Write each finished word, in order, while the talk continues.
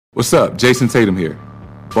What's up? Jason Tatum here.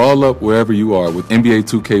 Ball up wherever you are with NBA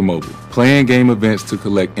 2K Mobile. Playing game events to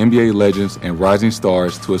collect NBA legends and rising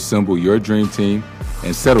stars to assemble your dream team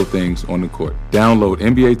and settle things on the court. Download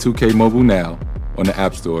NBA 2K Mobile now on the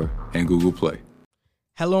App Store and Google Play.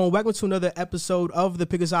 Hello and welcome to another episode of the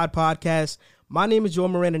Pick a Side Podcast. My name is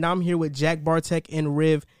Moran and I'm here with Jack, Barteck, and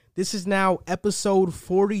Riv. This is now episode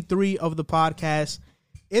 43 of the podcast.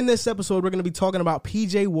 In this episode, we're going to be talking about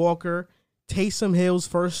PJ Walker, Taysom Hill's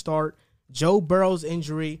first start, Joe Burrow's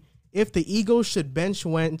injury, if the Eagles should bench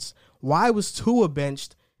Wentz, why was Tua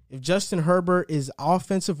benched, if Justin Herbert is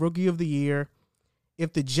Offensive Rookie of the Year,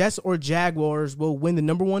 if the Jets or Jaguars will win the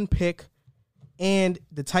number one pick, and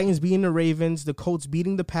the Titans beating the Ravens, the Colts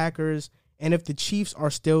beating the Packers, and if the Chiefs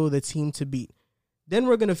are still the team to beat. Then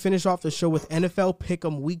we're going to finish off the show with NFL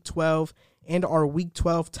Pick'em Week 12 and our Week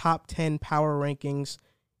 12 top 10 power rankings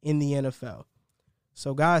in the NFL.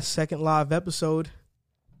 So, guys, second live episode.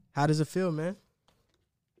 How does it feel, man?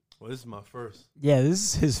 Well, this is my first. Yeah, this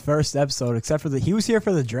is his first episode, except for he was here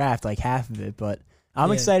for the draft, like half of it. But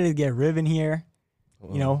I'm excited to get Riv in here,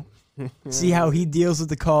 see how he deals with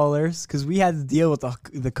the callers, because we had to deal with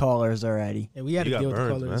the callers already. Yeah, we had to deal with the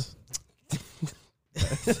callers.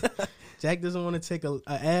 Jack doesn't want to take a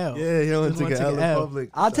L. Yeah, he don't want to take an L in public.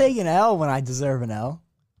 I'll take an L when I deserve an L.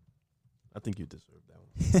 I think you deserve that one.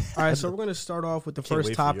 All right, so we're going to start off with the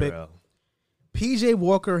first topic. PJ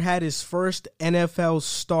Walker had his first NFL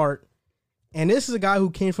start, and this is a guy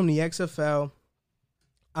who came from the XFL.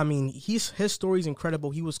 I mean, his story is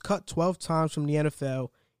incredible. He was cut 12 times from the NFL.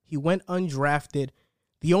 He went undrafted.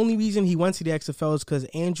 The only reason he went to the XFL is because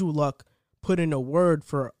Andrew Luck put in a word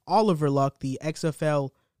for Oliver Luck, the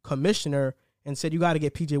XFL commissioner, and said, you got to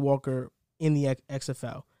get PJ Walker in the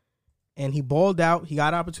XFL. And he balled out. He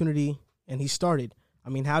got opportunity, and he started. I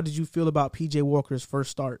mean, how did you feel about PJ Walker's first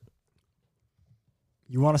start?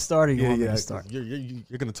 You want to start or you want me to start? You're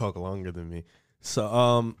going to talk longer than me.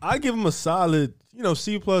 So I give him a solid,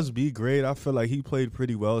 C plus B grade. I feel like he played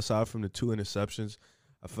pretty well aside from the 2 interceptions.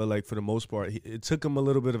 I feel like for the most part, it took him a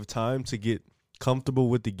little bit of time to get comfortable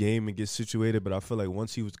with the game and get situated. But I feel like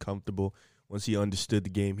once he was comfortable, once he understood the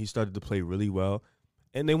game, he started to play really well.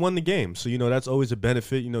 And they won the game. So, that's always a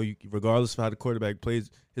benefit. Regardless of how the quarterback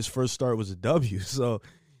plays, his first start was a W. So,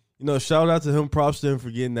 shout out to him, props to him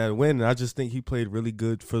for getting that win. And I just think he played really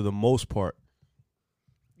good for the most part.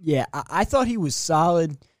 Yeah, I thought he was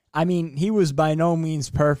solid. I mean, he was by no means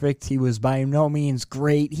perfect. He was by no means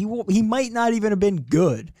great. He might not even have been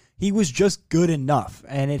good. He was just good enough.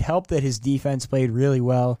 And it helped that his defense played really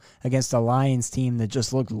well against a Lions team that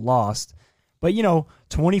just looked lost. But,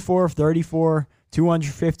 24 of 34,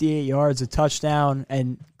 258 yards, a touchdown,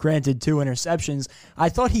 and granted 2 interceptions. I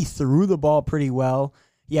thought he threw the ball pretty well.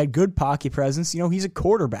 He had good pocket presence. He's a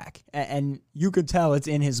quarterback, and you could tell it's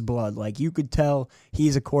in his blood. Like, you could tell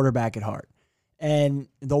he's a quarterback at heart. And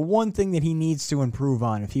the one thing that he needs to improve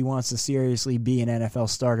on if he wants to seriously be an NFL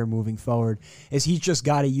starter moving forward is he's just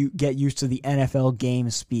got to get used to the NFL game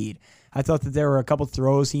speed. I thought that there were a couple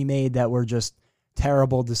throws he made that were just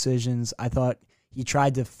terrible decisions. I thought he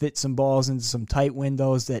tried to fit some balls into some tight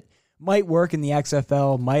windows that might work in the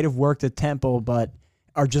XFL, might have worked at Temple, but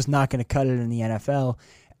are just not going to cut it in the NFL.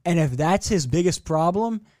 And if that's his biggest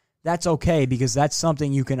problem, that's okay, because that's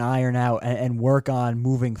something you can iron out and work on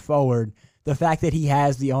moving forward. The fact that he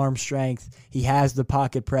has the arm strength, he has the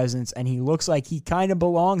pocket presence, and he looks like he kind of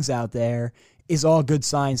belongs out there is all good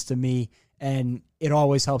signs to me. And it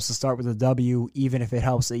always helps to start with a W, even if it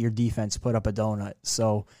helps that your defense put up a donut.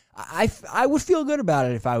 So I would feel good about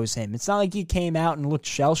it if I was him. It's not like he came out and looked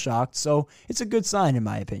shell-shocked, so it's a good sign in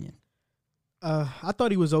my opinion. I thought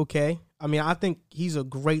he was okay. I mean, I think he's a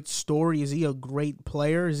great story. Is he a great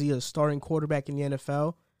player? Is he a starting quarterback in the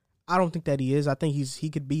NFL? I don't think that he is. I think he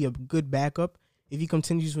could be a good backup if he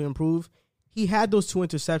continues to improve. He had those 2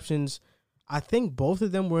 interceptions. I think both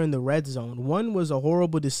of them were in the red zone. One was a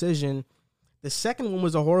horrible decision. The second one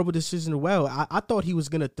was a horrible decision as well. I thought he was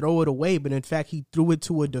going to throw it away, but in fact, he threw it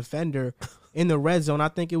to a defender in the red zone. I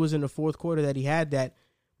think it was in the fourth quarter that he had that.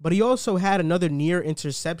 But he also had another near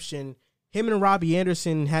interception. Him and Robbie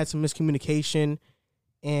Anderson had some miscommunication,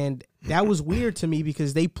 and that was weird to me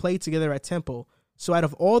because they played together at Temple. So out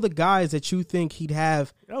of all the guys that you think he'd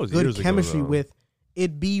have good chemistry with,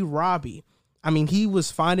 it'd be Robbie. I mean, he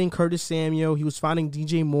was finding Curtis Samuel. He was finding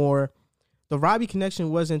DJ Moore. The Robbie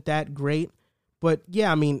connection wasn't that great. But,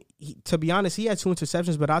 yeah, I mean, to be honest, he had 2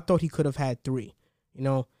 interceptions, but I thought he could have had 3.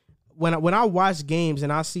 When I watch games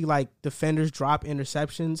and I see, like, defenders drop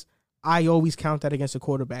interceptions, I always count that against a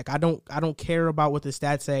quarterback. I don't care about what the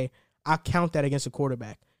stats say. I count that against a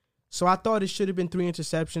quarterback. So I thought it should have been 3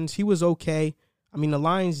 interceptions. He was okay. I mean, the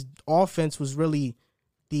Lions' offense was really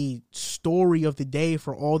the story of the day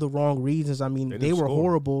for all the wrong reasons. I mean, they were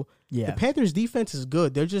horrible. Yeah. The Panthers' defense is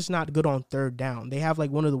good. They're just not good on third down. They have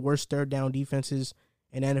like one of the worst third down defenses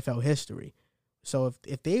in NFL history. So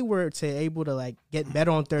if they were to able to like get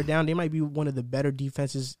better on third down, they might be one of the better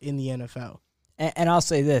defenses in the NFL. And I'll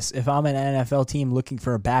say this, if I'm an NFL team looking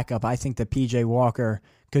for a backup, I think that P.J. Walker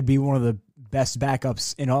could be one of the best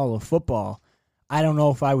backups in all of football. I don't know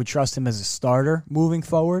if I would trust him as a starter moving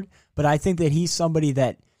forward, but I think that he's somebody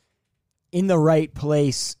that in the right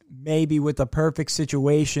place, maybe with the perfect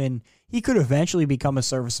situation, he could eventually become a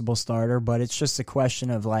serviceable starter, but it's just a question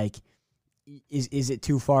of like, is it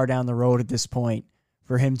too far down the road at this point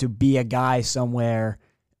for him to be a guy somewhere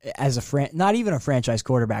as not even a franchise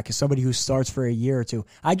quarterback, as somebody who starts for a year or two.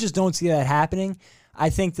 I just don't see that happening. I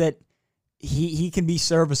think that he can be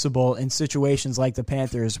serviceable in situations like the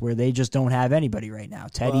Panthers where they just don't have anybody right now.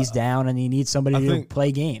 Teddy's down and he needs somebody to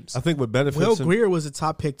play games. I think what benefits Will him, Greer was a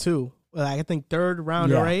top pick too. Like, I think third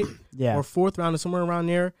rounder, right? Yeah. Or fourth rounder, somewhere around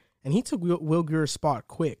there. And he took Will Greer's spot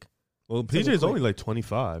quick. Well, PJ's only like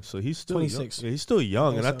 25, so he's still 26. Young. Yeah, he's still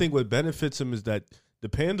young, and I think what benefits him is that the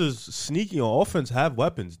Panthers sneaky on offense have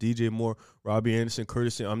weapons. DJ Moore, Robbie Anderson,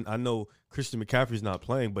 Curtis. I know Christian McCaffrey's not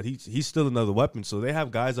playing, but he's still another weapon. So they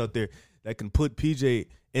have guys out there that can put PJ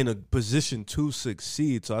in a position to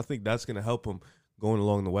succeed. So I think that's going to help him going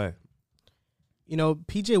along the way. You know,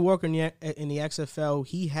 PJ Walker in the XFL,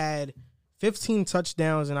 he had 15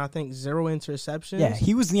 touchdowns and I think 0 interceptions. Yeah,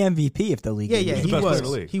 he was the MVP if the league. Yeah, he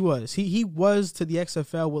was. He was to the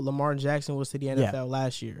XFL what Lamar Jackson was to the NFL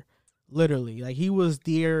last year. Literally. Like, he was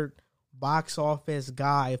their box office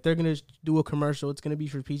guy. If they're going to do a commercial, it's going to be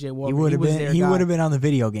for PJ Walker. He would have been on the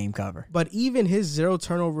video game cover. But even his 0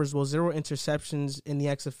 turnovers, 0 interceptions in the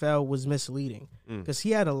XFL was misleading because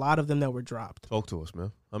he had a lot of them that were dropped. Talk to us,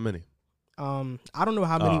 man. How many? I don't know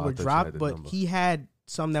how many were dropped, but he had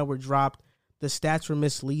some that were dropped. The stats were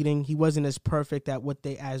misleading. He wasn't as perfect at what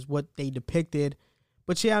they depicted.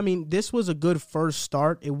 But yeah, I mean, this was a good first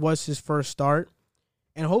start. It was his first start.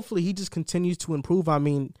 And hopefully he just continues to improve. I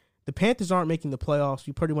mean, the Panthers aren't making the playoffs.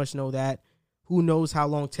 We pretty much know that. Who knows how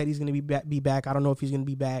long Teddy's going to be back. I don't know if he's going to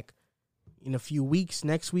be back in a few weeks,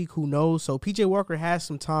 next week. Who knows? So PJ Walker has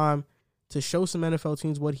some time to show some NFL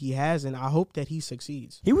teams what he has, and I hope that he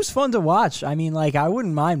succeeds. He was fun to watch. I mean, like, I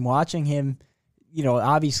wouldn't mind watching him. You know,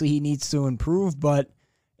 obviously he needs to improve, but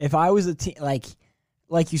if I was a team, like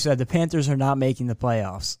you said, the Panthers are not making the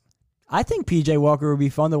playoffs. I think P.J. Walker would be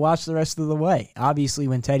fun to watch the rest of the way. Obviously,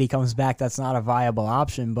 when Teddy comes back, that's not a viable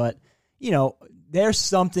option, but, you know, there's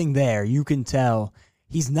something there. You can tell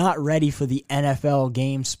he's not ready for the NFL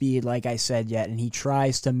game speed, like I said, yet, and he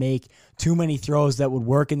tries to make too many throws that would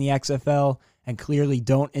work in the XFL and clearly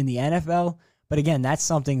don't in the NFL. But again, that's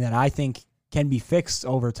something that I think can be fixed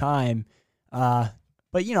over time.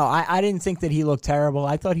 But, you know, I didn't think that he looked terrible.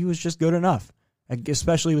 I thought he was just good enough,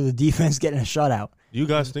 especially with the defense getting a shutout. Do you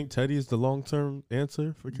guys think Teddy is the long-term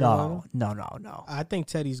answer for Carolina? No. I think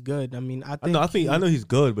Teddy's good. I mean, I know he's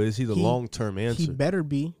good, but is he the long-term answer? He better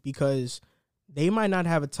be, because they might not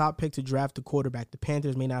have a top pick to draft a quarterback. The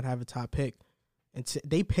Panthers may not have a top pick. And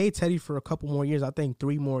they paid Teddy for a couple more years, I think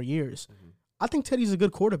 3 more years. Mm-hmm. I think Teddy's a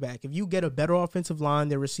good quarterback. If you get a better offensive line,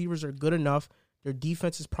 their receivers are good enough, their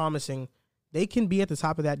defense is promising, they can be at the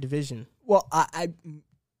top of that division. Well,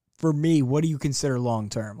 for me, what do you consider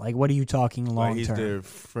long-term? Like, what are you talking long-term? He's their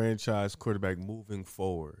franchise quarterback moving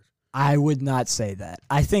forward. I would not say that.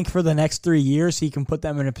 I think for the next 3 years, he can put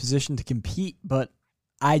them in a position to compete, but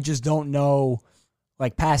I just don't know,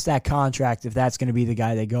 like, past that contract, if that's going to be the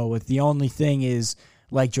guy they go with. The only thing is,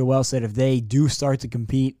 like Joel said, if they do start to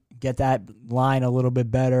compete, get that line a little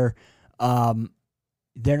bit better,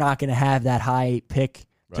 they're not going to have that high pick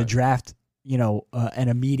to draft, you know, an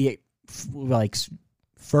immediate, like,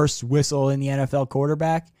 first whistle in the NFL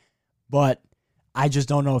quarterback, but I just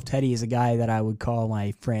don't know if Teddy is a guy that I would call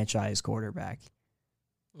my franchise quarterback.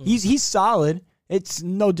 He's solid. It's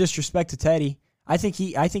no disrespect to Teddy. I think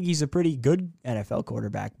he's a pretty good NFL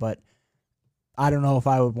quarterback, but I don't know if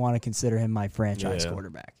I would want to consider him my franchise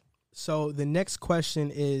quarterback. So the next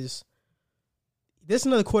question is, this is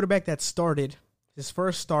another quarterback that started his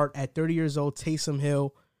first start at 30 years old, Taysom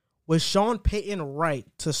Hill. Was Sean Payton right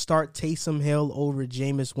to start Taysom Hill over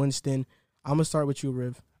Jameis Winston? I'm going to start with you,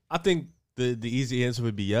 Riv. I think the easy answer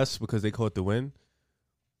would be yes, because they caught the win.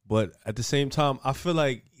 But at the same time, I feel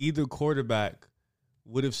like either quarterback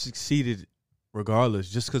would have succeeded regardless,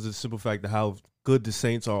 just because of the simple fact of how good the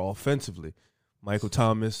Saints are offensively. Michael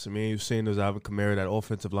Thomas, Emmanuel Sanders, Alvin Kamara, that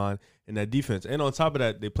offensive line, and that defense. And on top of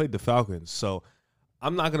that, they played the Falcons. So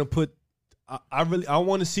I'm not going to put I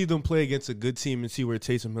want to see them play against a good team and see where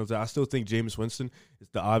Taysom Hill's at. I still think Jameis Winston is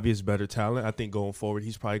the obvious better talent. I think going forward,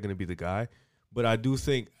 he's probably going to be the guy. But I do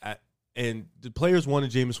think, and the players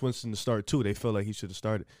wanted Jameis Winston to start too. They felt like he should have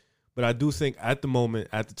started. But I do think at the moment,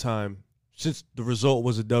 at the time, since the result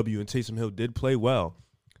was a W and Taysom Hill did play well,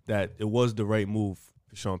 that it was the right move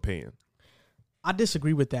for Sean Payton. I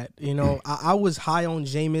disagree with that. I was high on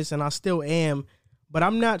Jameis, and I still am, but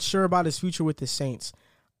I'm not sure about his future with the Saints.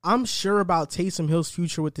 I'm sure about Taysom Hill's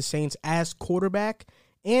future with the Saints as quarterback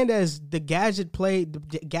and as the gadget player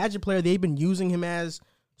they've been using him as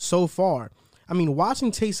so far. I mean,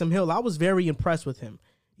 watching Taysom Hill, I was very impressed with him.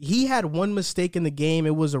 He had one mistake in the game.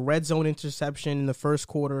 It was a red zone interception in the first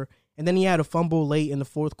quarter, and then he had a fumble late in the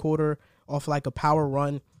fourth quarter off like a power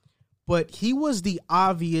run. But he was the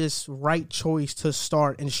obvious right choice to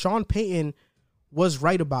start, and Sean Payton was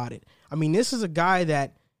right about it. I mean, this is a guy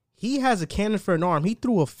that he has a cannon for an arm. He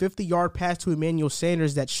threw a 50-yard pass to Emmanuel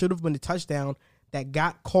Sanders that should have been a touchdown that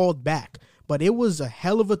got called back. But it was a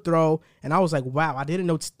hell of a throw, and I was like, wow, I didn't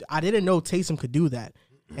know Taysom could do that.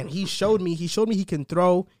 And he showed me he can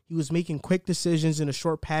throw. He was making quick decisions in a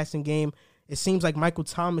short passing game. It seems like Michael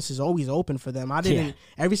Thomas is always open for them.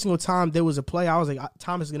 Every single time there was a play, I was like,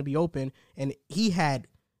 Thomas is going to be open, and he had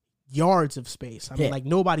yards of space. I mean, like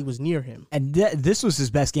nobody was near him. And this was his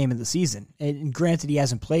best game of the season. And granted, he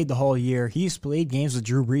hasn't played the whole year. He's played games with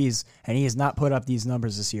Drew Brees, and he has not put up these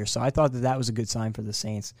numbers this year. So I thought that was a good sign for the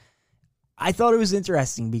Saints. I thought it was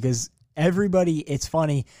interesting because it's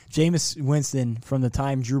funny, Jameis Winston, from the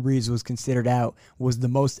time Drew Brees was considered out, was the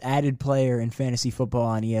most added player in fantasy football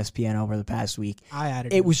on ESPN over the past week.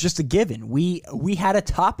 It was just a given. We had a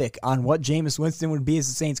topic on what Jameis Winston would be as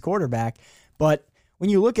the Saints quarterback, but when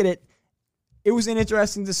you look at it, it was an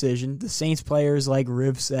interesting decision. The Saints players, like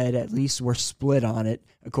Riv said, at least were split on it,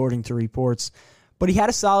 according to reports. But he had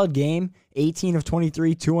a solid game, 18 of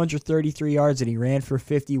 23, 233 yards, and he ran for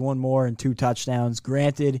 51 more and 2 touchdowns.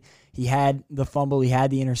 Granted, he had the fumble, he had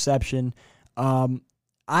the interception. One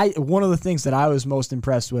of the things that I was most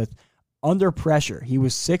impressed with, under pressure, he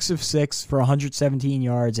was 6 of 6 for 117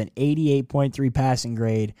 yards and 88.3 passing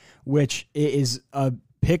grade, which is a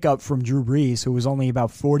pickup from Drew Brees, who was only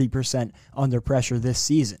about 40% under pressure this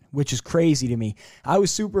season, which is crazy to me. I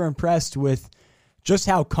was super impressed with just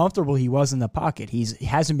how comfortable he was in the pocket. He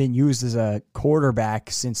hasn't been used as a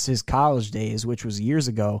quarterback since his college days, which was years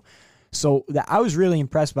ago. So I was really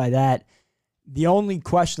impressed by that. The only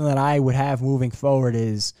question that I would have moving forward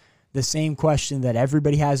is the same question that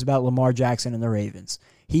everybody has about Lamar Jackson and the Ravens.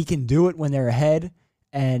 He can do it when they're ahead,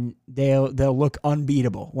 and they'll look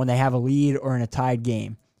unbeatable when they have a lead or in a tied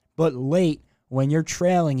game. But late, when you're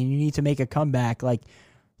trailing and you need to make a comeback, like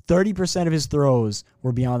 30% of his throws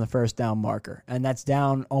were beyond the first down marker, and that's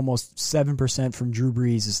down almost 7% from Drew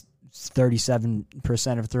Brees'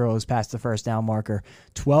 37% of throws past the first down marker.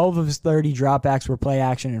 12 of his 30 dropbacks were play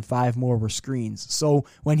action, and 5 more were screens. So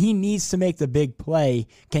when he needs to make the big play,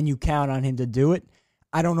 can you count on him to do it?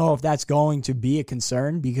 I don't know if that's going to be a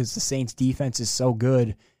concern because the Saints' defense is so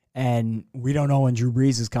good, and we don't know when Drew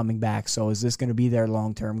Brees is coming back. So is this going to be their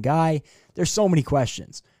long-term guy? There's so many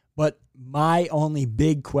questions. But my only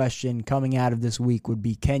big question coming out of this week would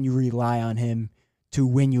be, can you rely on him to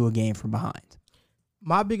win you a game from behind?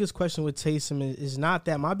 My biggest question with Taysom is not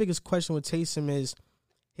that. My biggest question with Taysom is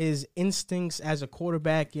his instincts as a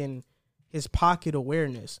quarterback and his pocket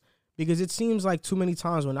awareness. Because it seems like too many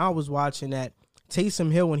times when I was watching that,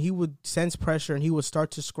 Taysom Hill, when he would sense pressure and he would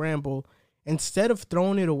start to scramble, instead of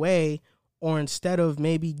throwing it away or instead of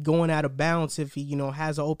maybe going out of bounds if he,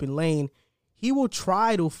 has an open lane, he will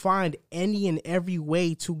try to find any and every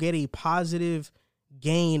way to get a positive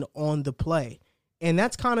gain on the play. And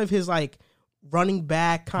that's kind of his running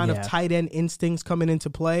back kind of tight end instincts coming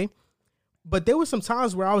into play. But there were some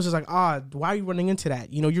times where I was just like, why are you running into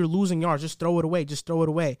that? You're losing yards. Just throw it away. Just throw it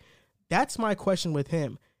away. That's my question with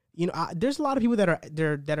him. There's a lot of people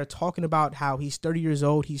that are talking about how he's 30 years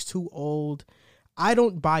old. He's too old. I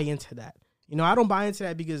don't buy into that. I don't buy into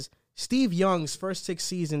that because Steve Young's first 6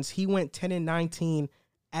 seasons, he went 10-19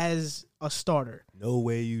 as a starter. No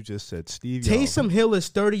way you just said Steve Young. Taysom Hill is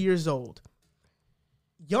 30 years old.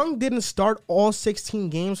 Young didn't start all 16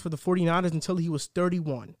 games for the 49ers until he was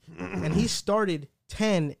 31. And he started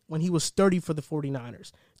 10 when he was 30 for the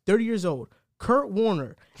 49ers. 30 years old. Kurt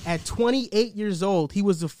Warner, at 28 years old, he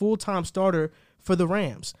was the full-time starter for the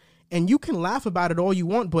Rams. And you can laugh about it all you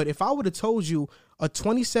want, but if I would have told you a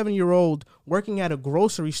 27-year-old working at a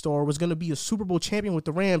grocery store was going to be a Super Bowl champion with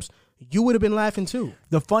the Rams, you would have been laughing too.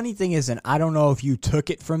 The funny thing is, and I don't know if you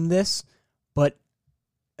took it from this, but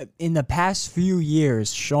in the past few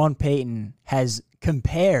years, Sean Payton has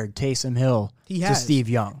compared Taysom Hill to Steve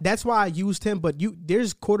Young. That's why I used him, but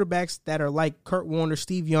there's quarterbacks that are like Kurt Warner,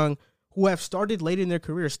 Steve Young, who have started late in their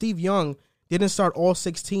career. Steve Young didn't start all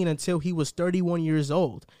 16 until he was 31 years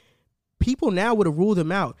old. People now would have ruled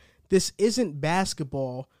him out. This isn't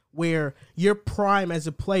basketball where your prime as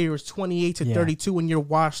a player is 28 to 32 and you're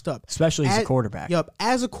washed up. Especially as a quarterback. Yep.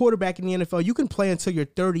 As a quarterback in the NFL, you can play until you're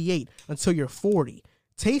 38, until you're 40.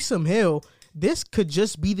 Taysom Hill, this could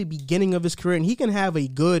just be the beginning of his career, and he can have a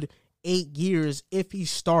good 8 years if he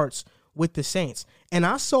starts with the Saints. And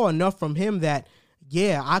I saw enough from him that,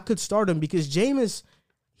 I could start him because Jameis,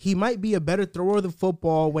 he might be a better thrower of the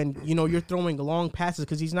football when, you're throwing long passes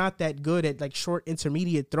because he's not that good at like short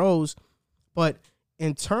intermediate throws. But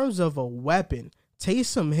in terms of a weapon,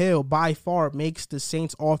 Taysom Hill by far makes the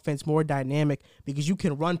Saints offense more dynamic because you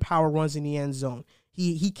can run power runs in the end zone.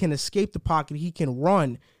 He can escape the pocket. He can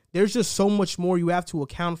run. There's just so much more you have to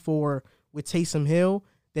account for with Taysom Hill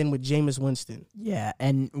than with Jameis Winston. Yeah,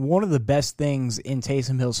 and one of the best things in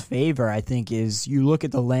Taysom Hill's favor, I think, is you look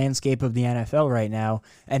at the landscape of the NFL right now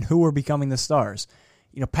and who are becoming the stars.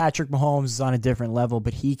 Patrick Mahomes is on a different level,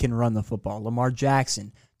 but he can run the football. Lamar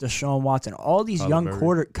Jackson, Deshaun Watson, all these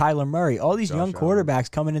Kyler Murray, all these young quarterbacks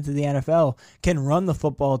coming into the NFL can run the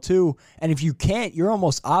football too. And if you can't, you're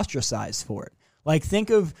almost ostracized for it. Like, think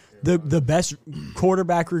of the best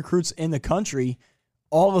quarterback recruits in the country.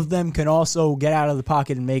 All of them can also get out of the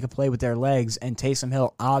pocket and make a play with their legs, and Taysom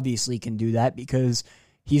Hill obviously can do that because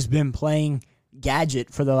he's been playing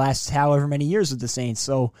gadget for the last however many years with the Saints.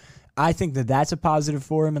 So I think that that's a positive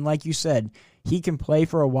for him, and like you said, he can play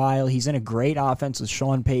for a while. He's in a great offense with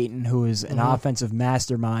Sean Payton, who is an offensive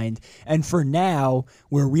mastermind. And for now,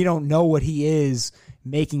 where we don't know what he is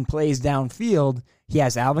making plays downfield, he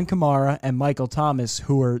has Alvin Kamara and Michael Thomas,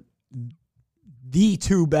 who are the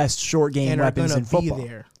two best short game weapons in football.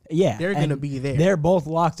 There. Yeah, they're going to be there. They're both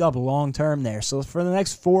locked up long term there. So for the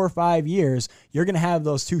next 4 or 5 years, you're going to have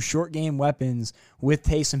those two short game weapons with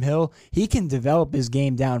Taysom Hill. He can develop his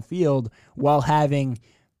game downfield while having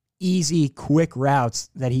easy, quick routes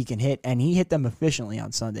that he can hit, and he hit them efficiently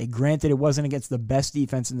on Sunday. Granted, it wasn't against the best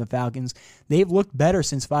defense in the Falcons. They've looked better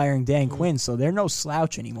since firing Dan Quinn, so they're no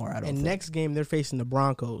slouch anymore, I don't think. And next game, they're facing the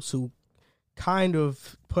Broncos, who kind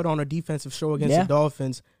of put on a defensive show against the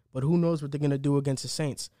Dolphins, but who knows what they're going to do against the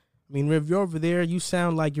Saints. I mean, if you're over there, you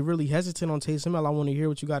sound like you're really hesitant on Taysom Hill. I want to hear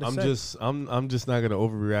what you got to say. I'm just not going to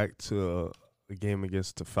overreact to a game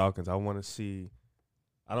against the Falcons. I want to see.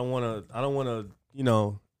 I don't want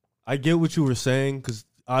to. I get what you were saying because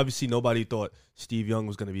obviously nobody thought Steve Young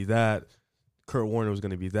was going to be that, Kurt Warner was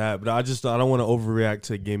going to be that. But I don't want to overreact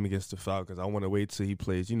to a game against the Falcons. I want to wait till he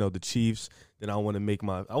plays, the Chiefs. Then I want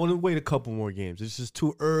to wait a couple more games. It's just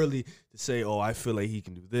too early to say, I feel like he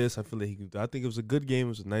can do this. I feel like he can do that. I think it was a good game. It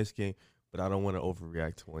was a nice game. But I don't want to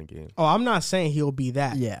overreact to one game. Oh, I'm not saying he'll be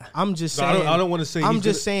that. Yeah. I'm just saying. I don't want to say. I'm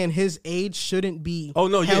just saying his age shouldn't be. Oh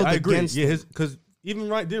no, held I agree. Against because didn't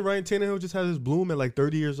Ryan Tannehill just have his bloom at like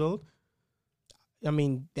 30 years old? I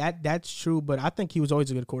mean that's true, but I think he was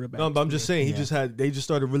always a good quarterback. No, but I'm just saying they just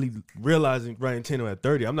started really realizing Ryan Tannehill at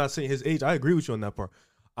 30. I'm not saying his age. I agree with you on that part.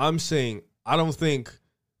 I'm saying I don't think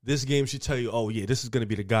this game should tell you, this is going to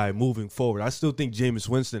be the guy moving forward. I still think Jameis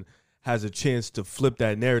Winston has a chance to flip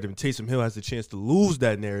that narrative, and Taysom Hill has a chance to lose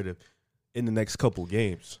that narrative in the next couple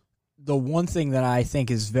games. The one thing that I think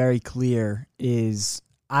is very clear is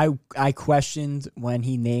I questioned when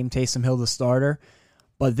he named Taysom Hill the starter,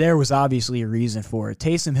 but there was obviously a reason for it.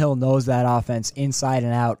 Taysom Hill knows that offense inside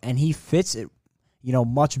and out, and he fits it,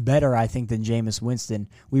 much better, I think, than Jameis Winston.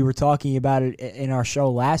 We were talking about it in our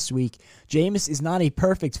show last week. Jameis is not a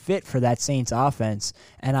perfect fit for that Saints offense,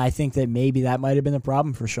 and I think that maybe that might have been the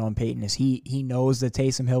problem for Sean Payton, is he knows that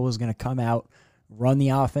Taysom Hill was going to come out, run the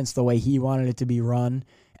offense the way he wanted it to be run,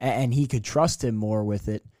 and he could trust him more with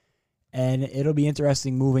it. And it'll be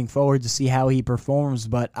interesting moving forward to see how he performs,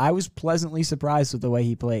 but I was pleasantly surprised with the way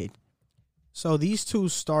he played. So these two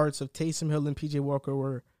starts of Taysom Hill and P.J. Walker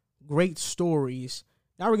were great stories.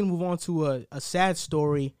 Now we're going to move on to a sad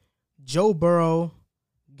story. Joe Burrow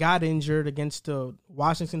got injured against the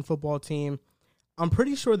Washington football team. I'm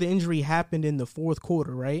pretty sure the injury happened in the fourth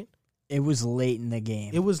quarter, right? It was late in the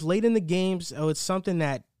game. It was late in the game. So it's something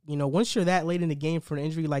that, once you're that late in the game for an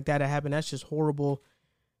injury like that to happen, that's just horrible.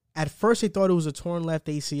 At first, they thought it was a torn left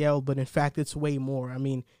ACL, but in fact, it's way more. I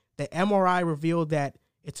mean, the MRI revealed that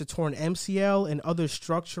it's a torn MCL and other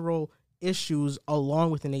structural issues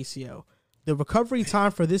along with an ACL. The recovery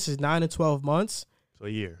time for this is 9 to 12 months. So a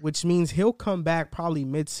year. Which means he'll come back probably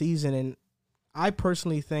mid-season, and I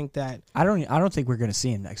personally think that I don't think we're going to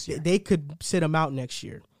see him next year. They could sit him out next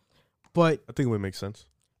year. But I think it would make sense.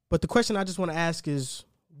 But the question I just want to ask is,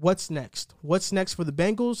 what's next? What's next for the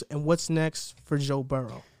Bengals, and what's next for Joe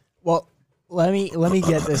Burrow? Well, let me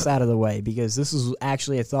get this out of the way, because this is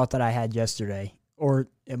actually a thought that I had yesterday, or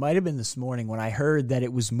it might have been this morning when I heard that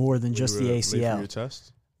it was more than just the ACL. Late for your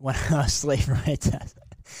test? When I was late for my test.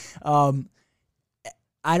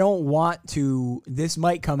 I don't want to, this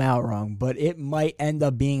might come out wrong, but it might end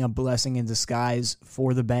up being a blessing in disguise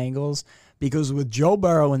for the Bengals, because with Joe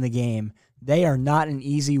Burrow in the game, they are not an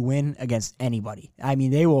easy win against anybody. I mean,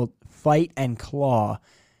 they will fight and claw.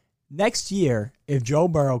 Next year, if Joe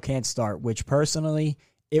Burrow can't start, which personally,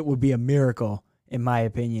 it would be a miracle, in my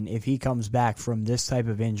opinion, if he comes back from this type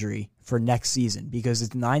of injury for next season, because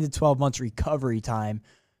it's 9 to 12 months recovery time.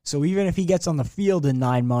 So even if he gets on the field in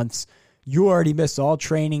 9 months, you already missed all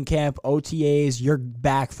training camp, OTAs, you're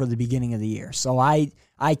back for the beginning of the year. So I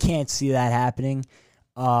can't see that happening.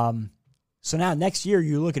 So now next year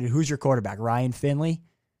you look at it, who's your quarterback? Ryan Finley?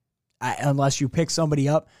 Unless you pick somebody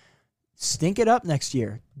up, stink it up next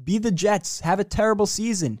year. Be the Jets, have a terrible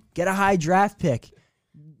season, get a high draft pick.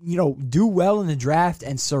 Do well in the draft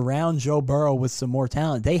and surround Joe Burrow with some more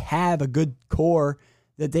talent. They have a good core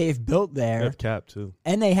that they've built there. They have cap too.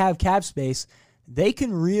 And they have cap space. They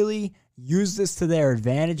can really use this to their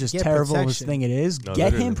advantage, as terrible as this thing it is. No,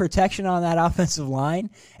 get him protection on that offensive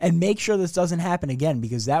line and make sure this doesn't happen again,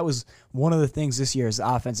 because that was one of the things this year. His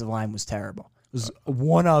offensive line was terrible. It was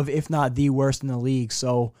one of, if not the worst in the league.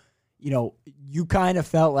 So, you kind of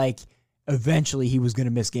felt like eventually he was going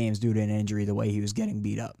to miss games due to an injury the way he was getting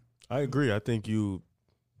beat up. I agree. I think you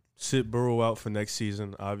sit Burrow out for next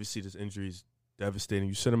season. Obviously, this injury is devastating.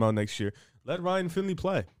 You sit him out next year. Let Ryan Finley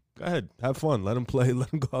play. Go ahead. Have fun. Let him play. Let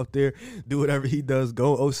him go out there, do whatever he does.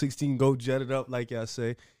 Go 0-16, go jet it up, like I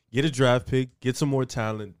say. Get a draft pick. Get some more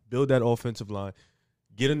talent. Build that offensive line.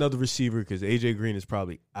 Get another receiver, because A.J. Green is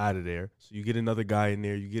probably out of there. So you get another guy in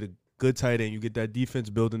there. You get a good tight end. You get that defense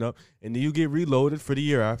building up. And then you get reloaded for the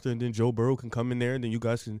year after. And then Joe Burrow can come in there, and then you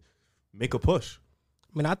guys can make a push.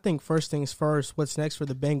 I mean, I think first things first, what's next for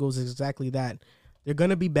the Bengals is exactly that. They're going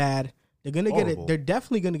to be bad. They're going to get it. They're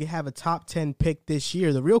definitely going to have a top 10 pick this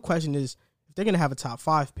year. The real question is if they're going to have a top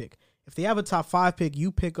 5 pick. If they have a top 5 pick,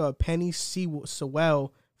 you pick up Penny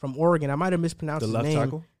Sewell from Oregon. I might have mispronounced his name. The left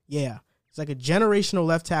tackle? Yeah. It's like a generational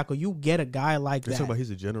left tackle. You get a guy like that. You're talking about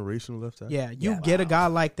he's a generational left tackle? Yeah, you get a guy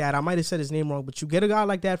like that. I might have said his name wrong, but you get a guy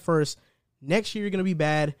like that first. Next year, you're going to be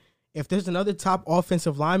bad. If there's another top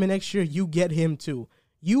offensive lineman next year, you get him too.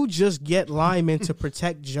 You just get linemen to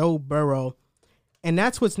protect Joe Burrow. And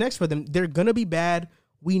that's what's next for them. They're going to be bad.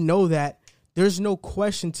 We know that. There's no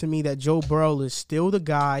question to me that Joe Burrow is still the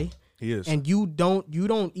guy. He is. And you don't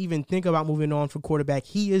even think about moving on for quarterback.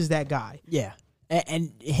 He is that guy. Yeah.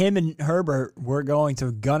 And him and Herbert were going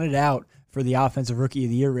to gun it out for the Offensive Rookie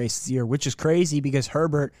of the Year race this year, which is crazy because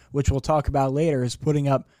Herbert, which we'll talk about later, is putting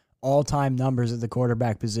up all-time numbers at the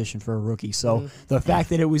quarterback position for a rookie. So the fact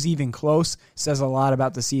that it was even close says a lot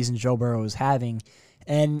about the season Joe Burrow is having.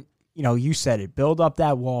 And you said it. Build up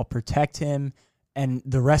that wall, protect him, and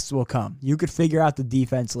the rest will come. You could figure out the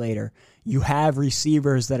defense later. You have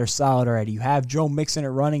receivers that are solid already. You have Joe Mixon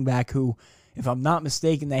at running back who, if I'm not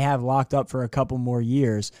mistaken, they have locked up for a couple more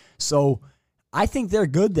years. So I think they're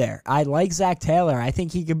good there. I like Zach Taylor. I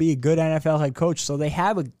think he could be a good NFL head coach. So they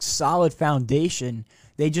have a solid foundation.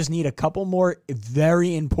 They just need a couple more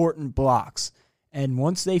very important blocks. And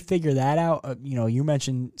once they figure that out, you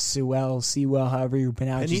mentioned Sewell, however you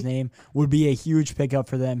pronounce his name, would be a huge pickup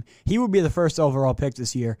for them. He would be the first overall pick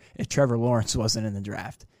this year if Trevor Lawrence wasn't in the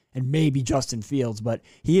draft, and maybe Justin Fields. But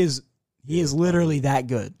he is literally that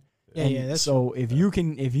good. That's so. If you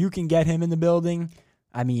can get him in the building,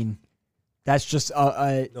 I mean, that's just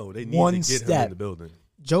they need one to get step. him in the building.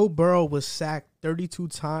 Joe Burrow was sacked 32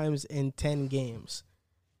 times in 10 games.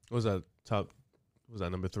 What was that top? Was that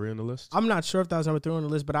number 3 on the list? I'm not sure if that was number 3 on the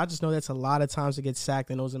list, but I just know that's a lot of times to get sacked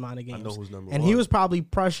in those amount of games. I know who's number 1. And he was probably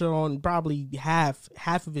pressured on probably half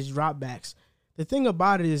of his dropbacks. The thing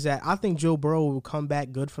about it is that I think Joe Burrow will come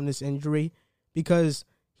back good from this injury because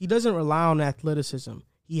he doesn't rely on athleticism.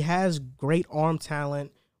 He has great arm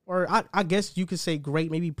talent, or I guess you could say great,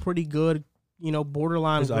 maybe pretty good,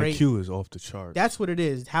 borderline his great. IQ is off the chart. That's what it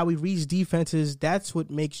is. How he reads defenses, that's what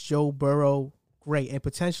makes Joe Burrow great and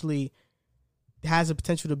potentially has the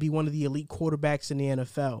potential to be one of the elite quarterbacks in the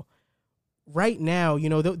NFL. Right now,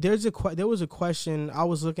 there was a question. I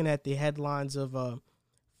was looking at the headlines of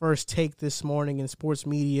First Take this morning in sports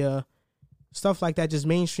media, stuff like that, just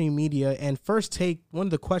mainstream media. And First Take, one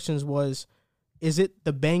of the questions was, is it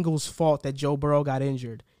the Bengals' fault that Joe Burrow got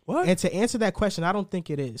injured? What? And to answer that question, I don't think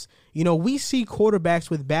it is. We see quarterbacks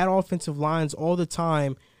with bad offensive lines all the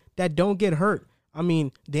time that don't get hurt. I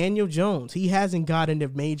mean, Daniel Jones, he hasn't gotten a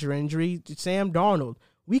major injury. Sam Darnold,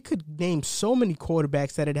 we could name so many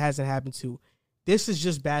quarterbacks that it hasn't happened to. This is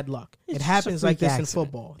just bad luck. It happens like this in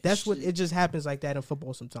football. It just happens like that in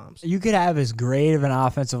football sometimes. You could have as great of an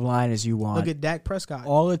offensive line as you want. Look at Dak Prescott.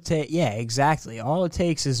 Yeah, exactly. All it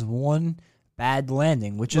takes is one bad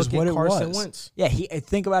landing, which is what it was. Wentz. Yeah,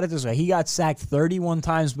 think about it this way. He got sacked 31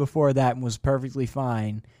 times before that and was perfectly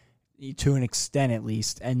fine, to an extent at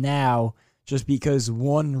least. And now, just because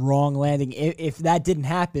one wrong landing, if that didn't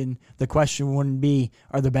happen, the question wouldn't be,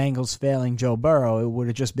 are the Bengals failing Joe Burrow? It would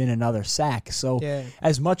have just been another sack. So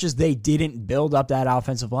as much as they didn't build up that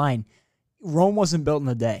offensive line, Rome wasn't built in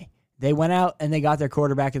a day. They went out and they got their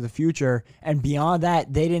quarterback of the future, and beyond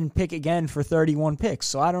that, they didn't pick again for 31 picks.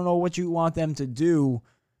 So I don't know what you want them to do.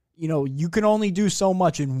 You know, you can only do so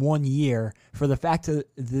much in 1 year. For the fact that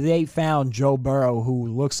they found Joe Burrow, who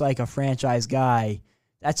looks like a franchise guy,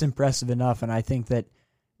 that's impressive enough. And I think that,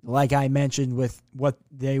 like I mentioned with what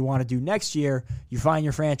they want to do next year, you find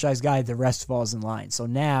your franchise guy, the rest falls in line. So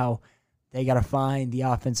now they got to find the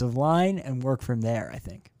offensive line and work from there, I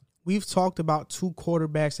think. We've talked about two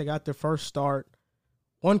quarterbacks that got their first start.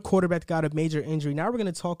 One quarterback got a major injury. Now we're going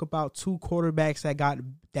to talk about two quarterbacks that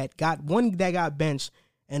got benched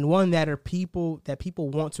and one that people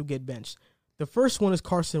want to get benched. The first one is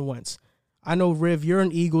Carson Wentz. I know, Riv, you're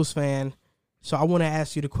an Eagles fan, so I want to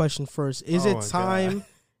ask you the question first. Is it time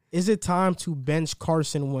to bench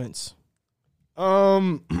Carson Wentz?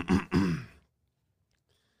 You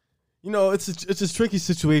know, it's a tricky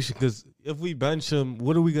situation because if we bench him,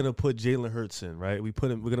 what are we gonna put Jalen Hurts in? Right? We're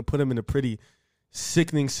gonna put him in a pretty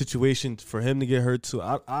sickening situation for him to get hurt too.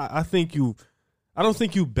 I don't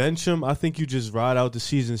think you bench him. I think you just ride out the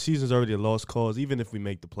season. Season's already a lost cause. Even if we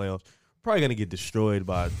make the playoffs, we're probably gonna get destroyed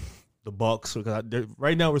by the Bucs.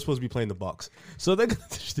 Right now we're supposed to be playing the Bucs, so they're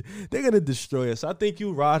gonna destroy us. I think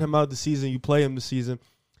you ride him out the season. You play him the season,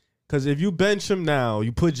 because if you bench him now,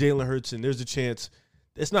 you put Jalen Hurts in. There's a chance.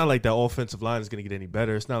 It's not like that offensive line is going to get any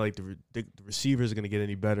better. It's not like the receivers are going to get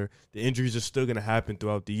any better. The injuries are still going to happen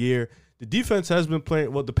throughout the year. The defense has been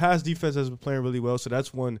playing well. The past defense has been playing really well. So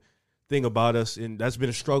that's one thing about us, and that's been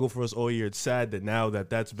a struggle for us all year. It's sad that now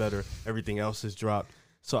that's better, everything else has dropped.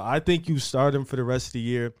 So I think you start him for the rest of the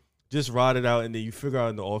year. Just ride it out, and then you figure out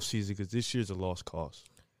in the offseason, because this year's a lost cause.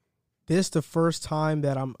 This is the first time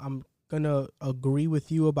that I'm going to agree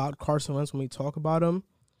with you about Carson Wentz when we talk about him.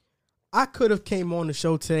 I could have came on the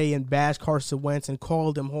show today and bashed Carson Wentz and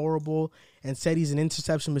called him horrible and said he's an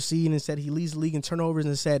interception machine and said he leads the league in turnovers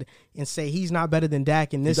and say he's not better than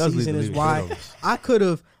Dak and this season is why. I could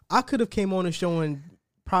have came on the show and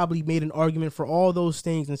probably made an argument for all those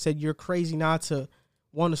things and said you're crazy not to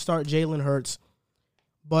want to start Jalen Hurts.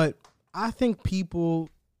 But I think people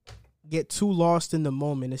get too lost in the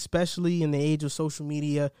moment, especially in the age of social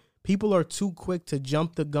media. People are too quick to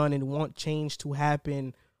jump the gun and want change to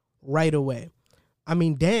happen right away. I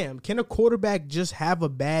mean, damn, can a quarterback just have a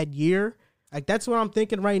bad year? Like, that's what I'm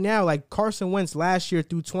thinking right now. Like, Carson Wentz last year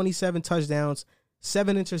threw 27 touchdowns,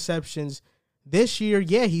 7 interceptions. This year,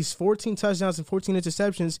 yeah, he's 14 touchdowns and 14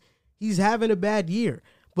 interceptions. He's having a bad year.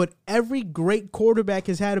 But every great quarterback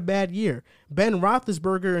has had a bad year. Ben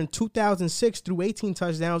Roethlisberger in 2006 threw 18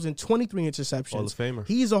 touchdowns and 23 interceptions. Hall of Famer.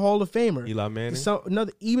 He's a Hall of Famer. Eli Manning.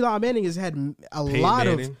 Eli Manning has had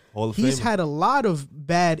he's had a lot of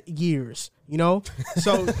bad years, you know?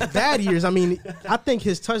 So bad years, I mean, I think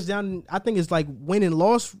his like win and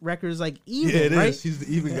loss record is like even, yeah, it right? is. He's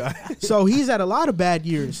the even guy. So he's had a lot of bad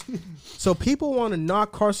years. So people want to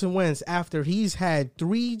knock Carson Wentz after he's had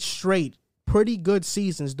 3 straight pretty good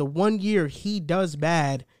seasons. The 1 year he does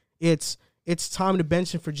bad, it's time to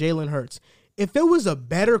bench him for Jalen Hurts. If it was a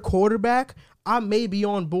better quarterback, I may be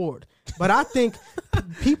on board. But I think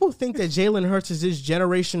people think that Jalen Hurts is this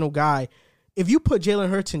generational guy. If you put Jalen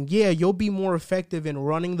Hurts in, yeah, you'll be more effective in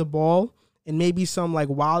running the ball and maybe some like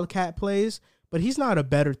wildcat plays, but he's not a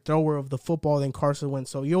better thrower of the football than Carson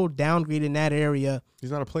Wentz. So you'll downgrade in that area.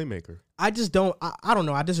 He's not a playmaker. I just don't. I don't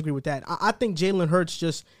know. I disagree with that. I think Jalen Hurts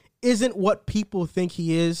just isn't what people think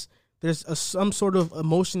he is. There's some sort of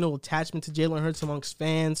emotional attachment to Jalen Hurts amongst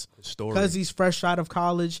fans because he's fresh out of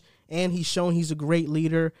college and he's shown he's a great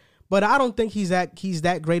leader. But I don't think he's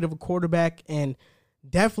that great of a quarterback, and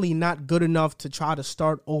definitely not good enough to try to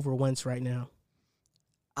start over Wentz right now.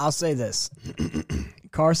 I'll say this.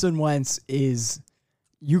 Carson Wentz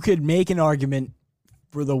you could make an argument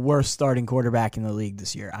for the worst starting quarterback in the league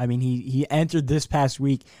this year. I mean, he entered this past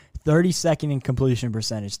week 32nd in completion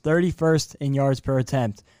percentage, 31st in yards per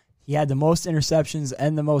attempt. He had the most interceptions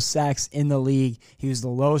and the most sacks in the league. He was the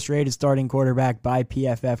lowest rated starting quarterback by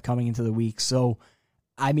PFF coming into the week. So,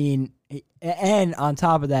 I mean, And on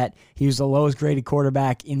top of that, he was the lowest graded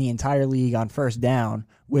quarterback in the entire league on first down,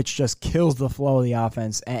 which just kills the flow of the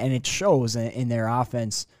offense, and it shows in their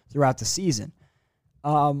offense throughout the season.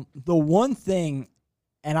 The one thing,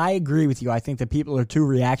 and I agree with you, I think that people are too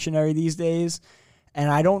reactionary these days, and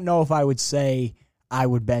I don't know if I would say I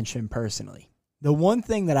would bench him personally. The one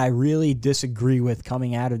thing that I really disagree with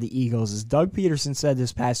coming out of the Eagles is Doug Peterson said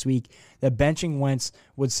this past week that benching Wentz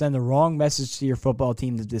would send the wrong message to your football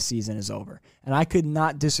team that this season is over. And I could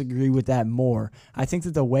not disagree with that more. I think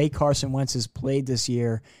that the way Carson Wentz has played this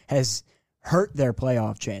year has hurt their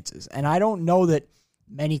playoff chances. And I don't know that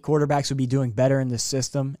many quarterbacks would be doing better in this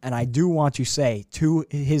system. And I do want to say, to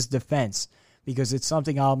his defense, because it's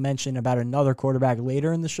something I'll mention about another quarterback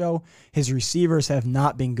later in the show, his receivers have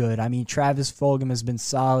not been good. I mean, Travis Fulgham has been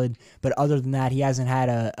solid, but other than that, he hasn't had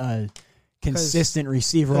a consistent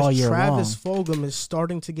receiver all year long. Travis Fulgham is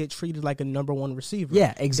starting to get treated like a number one receiver.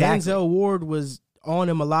 Yeah, exactly. Denzel Ward was on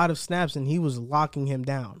him a lot of snaps, and he was locking him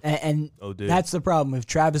down. And that's the problem. If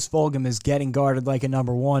Travis Fulgham is getting guarded like a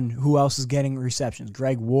number one, who else is getting receptions?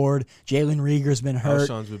 Greg Ward, Jalen Reagor's been hurt.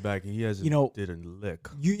 Alshon's been back, and he hasn't did a lick.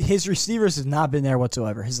 His receivers have not been there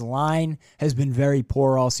whatsoever. His line has been very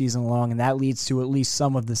poor all season long, and that leads to at least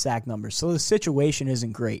some of the sack numbers. So the situation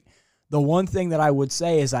isn't great. The one thing that I would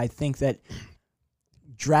say is I think that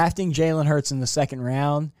drafting Jalen Hurts in the second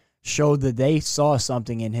round showed that they saw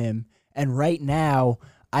something in him. And right now,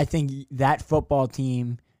 I think that football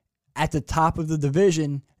team at the top of the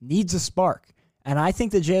division needs a spark. And I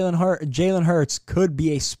think that Jalen Hurts could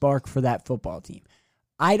be a spark for that football team.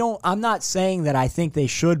 I'm not saying that I think they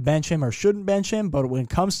should bench him or shouldn't bench him, but when it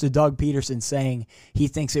comes to Doug Peterson saying he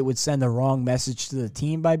thinks it would send the wrong message to the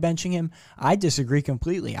team by benching him, I disagree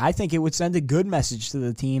completely. I think it would send a good message to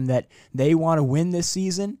the team that they want to win this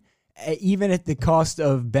season, even at the cost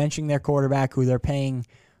of benching their quarterback who they're paying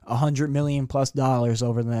 $100 million plus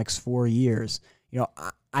over the next 4 years.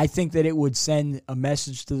 I think that it would send a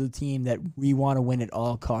message to the team that we want to win at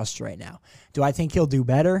all costs right now. Do I think he'll do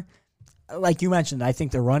better? Like you mentioned, I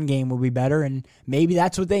think the run game will be better, and maybe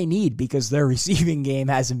that's what they need because their receiving game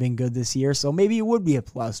hasn't been good this year, so maybe it would be a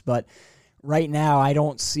plus. But right now, I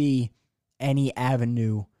don't see any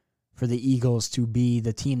avenue for the Eagles to be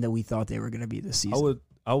the team that we thought they were going to be this season.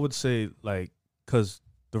 I would say, because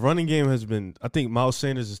the running game has been, I think Miles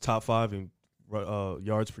Sanders is top 5 in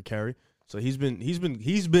yards per carry. So he's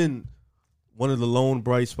been one of the lone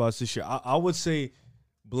bright spots this year. I would say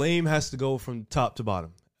blame has to go from top to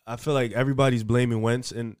bottom. I feel like everybody's blaming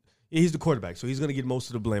Wentz, and he's the quarterback, so he's going to get most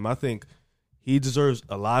of the blame. I think he deserves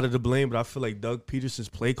a lot of the blame, but I feel like Doug Peterson's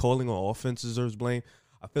play calling on offense deserves blame.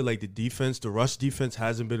 I feel like the rush defense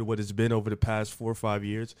hasn't been what it's been over the past 4 or 5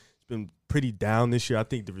 years. It's been pretty down this year. I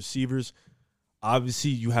think the receivers, obviously,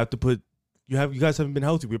 you guys haven't been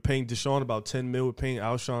healthy. We're paying Deshaun about $10 million. We're paying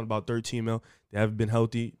Alshon about $13 million. They haven't been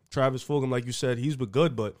healthy. Travis Fulgham, like you said, he's been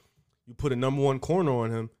good, but you put a number one corner on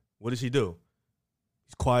him, what does he do?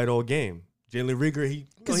 He's quiet all game. Jalen Reagor,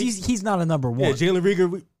 because he's not a number one. Yeah, Jalen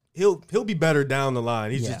Reagor, he'll be better down the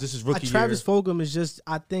line. This is rookie Travis year. Fulgham is just,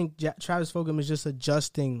 I think Travis Fulgham is just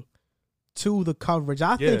adjusting to the coverage.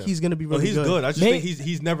 I think he's going to be really good. He's good. I just think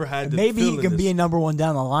he's never had the maybe he can be a number one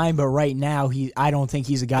down the line, but right now I don't think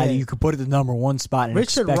he's a guy that you could put at the number one spot. And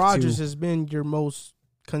Richard Rodgers has been your most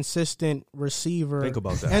consistent receiver. Think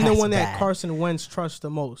about that. And the one that Carson Wentz trusts the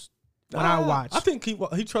most. When I watch, I think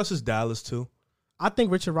he trusts Dallas too. I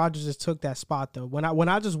think Richard Rodgers just took that spot though. When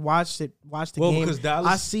I just watched the game, because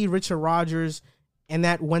I see Richard Rodgers and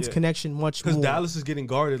that Wentz connection much more. Because Dallas is getting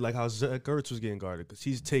guarded like how Zach Ertz was getting guarded, because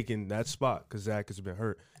he's taking that spot because Zach has been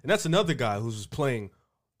hurt. And that's another guy who's playing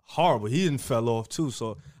horrible. He didn't fell off too.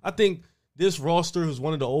 So I think this roster is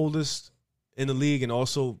one of the oldest in the league, and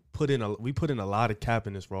also we put in a lot of cap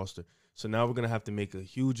in this roster. So now we're going to have to make a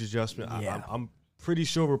huge adjustment. Yeah. I'm pretty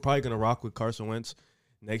sure we're probably going to rock with Carson Wentz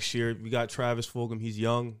next year. We got Travis Fulgham. He's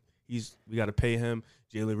young. We got to pay him.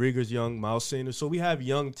 Jalen Reagor's young. Miles Sanders. So we have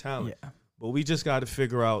young talent. Yeah. But we just got to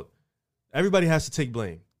figure out, everybody has to take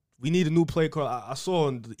blame. We need a new play call. I saw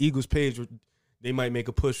on the Eagles page they might make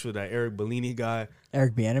a push for that Eric Bellini guy.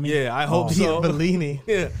 Eric Bieniemy? Yeah, I hope so. Bellini.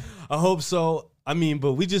 Yeah, I hope so. I mean,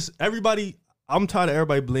 but I'm tired of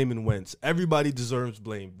everybody blaming Wentz. Everybody deserves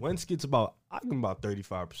blame. Wentz gets about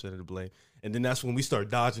 35% of the blame. And then that's when we start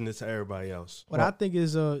dodging it to everybody else. What I think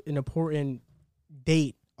is an important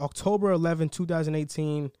date, October 11,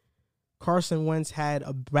 2018, Carson Wentz had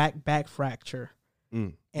a back fracture.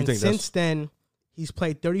 And since then, he's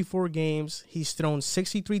played 34 games. He's thrown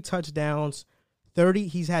 63 touchdowns.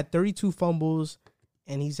 He's had 32 fumbles,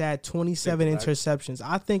 and he's had 27 interceptions.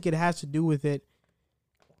 I think it has to do with it.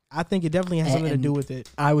 I think it definitely has something to do with it.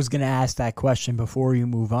 I was going to ask that question before you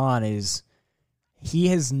move on. Is he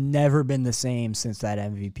has never been the same since that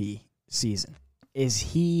MVP season. Is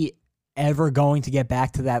he ever going to get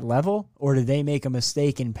back to that level, or did they make a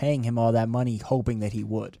mistake in paying him all that money, hoping that he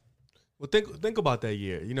would? Well, think about that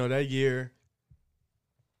year. That year,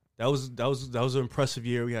 that was an impressive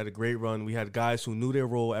year. We had a great run. We had guys who knew their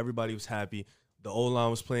role. Everybody was happy. The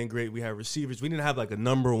O-line was playing great. We had receivers. We didn't have like a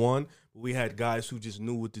number one, but we had guys who just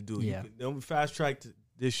knew what to do. Yeah. Then we fast-tracked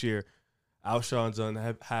this year. Alshon's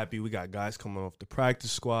unhappy. We got guys coming off the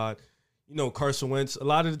practice squad. Carson Wentz, a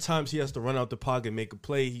lot of the times he has to run out the pocket and make a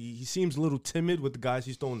play. He seems a little timid with the guys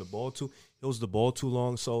he's throwing the ball to. He holds the ball too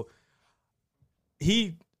long. So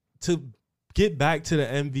to get back to the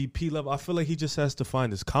MVP level, I feel like he just has to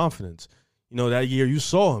find his confidence. That year you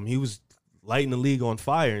saw him. He was lighting the league on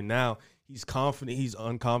fire, and now he's confident. He's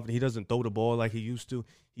unconfident. He doesn't throw the ball like he used to.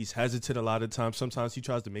 He's hesitant a lot of times. Sometimes he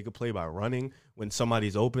tries to make a play by running when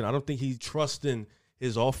somebody's open. I don't think he trusts in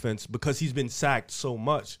his offense because he's been sacked so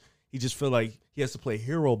much. He just feel like he has to play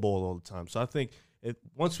hero ball all the time. So I think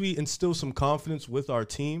once we instill some confidence with our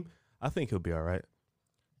team, I think he'll be all right.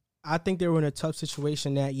 I think they were in a tough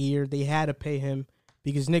situation that year. They had to pay him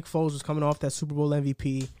because Nick Foles was coming off that Super Bowl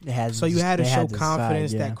MVP. So you had to show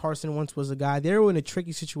confidence that Carson Wentz was a guy. They were in a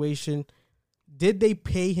tricky situation. Did they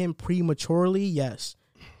pay him prematurely? Yes.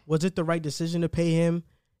 Was it the right decision to pay him?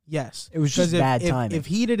 Yes. It was just bad timing. If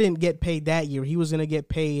he didn't get paid that year, he was going to get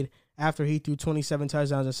paid after he threw 27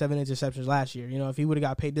 touchdowns and 7 interceptions last year. If he would have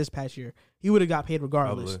got paid this past year, he would have got paid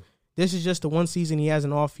regardless. Probably. This is just the one season he has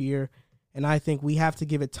an off year, and I think we have to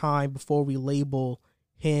give it time before we label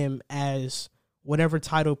him as whatever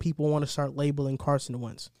title people want to start labeling Carson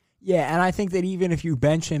Wentz. Yeah, and I think that even if you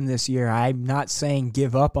bench him this year, I'm not saying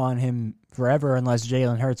give up on him forever unless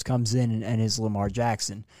Jalen Hurts comes in and is Lamar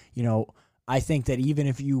Jackson. I think that even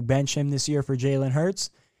if you bench him this year for Jalen Hurts,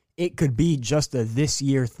 it could be just a this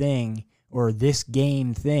year thing or this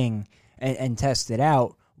game thing and test it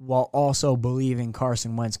out while also believing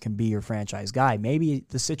Carson Wentz can be your franchise guy. Maybe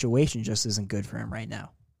the situation just isn't good for him right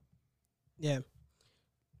now. Yeah.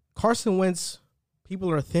 Carson Wentz,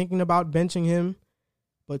 people are thinking about benching him,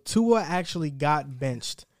 but Tua actually got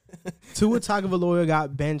benched. Tua Tagovailoa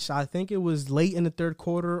got benched. I think it was late in the third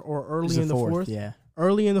quarter or early in the fourth. Yeah.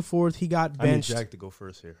 Early in the fourth, he got benched. I need Jack to go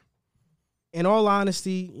first here. In all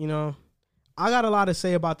honesty, I got a lot to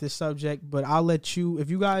say about this subject, but I'll let you. If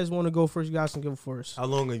you guys want to go first, you guys can go first. How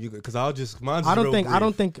long are you? Because mine's I don't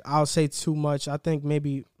real think I'll say too much. I think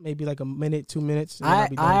maybe like a minute, 2 minutes. I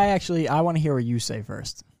want to hear what you say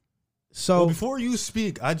first. So before you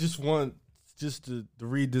speak, I just want to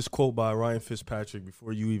read this quote by Ryan Fitzpatrick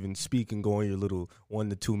before you even speak and go on your little 1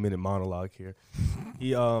 to 2 minute monologue here.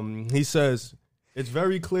 He says, "It's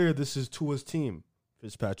very clear this is Tua's team,"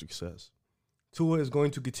 Fitzpatrick says. "Tua is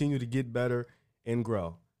going to continue to get better and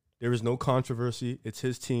grow. There is no controversy. It's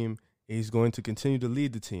his team, and he's going to continue to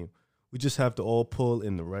lead the team. We just have to all pull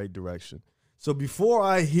in the right direction." So before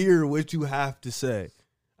I hear what you have to say,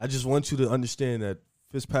 I just want you to understand that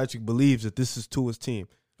Fitzpatrick believes that this is Tua's team.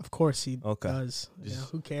 Of course he does.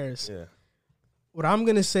 Who cares? Yeah. What I'm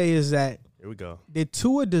going to say is that here we go. Did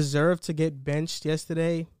Tua deserve to get benched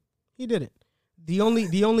yesterday? He didn't. The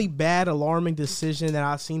only bad, alarming decision that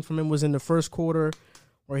I've seen from him was in the first quarter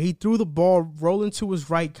where he threw the ball rolling to his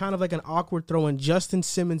right, kind of like an awkward throw, and Justin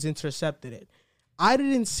Simmons intercepted it. I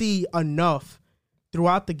didn't see enough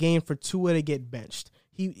throughout the game for Tua to get benched.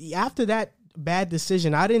 After that bad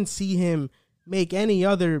decision, I didn't see him make any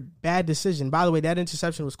other bad decision. By the way, that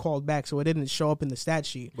interception was called back, so it didn't show up in the stat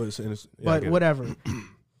sheet. But whatever.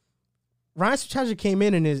 Ryan Fitzpatrick came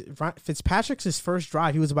in, and Fitzpatrick's first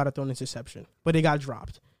drive, he was about to throw an interception, but it got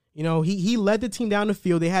dropped. He led the team down the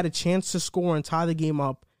field. They had a chance to score and tie the game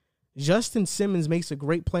up. Justin Simmons makes a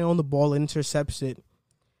great play on the ball and intercepts it.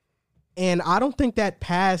 And I don't think that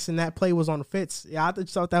pass and that play was on Fitz. Yeah, I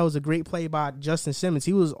just thought that was a great play by Justin Simmons.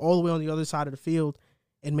 He was all the way on the other side of the field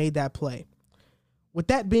and made that play. With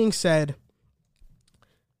that being said,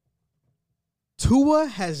 Tua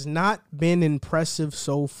has not been impressive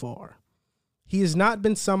so far. He has not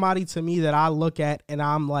been somebody to me that I look at and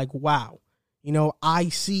I'm like, wow, I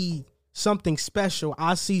see something special.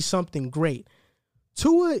 I see something great.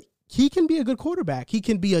 Tua, he can be a good quarterback. He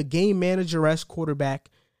can be a game manager-esque quarterback.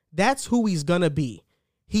 That's who he's going to be.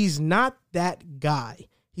 He's not that guy.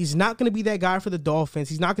 He's not going to be that guy for the Dolphins.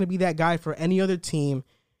 He's not going to be that guy for any other team.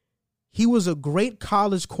 He was a great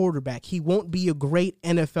college quarterback. He won't be a great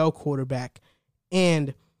NFL quarterback.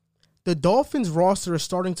 And the Dolphins roster is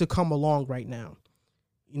starting to come along right now.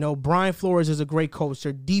 Brian Flores is a great coach.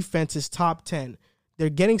 Their defense is top 10. They're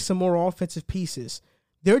getting some more offensive pieces.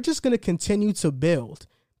 they're just going to continue to build.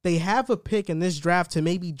 They have a pick in this draft to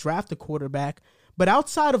maybe draft a quarterback, but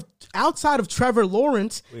outside of Trevor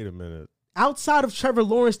Lawrence, wait a minute. Outside of Trevor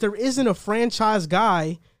Lawrence, there isn't a franchise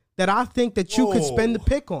guy that I think that you could spend the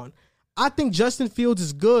pick on. I think Justin Fields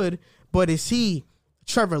is good, but is he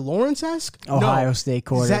Trevor Lawrence-esque? Ohio State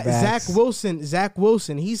quarterback. Zach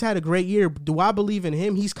Wilson. He's had a great year. Do I believe in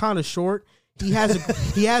him? He's kind of short. He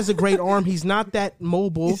has a great arm. He's not that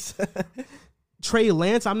mobile. Trey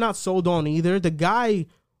Lance, I'm not sold on either. The guy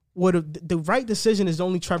the right decision is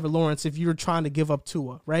only Trevor Lawrence if you're trying to give up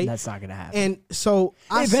Tua, right? That's not going to happen. And so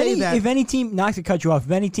if any team, not to cut you off,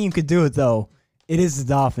 if any team could do it though, it is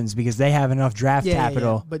the Dolphins because they have enough draft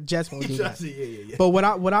capital. Yeah. But Jets won't do that. But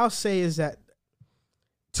what I'll say is that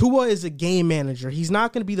Tua is a game manager. He's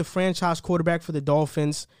not going to be the franchise quarterback for the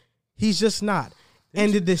Dolphins. He's just not.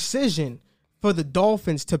 And the decision for the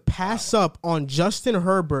Dolphins to pass up on Justin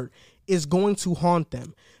Herbert is going to haunt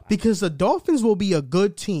them because the Dolphins will be a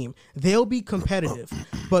good team. They'll be competitive,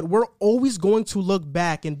 but we're always going to look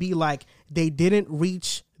back and be like, they didn't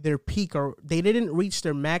reach their peak or they didn't reach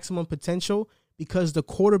their maximum potential because the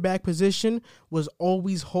quarterback position was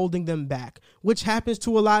always holding them back, which happens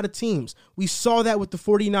to a lot of teams. We saw that with the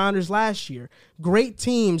 49ers last year. Great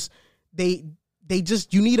teams,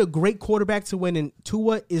 you need a great quarterback to win, and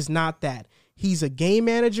Tua is not that. He's a game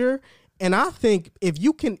manager. And I think if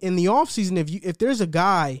you can, in the offseason, if there's a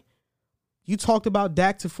guy, you talked about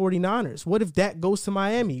Dak to 49ers. What if Dak goes to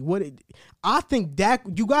Miami? I think Dak,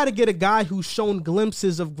 you got to get a guy who's shown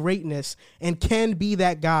glimpses of greatness and can be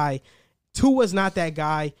that guy. Tua's not that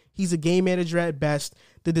guy. He's a game manager at best.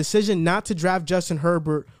 The decision not to draft Justin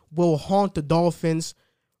Herbert will haunt the Dolphins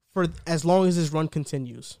for as long as his run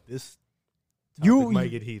continues. This topic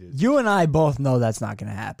might get heated. You and I both know that's not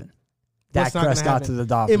going to happen. Dak Prescott to the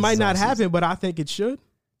Dolphins. It might not happen, but I think it should.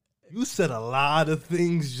 You said a lot of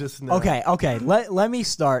things just now. Okay. Let me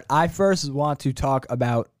start. I first want to talk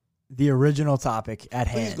about the original topic at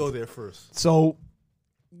hand. Please go there first. So,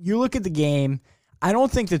 you look at the game. I don't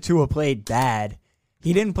think that Tua played bad.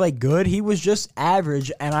 He didn't play good. He was just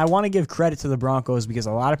average, and I want to give credit to the Broncos because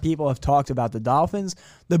a lot of people have talked about the Dolphins.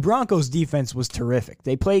 The Broncos' defense was terrific.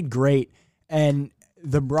 They played great, and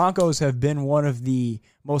the Broncos have been one of the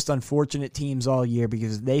most unfortunate teams all year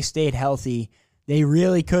because they stayed healthy. They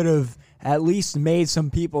really could have at least made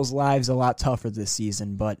some people's lives a lot tougher this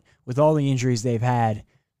season, but with all the injuries they've had,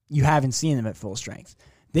 you haven't seen them at full strength.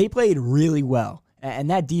 They played really well,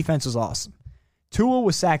 and that defense was awesome. Tua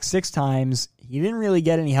was sacked 6 times. He didn't really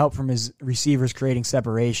get any help from his receivers creating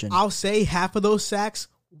separation. I'll say half of those sacks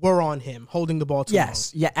were on him holding the ball too long.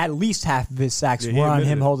 Yeah, at least half of his sacks were on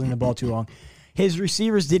him holding the ball too long. His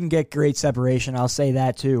receivers didn't get great separation. I'll say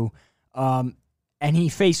that too. And he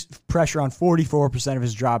faced pressure on 44% of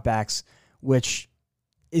his dropbacks, which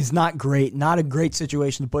is not great. Not a great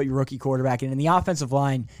situation to put your rookie quarterback in. And the offensive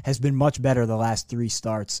line has been much better the last 3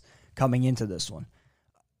 starts coming into this one.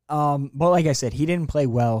 But like I said, he didn't play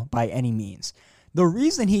well by any means. The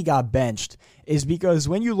reason he got benched is because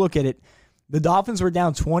when you look at it, the Dolphins were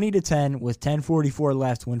down 20-10 with 10:44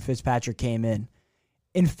 left when Fitzpatrick came in.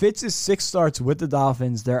 In Fitz's 6 starts with the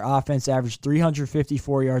Dolphins, their offense averaged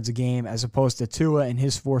 354 yards a game, as opposed to Tua in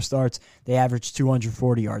his 4 starts, they averaged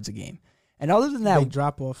 240 yards a game. And other than that, big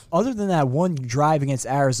drop off. Other than that one drive against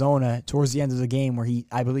Arizona towards the end of the game where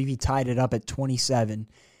I believe he tied it up at 27,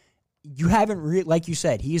 you haven't like you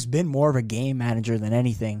said, he's been more of a game manager than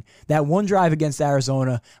anything. That one drive against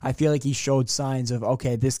Arizona, I feel like he showed signs of,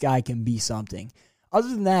 okay, this guy can be something. Other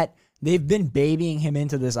than that, they've been babying him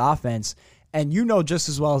into this offense. And you know just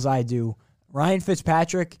as well as I do, Ryan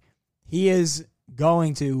Fitzpatrick, he is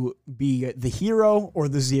going to be the hero or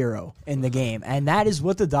the zero in the game. And that is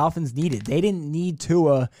what the Dolphins needed. They didn't need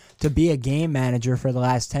Tua to be a game manager for the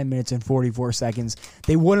last 10 minutes and 44 seconds.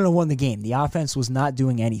 They wouldn't have won the game. The offense was not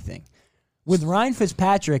doing anything. With Ryan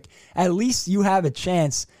Fitzpatrick, at least you have a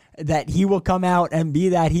chance that he will come out and be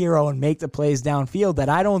that hero and make the plays downfield that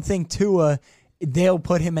I don't think Tua, they'll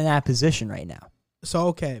put him in that position right now. So,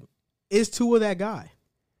 okay. Is Tua that guy?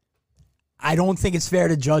 I don't think it's fair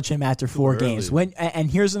to judge him after 4 games.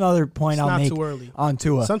 And here's another point I'll make on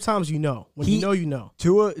Tua. Sometimes you know. When you know, you know.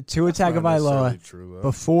 Tua Tagovailoa,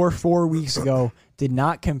 before 4 weeks ago, did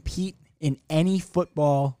not compete in any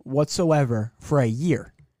football whatsoever for a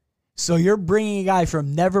year. So you're bringing a guy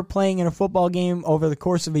from never playing in a football game over the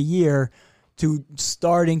course of a year to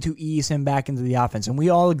starting to ease him back into the offense. And we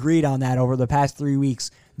all agreed on that over the past 3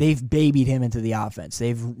 weeks. They've babied him into the offense.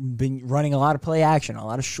 They've been running a lot of play action, a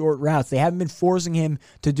lot of short routes. They haven't been forcing him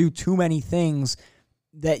to do too many things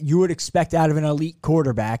that you would expect out of an elite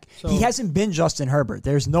quarterback. So, he hasn't been Justin Herbert.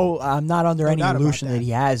 I'm not under any illusion that he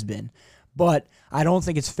has been. But I don't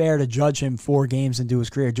think it's fair to judge him 4 games into his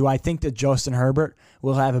career. Do I think that Justin Herbert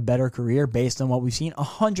will have a better career based on what we've seen?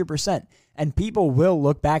 100%. And people will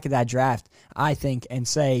look back at that draft, I think, and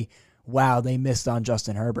say, wow, they missed on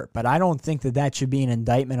Justin Herbert. But I don't think that should be an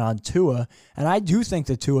indictment on Tua. And I do think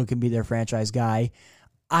that Tua can be their franchise guy.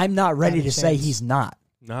 I'm not ready to say he's not.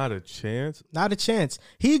 Not a chance. Not a chance.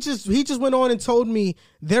 He just went on and told me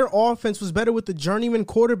their offense was better with the journeyman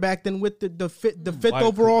quarterback than with the fifth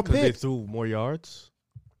overall pick. They threw more yards?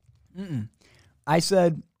 I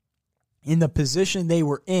said in the position they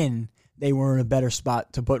were in a better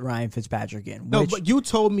spot to put Ryan Fitzpatrick in. No, but you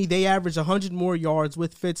told me they average 100 more yards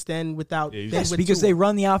with Fitz than without. Yes, because Tua. They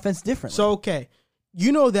run the offense differently. So, okay.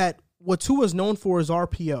 You know that what Tua's known for is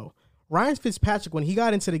RPO. Ryan Fitzpatrick, when he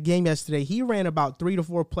got into the game yesterday, he ran about 3 to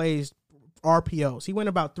 4 plays RPOs. He went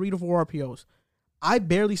about 3 to 4 RPOs. I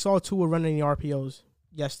barely saw Tua running any RPOs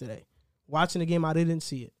yesterday. Watching the game, I didn't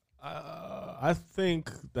see it. I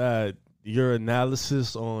think that your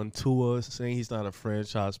analysis on Tua saying he's not a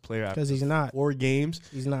franchise player because he's not 4 games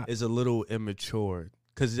he's not is a little immature.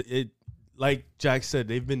 Because it, like Jack said,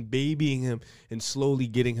 they've been babying him and slowly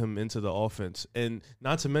getting him into the offense. And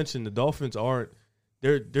not to mention the Dolphins aren't.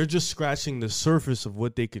 They're just scratching the surface of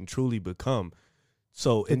what they can truly become.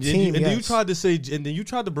 So then you tried to say, and then you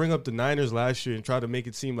tried to bring up the Niners last year and try to make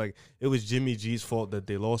it seem like it was Jimmy G's fault that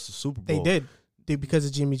they lost the Super Bowl. They did because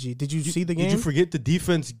of Jimmy G. Did you see the game? Did you forget the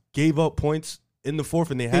defense gave up points in the 4th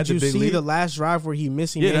and they had the big lead? Did you see the last drive where he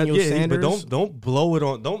missed Emmanuel Sanders? But don't blow it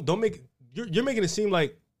on. Don't make you're making it seem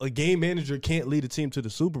like a game manager can't lead a team to the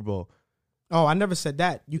Super Bowl. Oh, I never said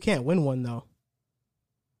that. You can't win one though.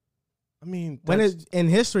 I mean, in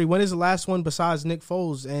history, when is the last one besides Nick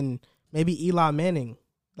Foles and maybe Eli Manning?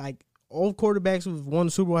 Like, all quarterbacks who've won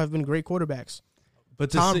the Super Bowl have been great quarterbacks.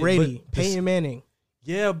 But Tom Brady, Peyton Manning.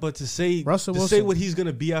 Yeah, but to say what he's going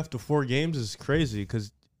to be after 4 games is crazy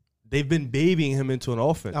because they've been babying him into an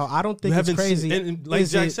offense. No, I don't think it's crazy. And like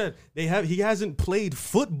Jack said, he hasn't played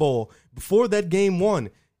football before that game 1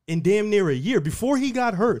 in damn near a year. Before he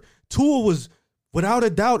got hurt, Tua was, without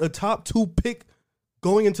a doubt, a top 2 pick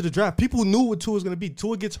going into the draft. People knew what Tua was going to be.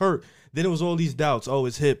 Tua gets hurt. Then it was all these doubts. Oh,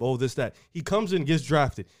 his hip. Oh, this, that. He comes in and gets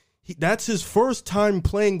drafted. That's his first time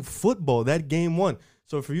playing football, that game 1.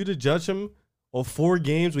 So for you to judge him on 4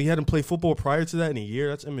 games when he hadn't played football prior to that in a year,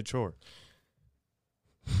 that's immature.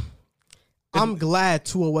 I'm glad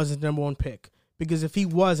Tua wasn't the number 1 pick because if he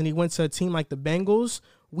was and he went to a team like the Bengals,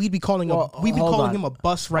 we'd be calling him a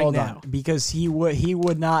bust right now. Because he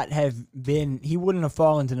wouldn't have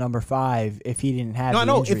fallen to number 5 if he didn't have the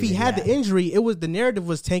injury. If he had the injury, the narrative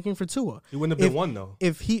was tanking for Tua. He wouldn't have been 1 though.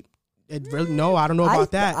 No, I don't know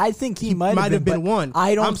about that. I think he might have been 1.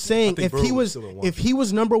 I'm saying if he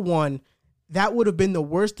was number 1, that would have been the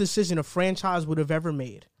worst decision a franchise would have ever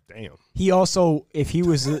made. Damn. He also, if he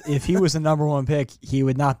was the number 1 pick, he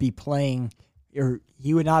would not be playing, or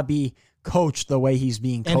he would not be coached the way he's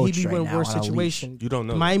being coached right now. And he'd be in a worse situation. You don't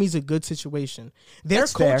know. Miami's a good situation.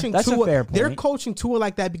 That's fair. That's a fair point. They're coaching Tua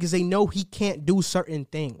like that because they know he can't do certain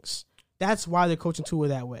things. That's why they're coaching Tua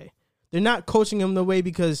that way. They're not coaching him the way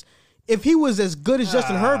because if he was as good as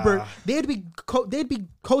Justin Herbert, they'd be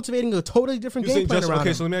cultivating a totally different game plan around him.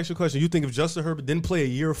 Okay, so let me ask you a question. You think if Justin Herbert didn't play a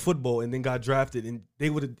year of football and then got drafted, and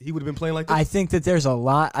he would have been playing like that? I think that there's a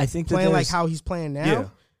lot. I think playing like how he's playing now. Yeah.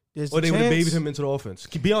 Or they would have babied him into the offense.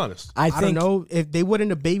 Be honest. I don't know if they wouldn't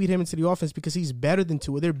have babied him into the offense because he's better than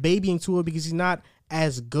Tua. They're babying Tua because he's not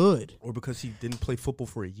as good, or because he didn't play football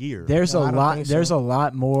for a year. There's a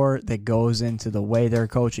lot more that goes into the way they're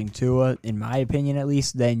coaching Tua, in my opinion, at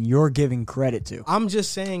least, than you're giving credit to. I'm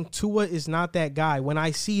just saying Tua is not that guy. When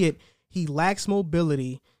I see it, he lacks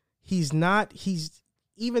mobility.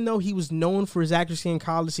 Even though he was known for his accuracy in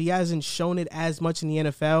college, he hasn't shown it as much in the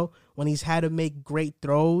NFL when he's had to make great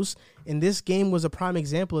throws. And this game was a prime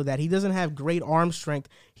example of that. He doesn't have great arm strength.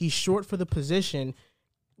 He's short for the position.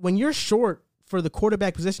 When you're short for the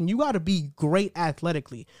quarterback position, you got to be great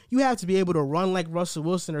athletically. You have to be able to run like Russell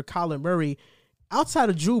Wilson or Kyler Murray. Outside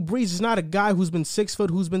of Drew Brees, is not a guy who's been 6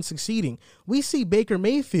 foot, who's been succeeding. We see Baker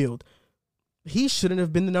Mayfield. He shouldn't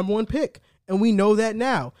have been the number 1 pick. And we know that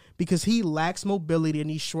now because he lacks mobility and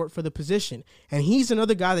he's short for the position. And he's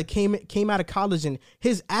another guy that came out of college and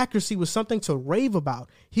his accuracy was something to rave about.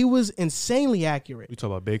 He was insanely accurate. You talk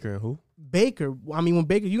about Baker and who? Baker. I mean, when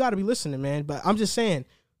Baker, you got to be listening, man. But I'm just saying,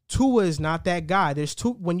 Tua is not that guy.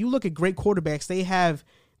 When you look at great quarterbacks,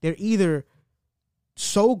 they're either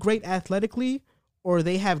so great athletically or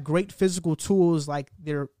they have great physical tools, like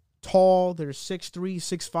they're tall, they're 6'3",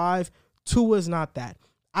 6'5". Tua's not that.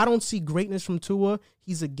 I don't see greatness from Tua.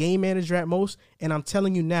 He's a game manager at most, and I'm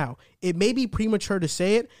telling you now, it may be premature to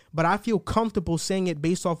say it, but I feel comfortable saying it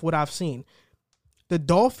based off what I've seen. The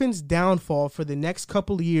Dolphins' downfall for the next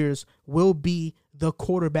couple of years will be the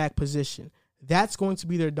quarterback position. That's going to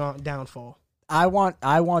be their downfall. I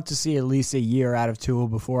want to see at least a year out of Tua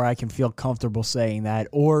before I can feel comfortable saying that,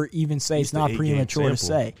 or even say it's not premature to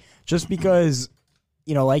say. Just because,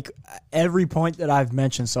 like every point that I've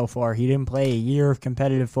mentioned so far, he didn't play a year of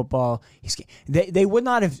competitive football. They would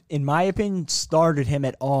not have, in my opinion, started him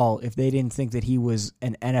at all if they didn't think that he was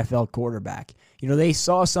an NFL quarterback. They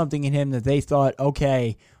saw something in him that they thought,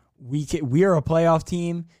 okay, we are a playoff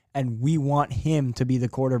team, and we want him to be the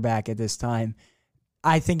quarterback at this time.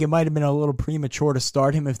 I think it might have been a little premature to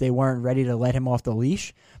start him if they weren't ready to let him off the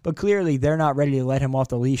leash. But clearly, they're not ready to let him off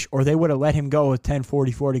the leash, or they would have let him go with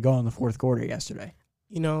 10:44 to go in the fourth quarter yesterday.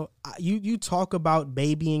 You talk about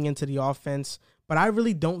babying into the offense, but I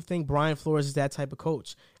really don't think Brian Flores is that type of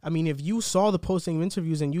coach. I mean, if you saw the posting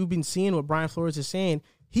interviews and you've been seeing what Brian Flores is saying,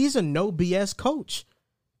 he's a no BS coach.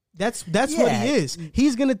 That's what he is.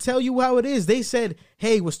 He's going to tell you how it is. They said,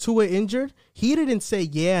 hey, was Tua injured? He didn't say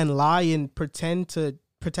yeah and lie and pretend to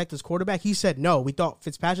protect his quarterback. He said, no, we thought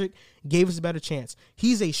Fitzpatrick gave us a better chance.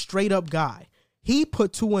 He's a straight-up guy. He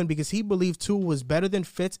put Tua in because he believed Tua was better than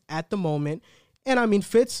Fitz at the moment. And, I mean,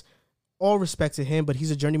 Fitz, all respect to him, but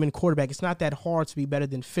he's a journeyman quarterback. It's not that hard to be better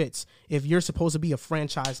than Fitz if you're supposed to be a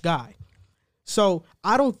franchise guy. So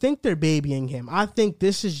I don't think they're babying him. I think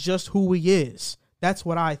this is just who he is. That's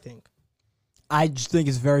what I think. I just think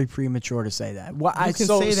it's very premature to say that. Well, you can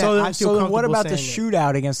say that. I feel then what about the saying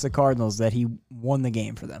shootout against the Cardinals that he won the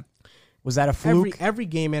game for them? Was that a fluke? Every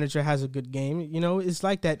game manager has a good game. It's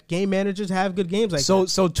like that. Game managers have good games like that.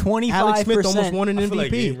 So 25%. Alex Smith almost won an MVP. I feel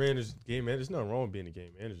like game managers, nothing wrong with being a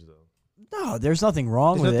game manager, though. No, there's nothing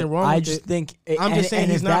wrong with it. I just think I'm just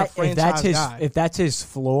saying he's not a franchise guy. If that's his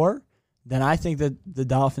floor, then I think that the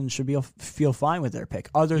Dolphins should feel fine with their pick,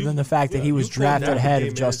 other than the fact that he was drafted ahead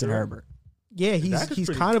of Justin Herbert. Yeah, he's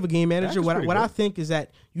kind of a game manager. What I think is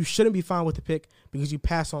that you shouldn't be fine with the pick because you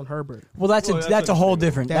pass on Herbert. Well, that's a whole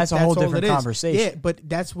different conversation. Yeah, but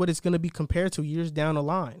that's what it's going to be compared to years down the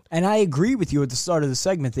line. And I agree with you at the start of the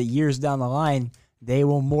segment that years down the line, they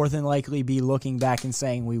will more than likely be looking back and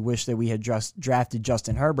saying we wish that we had just drafted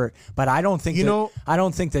Justin Herbert. But I don't think I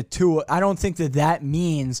don't think that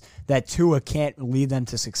means that Tua can't lead them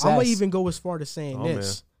to success. I'm gonna even go as far to saying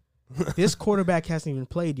this. This quarterback hasn't even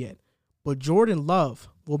played yet, but Jordan Love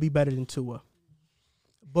will be better than Tua.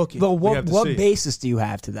 Book it. But what basis do you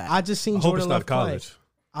have to that? I just seen Jordan Love play.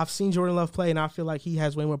 I've seen Jordan Love play, and I feel like he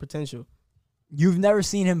has way more potential. You've never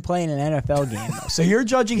seen him play in an NFL game, though. So you're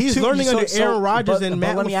judging He's learning under Aaron Rodgers and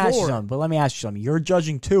Matt LaFleur. Let me ask you something. You're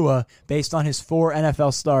judging Tua based on his 4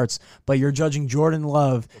 NFL starts, but you're judging Jordan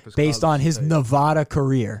Love based on his Nevada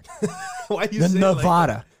career. Why do you say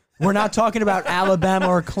Nevada. Like that? We're not talking about Alabama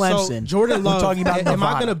or Clemson. So Jordan Love, we're talking about am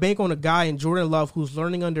I going to bank on a guy in Jordan Love who's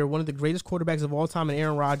learning under one of the greatest quarterbacks of all time in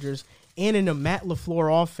Aaron Rodgers and in a Matt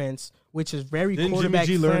LaFleur offense, which is very quarterback friendly? Didn't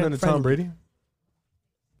Jimmy G learn under Tom Brady?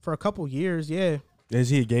 For a couple years, yeah. Is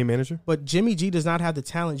he a game manager? But Jimmy G does not have the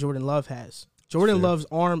talent Jordan Love has. Jordan Love's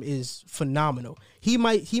arm is phenomenal. He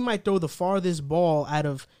might throw the farthest ball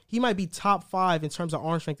he might be top 5 in terms of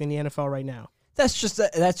arm strength in the NFL right now. That's just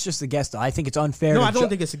a guess, though. I think it's unfair. No, I don't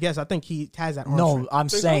think it's a guess. I think he has that arm strength. I'm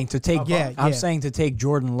saying to take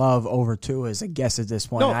Jordan Love over Tua is a guess at this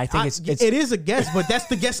point. No, I think it is a guess, but that's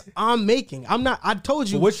the guess I'm making. I'm not. I told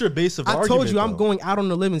you. But what's your base of argument? I told you I'm going out on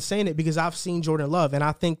the limb and saying it because I've seen Jordan Love, and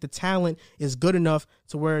I think the talent is good enough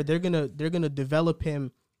to where they're gonna develop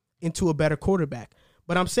him into a better quarterback.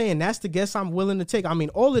 But I'm saying that's the guess I'm willing to take. I mean,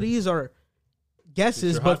 all of these are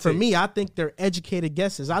guesses, but for me, I think they're educated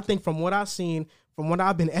guesses. I think from what I've seen, from what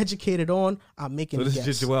I've been educated on, I'm making a guess. So this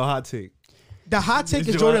is just Joel hot take. The hot take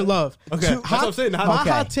is Jordan Love. Okay, that's what I'm saying.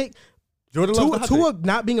 Hot take. Jordan Love. Tua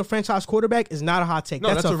not being a franchise quarterback is not a hot take.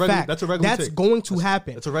 No, that's a fact. That's a regular take. That's going to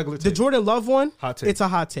happen. It's a regular take. The Jordan Love one, hot take. It's a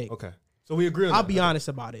hot take. Okay, so we agree on that. I'll be honest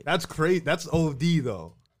about it. That's crazy. That's OD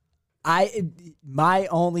though. My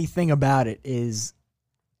only thing about it is,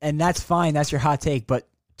 and that's fine. That's your hot take, but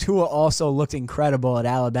Tua also looked incredible at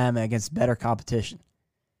Alabama against better competition.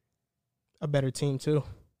 A better team too.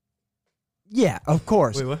 Yeah, of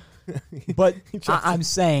course. Wait, what? But I'm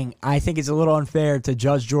saying I think it's a little unfair to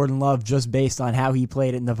judge Jordan Love just based on how he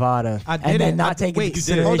played at Nevada then not take into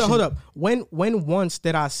consideration. Hold up. When once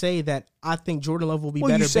did I say that I think Jordan Love will be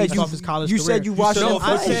better based off his college career? You said you watched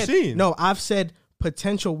I've said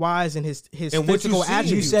potential wise and his And what physical you see,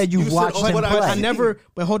 attributes. You said you watched him what play. I see. never,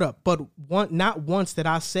 but hold up. But not once did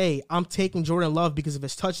I say I'm taking Jordan Love because of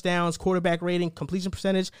his touchdowns, quarterback rating, completion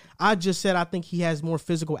percentage. I just said I think he has more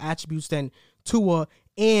physical attributes than Tua,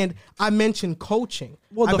 and I mentioned coaching.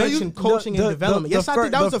 I mentioned coaching and development. Yes, I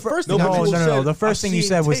did. That was the first thing I mentioned. No. The first thing you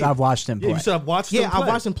said was tape. I've watched him play. Yeah, you said I've watched him play. I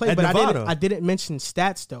watched him play, at but Nevada. I didn't mention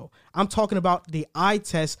stats though. I'm talking about the eye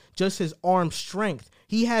test, just his arm strength.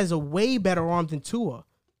 He has a way better arm than Tua,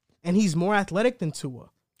 and he's more athletic than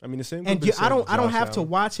Tua. I mean, the same. And I don't have to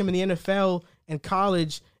watch him in the NFL and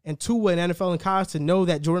college and Tua in NFL and college to know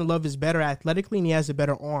that Jordan Love is better athletically and he has a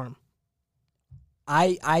better arm.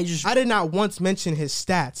 I did not once mention his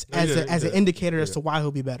stats as an indicator as to why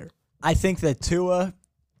he'll be better. I think that Tua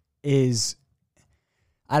is,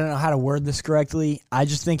 I don't know how to word this correctly. I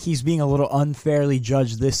just think he's being a little unfairly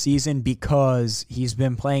judged this season because he's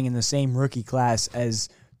been playing in the same rookie class as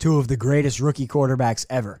two of the greatest rookie quarterbacks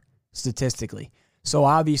ever, statistically. So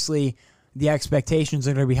obviously the expectations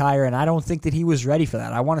are going to be higher, and I don't think that he was ready for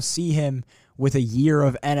that. I want to see him with a year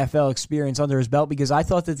of NFL experience under his belt because I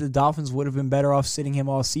thought that the Dolphins would have been better off sitting him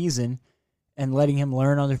all season and letting him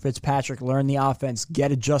learn under Fitzpatrick, learn the offense,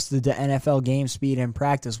 get adjusted to NFL game speed and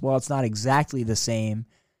practice. Well, it's not exactly the same.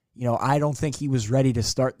 I don't think he was ready to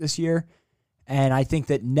start this year, and I think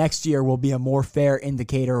that next year will be a more fair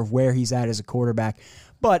indicator of where he's at as a quarterback.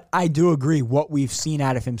 But I do agree what we've seen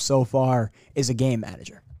out of him so far is a game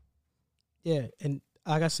manager. Yeah, and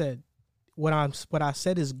like I said, what I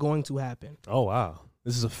said is going to happen. Oh, wow.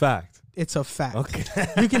 This is a fact. It's a fact. Okay.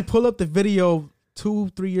 You can pull up the video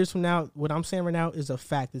 2-3 years from now. What I'm saying right now is a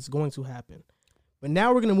fact. It's going to happen. But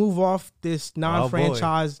now we're going to move off this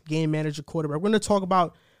non-franchise game manager quarterback. We're going to talk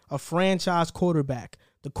about a franchise quarterback,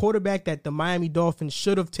 the quarterback that the Miami Dolphins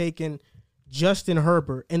should have taken, Justin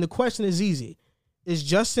Herbert. And the question is easy. Is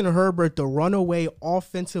Justin Herbert the runaway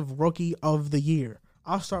offensive rookie of the year?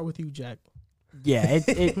 I'll start with you, Jack. Yeah,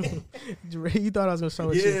 You thought I was going to start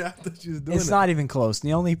with you. Yeah, I thought you was doing it's not even close.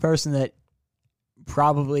 The only person that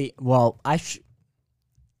probably,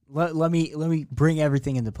 let me bring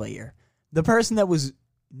everything into play here. The person that was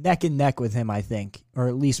neck and neck with him, I think, or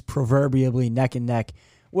at least proverbially neck and neck,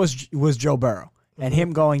 was Joe Burrow. And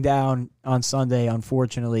him going down on Sunday,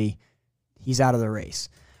 unfortunately, he's out of the race.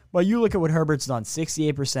 But you look at what Herbert's done,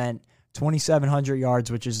 68%, 2,700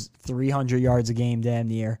 yards, which is 300 yards a game damn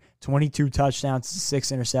near, 22 touchdowns,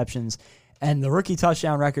 6 interceptions, and the rookie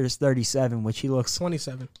touchdown record is 37, which he looks...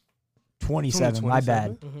 27, my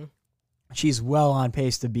bad. Mm-hmm. She's well on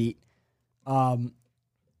pace to beat.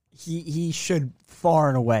 He should far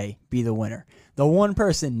and away be the winner. The one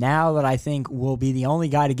person now that I think will be the only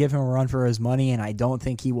guy to give him a run for his money, and I don't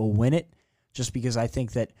think he will win it, just because I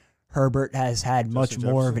think that Herbert has had much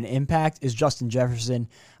more of an impact, is Justin Jefferson.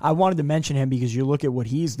 I wanted to mention him because you look at what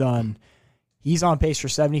he's done. He's on pace for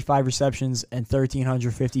 75 receptions and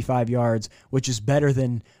 1,355 yards, which is better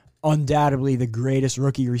than undoubtedly the greatest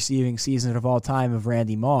rookie receiving season of all time of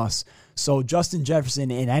Randy Moss. So Justin Jefferson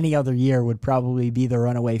in any other year would probably be the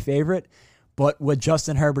runaway favorite. But what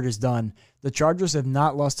Justin Herbert has done, the Chargers have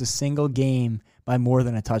not lost a single game by more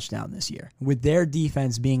than a touchdown this year. With their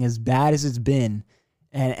defense being as bad as it's been,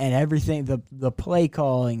 and everything, the play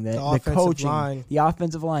calling, the coaching, the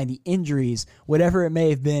offensive line, the injuries, whatever it may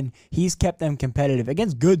have been, he's kept them competitive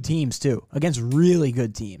against good teams too, against really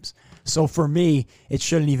good teams. So for me, it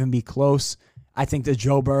shouldn't even be close. I think that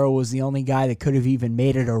Joe Burrow was the only guy that could have even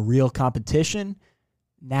made it a real competition.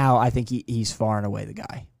 Now I think he's far and away the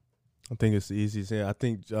guy. I think it's the easiest thing. I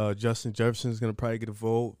think Justin Jefferson is going to probably get a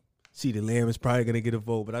vote. CeeDee Lamb is probably going to get a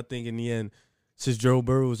vote. But I think in the end, since Joe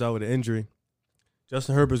Burrow was out with an injury,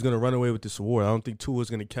 Justin Herbert is going to run away with this award. I don't think Tua is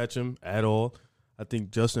going to catch him at all. I think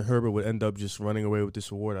Justin Herbert would end up just running away with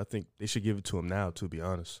this award. I think they should give it to him now, to be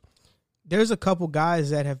honest. There's a couple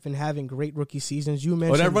guys that have been having great rookie seasons. You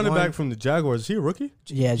mentioned that running back from the Jaguars. Is he a rookie?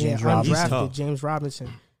 Yeah, James Robinson. Undrafted James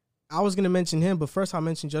Robinson. I was going to mention him, but first I'll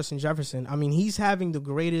mention Justin Jefferson. I mean, he's having the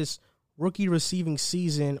greatest rookie receiving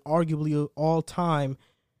season, arguably of all time,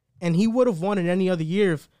 and he would have won it any other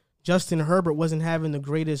year if Justin Herbert wasn't having the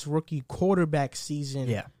greatest rookie quarterback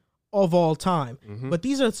season of all time. Mm-hmm. But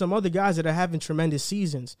these are some other guys that are having tremendous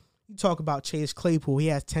seasons. You talk about Chase Claypool. He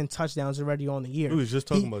has 10 touchdowns already on the year. We was just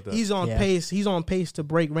talking about that. He's on pace. He's on pace to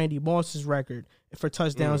break Randy Moss's record for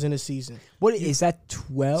touchdowns in a season. What is that?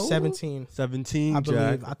 12? 17. 17, I believe.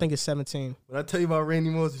 Jack. I think it's 17. What I tell you about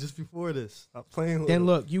Randy Moss just before this? Stop playing with Then him.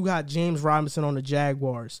 look, you got James Robinson on the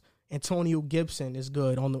Jaguars. Antonio Gibson is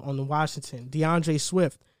good on the Washington. DeAndre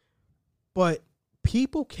Swift. But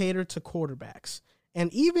people cater to quarterbacks.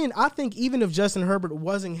 And I think even if Justin Herbert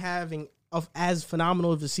wasn't having as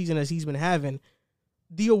phenomenal of a season as he's been having,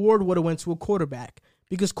 the award would have went to a quarterback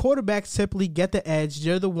because quarterbacks typically get the edge.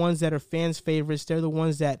 They're the ones that are fans' favorites. They're the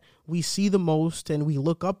ones that we see the most and we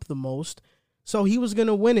look up the most. So he was going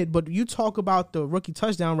to win it. But you talk about the rookie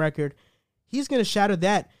touchdown record, he's going to shatter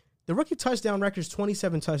that. The rookie touchdown record is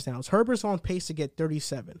 27 touchdowns. Herbert's on pace to get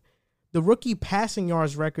 37. The rookie passing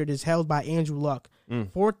yards record is held by Andrew Luck,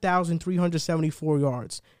 4,374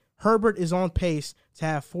 yards. Herbert is on pace to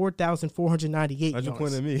have 4,498 yards. How'd you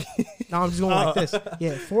point at me? No, I'm just going like this.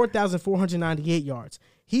 Yeah, 4,498 yards.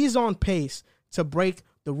 He's on pace to break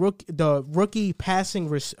the rookie passing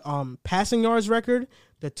yards record,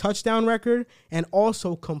 the touchdown record, and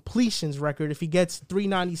also completions record if he gets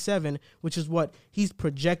 397, which is what he's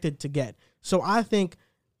projected to get. So I think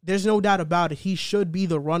there's no doubt about it. He should be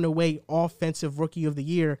the runaway offensive rookie of the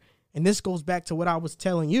year. And this goes back to what I was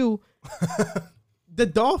telling you. The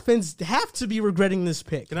Dolphins have to be regretting this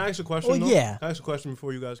pick. Can I ask a question? Well, yeah. Can I ask a question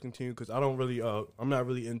before you guys continue? Because I don't really, I'm not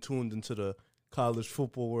really in tuned into the college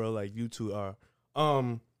football world like you two are.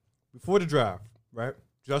 Before the draft, right?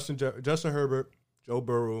 Justin Herbert, Joe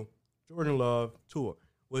Burrow, Jordan Love, Tua.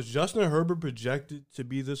 Was Justin Herbert projected to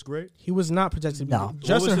be this great? He was not projected to be. No.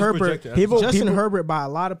 Justin Herbert, Herbert, by a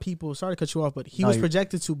lot of people, sorry to cut you off, but he was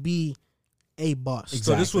projected to be a bust.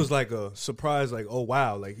 Exactly. So this was like a surprise, like, oh,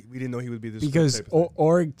 wow, like we didn't know he would be this because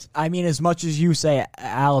I mean, as much as you say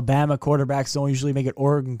Alabama quarterbacks don't usually make it,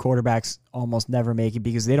 Oregon quarterbacks almost never make it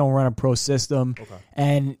because they don't run a pro system. Okay.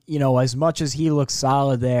 And, you know, as much as he looks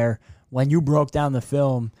solid there, when you broke down the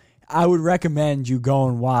film, I would recommend you go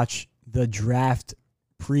and watch the draft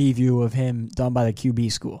preview of him done by the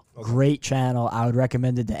QB school. Okay. Great channel. I would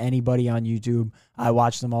recommend it to anybody on YouTube. I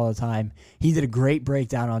watch them all the time. He did a great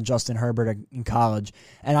breakdown on Justin Herbert in college,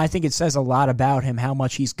 and I think it says a lot about him, how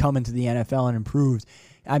much he's come into the NFL and improved.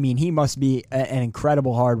 I mean, he must be an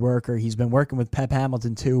incredible hard worker. He's been working with Pep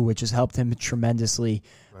Hamilton, too, which has helped him tremendously.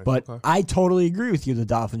 Right. But I totally agree with you. The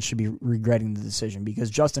Dolphins should be regretting the decision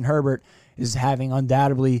because Justin Herbert is having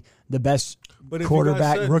undoubtedly the best rookie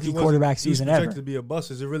quarterback season ever. Projected to be a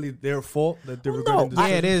bust. Is it really their fault that they're regretting the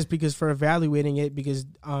decision? Yeah, it is because for evaluating it, because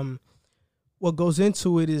what goes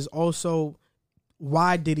into it is also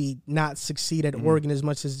why did he not succeed at Oregon as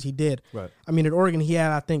much as he did? Right. I mean, at Oregon, he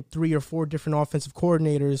had, I think, 3 or 4 different offensive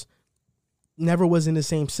coordinators, never was in the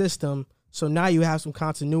same system. So now you have some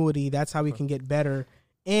continuity. That's how he can get better.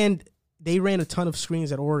 And they ran a ton of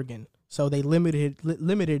screens at Oregon, so they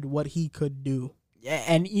limited what he could do. Yeah,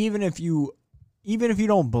 and even if you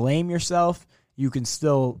don't blame yourself, you can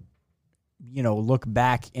still, you know, look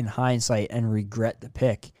back in hindsight and regret the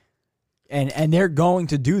pick. And they're going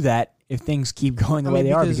to do that if things keep going the way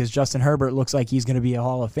they are because Justin Herbert looks like he's going to be a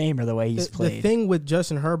Hall of Famer the way he's played. The thing with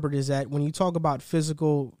Justin Herbert is that when you talk about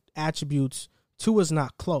physical attributes, Tua's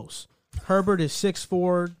not close. Herbert is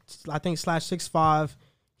 6'4", I think /6'5".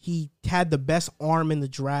 He had the best arm in the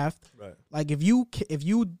draft. Right. Like if you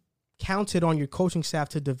counted on your coaching staff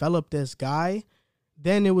to develop this guy,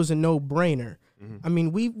 then it was a no-brainer. Mm-hmm. I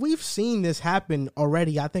mean, we've seen this happen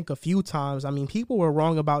already, I think, a few times. I mean, people were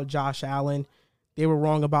wrong about Josh Allen. They were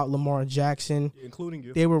wrong about Lamar Jackson. Including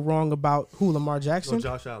you. They were wrong about who, Lamar Jackson? No,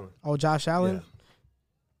 Josh Allen. Oh, Josh Allen?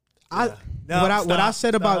 Yeah. What I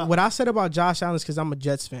said about Josh Allen is because I'm a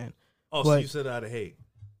Jets fan. Oh, so you said out of hate.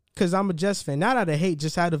 Because I'm a Jets fan. Not out of hate,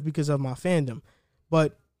 just because of my fandom.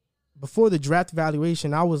 But before the draft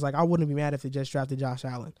evaluation, I was like, I wouldn't be mad if they just drafted Josh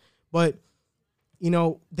Allen. But, you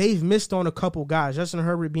know, they've missed on a couple guys. Justin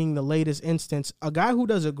Herbert being the latest instance. A guy who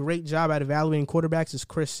does a great job at evaluating quarterbacks is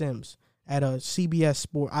Chris Sims at a CBS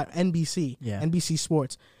Sport, NBC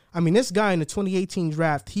Sports. I mean, this guy in the 2018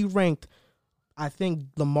 draft, he ranked, I think,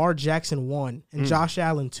 Lamar Jackson 1 and Josh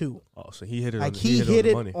Allen 2. Oh, so he hit it like on, he hit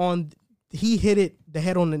it he hit it the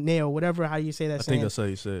head on the nail, whatever how you say that. I think that's how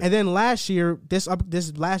you say it. And then last year, this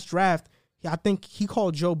last draft, I think he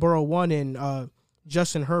called Joe Burrow 1 and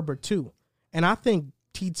Justin Herbert 2. And I think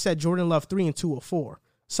he said Jordan Love 3 and 2 or 4.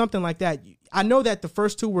 Something like that. I know that the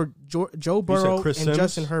first two were Joe Burrow and Sims?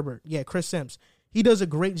 Justin Herbert. Yeah, Chris Sims. He does a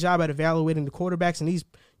great job at evaluating the quarterbacks, and he's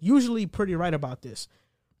usually pretty right about this.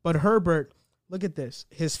 But Herbert, look at this.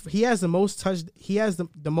 He has the most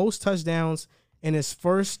touchdowns in his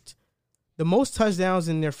first. The most touchdowns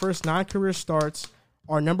in their first 9 career starts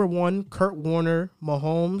are number 1, Kurt Warner,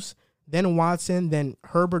 Mahomes, then Watson, then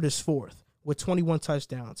Herbert is 4th with 21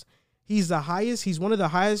 touchdowns. He's one of the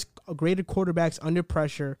highest graded quarterbacks under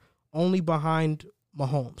pressure, only behind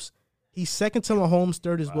Mahomes. He's second to Mahomes,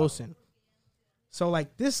 third is Wilson. So,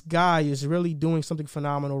 like, this guy is really doing something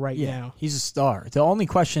phenomenal right now. He's a star. The only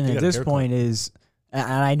question at this point is,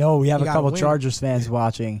 and I know we have a couple Chargers fans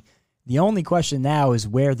watching, the only question now is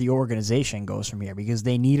where the organization goes from here because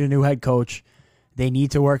they need a new head coach. They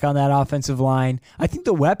need to work on that offensive line. I think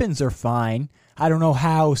the weapons are fine. I don't know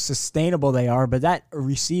how sustainable they are, but that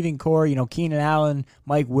receiving core, Keenan Allen,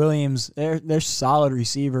 Mike Williams, they're solid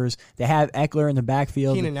receivers. They have Eckler in the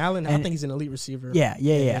backfield. Keenan Allen, I think he's an elite receiver.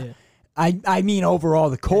 Yeah. I mean, overall,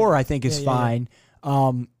 the core I think is fine.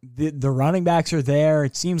 The running backs are there.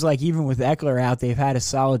 It seems like even with Eckler out, they've had a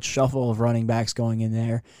solid shuffle of running backs going in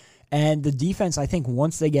there. And the defense, I think,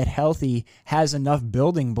 once they get healthy, has enough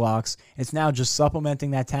building blocks. It's now just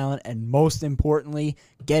supplementing that talent and, most importantly,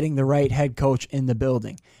 getting the right head coach in the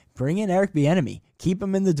building. Bring in Eric Bieniemy. Keep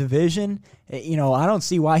him in the division. I don't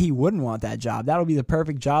see why he wouldn't want that job. That'll be the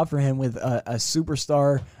perfect job for him with a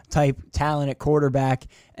superstar-type talent at quarterback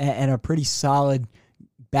and a pretty solid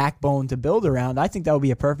backbone to build around. I think that would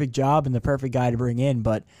be a perfect job and the perfect guy to bring in.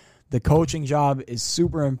 But the coaching job is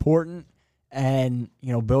super important. And,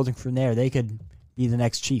 building from there, they could be the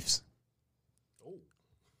next Chiefs.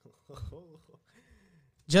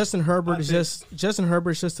 Justin Herbert is just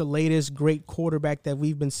the latest great quarterback that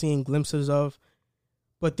we've been seeing glimpses of.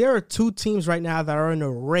 But there are two teams right now that are in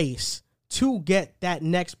a race to get that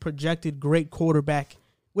next projected great quarterback,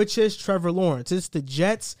 which is Trevor Lawrence. It's the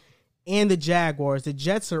Jets and the Jaguars. The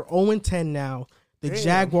Jets are 0-10 now. The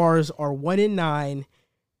Jaguars are 1-9.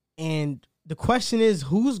 And the question is,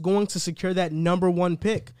 who's going to secure that number one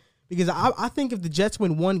pick? Because I think if the Jets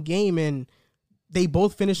win one game and they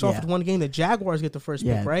both finish off with one game, the Jaguars get the first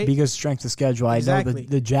pick, right? Because strength of schedule. Exactly. I know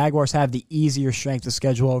the Jaguars have the easier strength of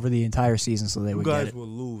schedule over the entire season, so they would get it. You guys will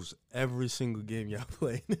lose every single game y'all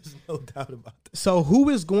play. There's no doubt about that. So who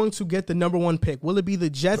is going to get the number one pick? Will it be the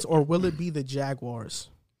Jets or will it be the Jaguars?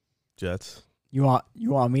 Jets. You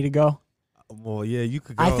want me to go? Well, yeah, you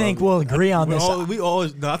could go. I think we'll agree on this.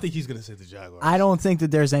 I think he's going to say the Jaguars. I don't think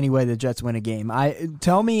that there's any way the Jets win a game.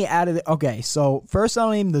 Okay, so first I'll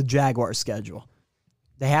name the Jaguars schedule.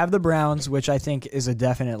 They have the Browns, which I think is a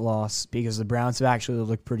definite loss because the Browns have actually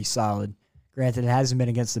looked pretty solid. Granted, it hasn't been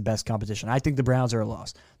against the best competition. I think the Browns are a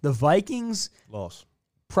loss. The Vikings, loss.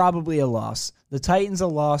 Probably a loss. The Titans, a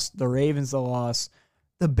loss. The Ravens, a loss.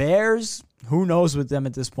 The Bears, who knows with them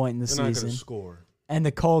at this point in the season. They're not going to score. And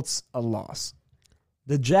the Colts, a loss.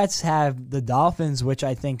 The Jets have the Dolphins, which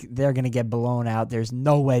I think they're going to get blown out. There's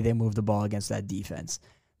no way they move the ball against that defense.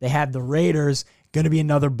 They have the Raiders, going to be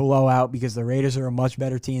another blowout because the Raiders are a much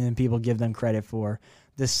better team than people give them credit for.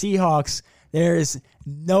 The Seahawks, there is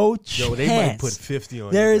no chance. They might put 50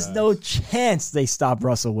 on There you is guys. no chance they stop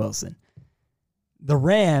Russell Wilson. The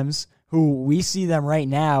Rams, who we see them right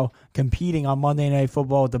now competing on Monday Night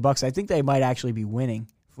Football with the Bucs, I think they might actually be winning.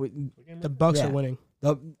 The Bucs are winning.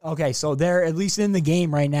 Okay, so they're at least in the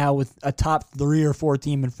game right now with a top 3 or 4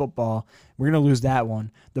 team in football. We're going to lose that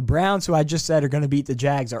one. The Browns, who I just said are going to beat the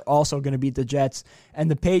Jags, are also going to beat the Jets. And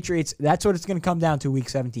the Patriots, that's what it's going to come down to week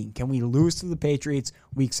 17. Can we lose to the Patriots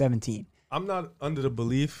week 17? I'm not under the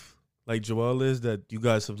belief, like Joel is, that you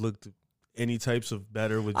guys have looked any types of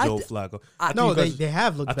better with Joe Flacco. They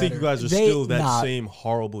have looked better. I think you guys are still that same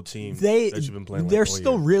horrible team that you've been playing with. They're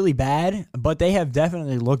still really bad, but they have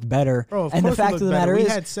definitely looked better. Bro, and the fact of the matter is, we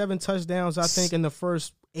had 7 touchdowns, I think, in the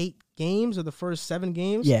first 8 games or the first 7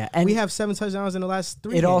 games. Yeah, and we have 7 touchdowns in the last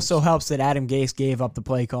 3 games. It also helps that Adam Gase gave up the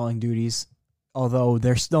play calling duties. Although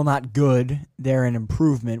they're still not good, they're an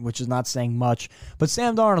improvement, which is not saying much. But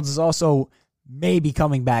Sam Darnold is also maybe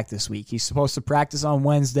coming back this week. He's supposed to practice on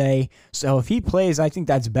Wednesday. So if he plays, I think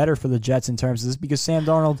that's better for the Jets in terms of this because Sam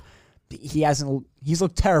Darnold, he's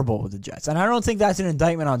looked terrible with the Jets. And I don't think that's an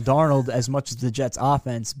indictment on Darnold as much as the Jets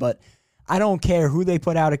offense, but I don't care who they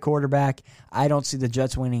put out at quarterback. I don't see the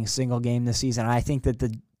Jets winning a single game this season. I think that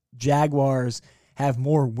the Jaguars have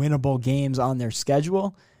more winnable games on their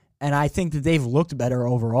schedule, and I think that they've looked better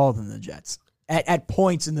overall than the Jets at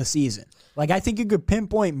points in the season. Like, I think you could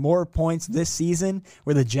pinpoint more points this season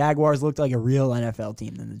where the Jaguars looked like a real NFL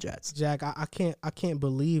team than the Jets. Jack, I can't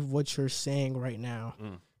believe what you're saying right now.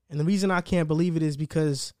 And the reason I can't believe it is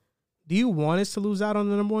because do you want us to lose out on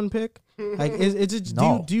the number 1 pick? Like,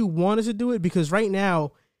 No. do you want us to do it? Because right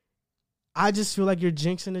now, I just feel like you're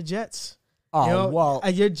jinxing the Jets. Oh, well.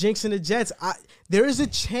 You're jinxing the Jets. There is a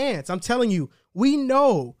chance. I'm telling you, we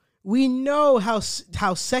know how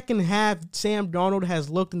second half Sam Darnold has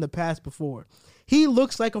looked in the past before. He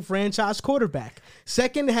looks like a franchise quarterback.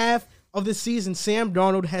 Second half of the season, Sam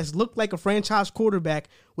Darnold has looked like a franchise quarterback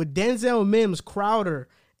with Denzel Mims, Crowder,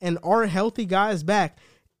 and our healthy guys back.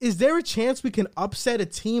 Is there a chance we can upset a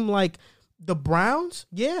team like the Browns?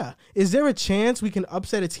 Yeah. Is there a chance we can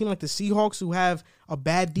upset a team like the Seahawks who have a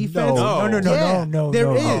bad defense? No.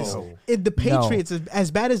 There is. The Patriots, as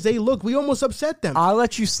bad as they look, we almost upset them. I'll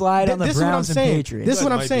let you slide on the Browns and Patriots. This is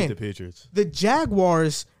what I'm Might saying. beat the Patriots. The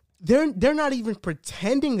Jaguars, they're not even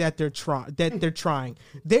pretending that they're trying.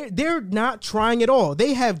 They're not trying at all.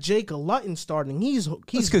 They have Jake Luton starting. He's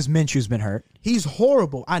because Minshew's been hurt. He's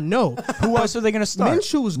horrible. I know. Who else are they going to start?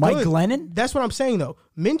 Minshew's Mike good. Glennon? That's what I'm saying though.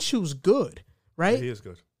 Minshew's good, right? Yeah, he is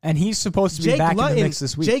good. And he's supposed to be back in the mix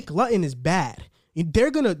this week. Jake Luton is bad.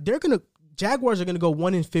 Jaguars are gonna go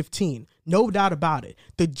 1-15, no doubt about it.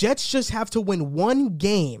 The Jets just have to win one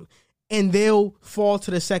game, and they'll fall to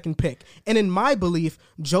the second pick. And in my belief,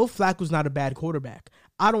 Joe Flacco's not a bad quarterback.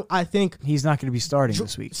 I think he's not going to be starting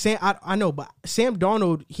this week. I know, but Sam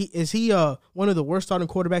Darnold, is he one of the worst starting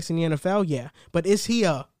quarterbacks in the NFL? Yeah, but is he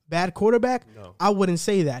a bad quarterback? No. I wouldn't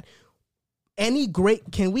say that.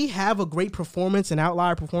 Can we have a great performance, an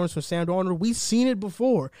outlier performance from Sam Darnold? We've seen it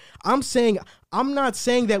before. I'm not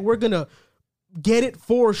saying that we're going to get it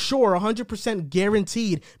for sure, 100%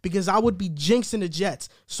 guaranteed, because I would be jinxing the Jets.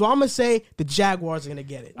 So I'm going to say the Jaguars are going to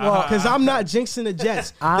get it. Because I'm not jinxing the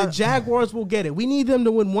Jets. The Jaguars will get it. We need them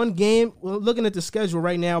to win one game. We're looking at the schedule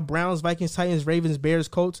right now, Browns, Vikings, Titans, Ravens, Bears,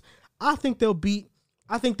 Colts. I think they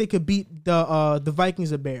could beat the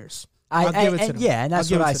Vikings and Bears. I'll give it to them. Yeah, and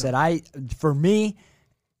that's what I said. For me,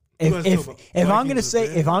 if I'm going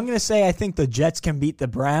to say I think the Jets can beat the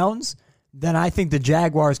Browns, then I think the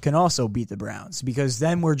Jaguars can also beat the Browns, because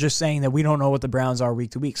then we're just saying that we don't know what the Browns are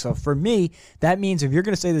week to week. So for me, that means if you're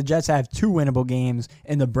going to say the Jets have 2 winnable games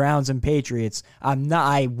in the Browns and Patriots,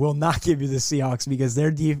 I will not give you the Seahawks, because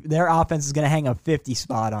their offense is going to hang a 50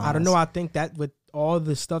 spot on. I don't know. I think that with all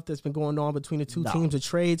the stuff that's been going on between the two teams of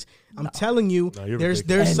trades, I'm telling you, there's a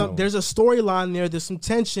storyline there. There's some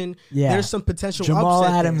tension. Yeah. There's some potential Jamal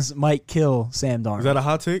upset Adams there. Might kill Sam Darnold. Is that a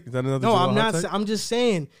hot take? Is that another? No, Jamal I'm not. hot take? I'm just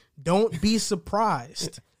saying, don't be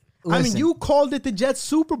surprised. Listen, I mean, you called it the Jets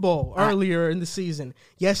Super Bowl earlier in the season.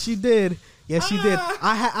 Yes, you did. Yes, you did.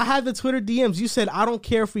 I had the Twitter DMs. You said, I don't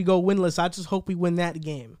care if we go winless. I just hope we win that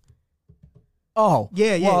game. Oh,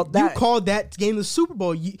 yeah. Well, you called that game the Super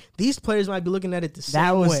Bowl. These players might be looking at it the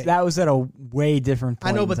same way. That was at a way different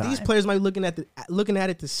point. I know, but these players might be looking at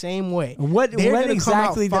it the same way. What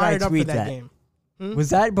exactly did I tweet that game?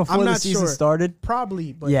 Was that before the season started?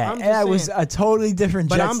 Probably, but yeah, that was a totally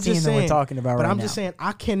different Jets team than we're talking about right now. But I'm just saying,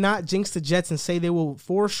 I cannot jinx the Jets and say they will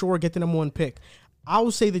for sure get the number 1 pick. I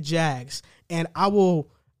will say the Jags, and I will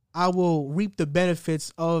reap the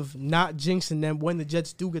benefits of not jinxing them when the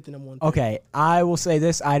Jets do get the number 1 pick. Okay, I will say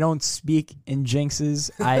this. I don't speak in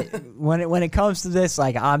jinxes. When it comes to this,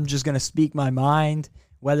 like, I'm just going to speak my mind,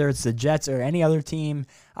 whether it's the Jets or any other team.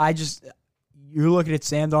 You're looking at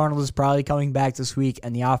Sam Darnold is probably coming back this week,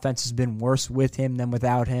 and the offense has been worse with him than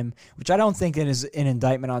without him, which I don't think is an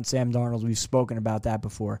indictment on Sam Darnold. We've spoken about that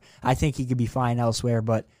before. I think he could be fine elsewhere,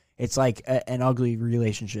 but it's like an ugly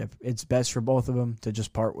relationship. It's best for both of them to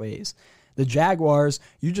just part ways. The Jaguars,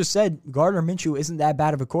 you just said Gardner Minshew isn't that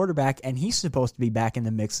bad of a quarterback, and he's supposed to be back in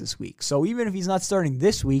the mix this week. So even if he's not starting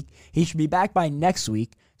this week, he should be back by next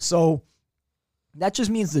week. So that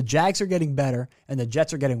just means the Jags are getting better and the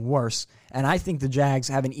Jets are getting worse. And I think the Jags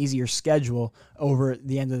have an easier schedule over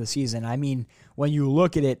the end of the season. I mean, when you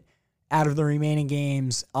look at it, out of the remaining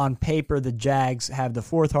games, on paper, the Jags have the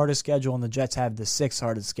 4th hardest schedule and the Jets have the 6th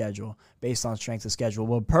hardest schedule based on strength of schedule.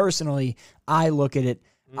 Well, personally, I look at it,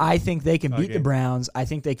 I think they can beat the Browns. I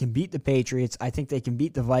think they can beat the Patriots. I think they can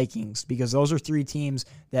beat the Vikings, because those are 3 teams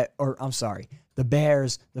the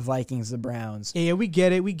Bears, the Vikings, the Browns. Yeah, we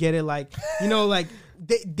get it. Like,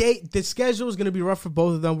 the schedule is going to be rough for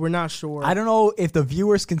both of them. We're not sure. I don't know if the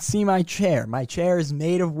viewers can see my chair. My chair is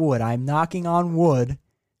made of wood. I'm knocking on wood.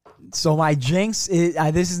 So my jinx,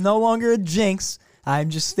 this is no longer a jinx. I'm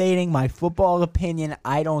just stating my football opinion.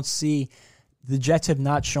 I don't see... The Jets have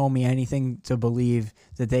not shown me anything to believe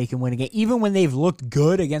that they can win a game. Even when they've looked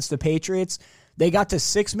good against the Patriots, they got to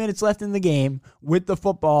 6 minutes left in the game with the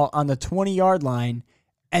football on the 20-yard line,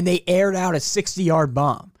 and they aired out a 60-yard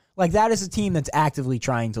bomb. Like, that is a team that's actively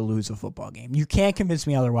trying to lose a football game. You can't convince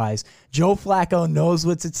me otherwise. Joe Flacco knows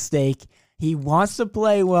what's at stake. He wants to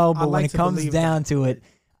play well, but when it comes down to it,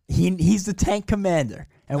 he's the tank commander,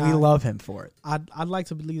 and we love him for it. I'd like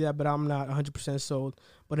to believe that, but I'm not 100% sold.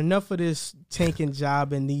 But enough of this tanking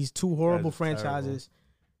job and these 2 horrible franchises.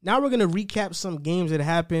 Terrible. Now we're going to recap some games that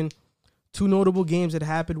happened. 2 notable games that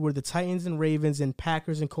happened were the Titans and Ravens and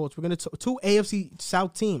Packers and Colts. We're going to 2 AFC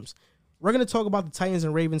South teams. We're going to talk about the Titans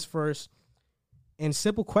and Ravens first. And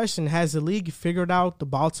simple question, has the league figured out the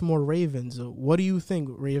Baltimore Ravens? What do you think,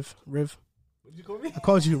 Riv? What did you call me? I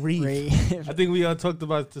called you Reeve. I think we talked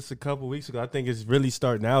about this a couple weeks ago. I think it's really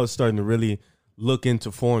starting to really look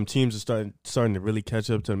into form. Teams are starting to really catch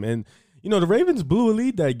up to them. And, the Ravens blew a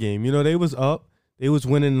lead that game. They was up. They was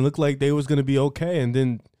winning and looked like they was going to be okay. And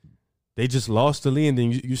then they just lost the lead, and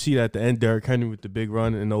then you see that at the end, Derrick Henry with the big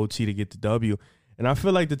run and OT to get the W. And I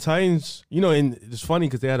feel like the Titans, and it's funny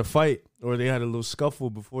because they had a fight or they had a little scuffle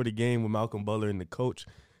before the game with Malcolm Butler and the coach.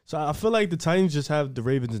 So I feel like the Titans just have the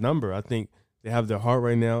Ravens' number. I think they have their heart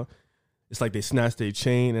right now. It's like they snatched their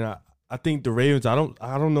chain, and I think the Ravens, I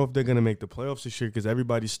don't know if they're going to make the playoffs this year because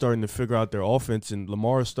everybody's starting to figure out their offense, and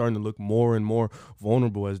Lamar is starting to look more and more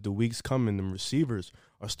vulnerable as the weeks come, and the receivers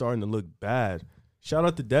are starting to look bad. Shout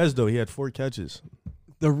out to Dez, though. He had 4 catches.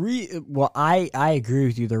 I agree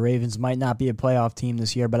with you. The Ravens might not be a playoff team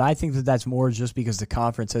this year, but I think that's more just because the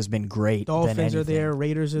conference has been great. Dolphins are there,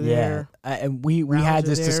 Raiders are there. And we had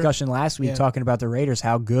this discussion last week talking about the Raiders,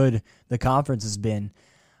 how good the conference has been.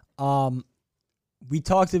 We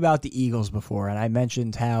talked about the Eagles before, and I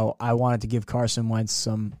mentioned how I wanted to give Carson Wentz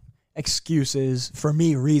some excuses, for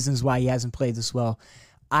me, reasons why he hasn't played this well.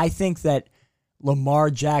 I think that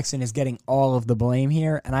Lamar Jackson is getting all of the blame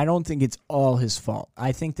here, and I don't think it's all his fault.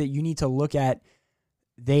 I think that you need to look at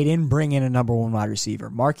they didn't bring in a number 1 wide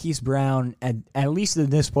receiver. Marquise Brown, at least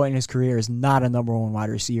at this point in his career, is not a number 1 wide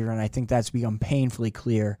receiver, and I think that's become painfully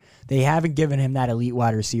clear. They haven't given him that elite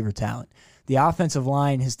wide receiver talent. The offensive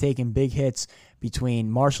line has taken big hits between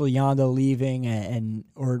Marshall Yanda leaving and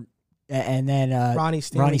then Ronnie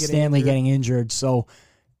Stanley getting injured. So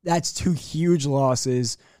that's 2 huge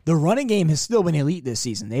losses. The running game has still been elite this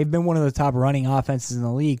season. They've been one of the top running offenses in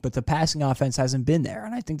the league, but the passing offense hasn't been there.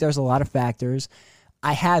 And I think there's a lot of factors.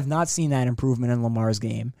 I have not seen that improvement in Lamar's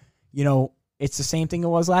game. It's the same thing it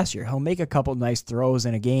was last year. He'll make a couple nice throws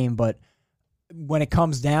in a game, but when it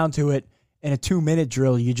comes down to it, in a 2-minute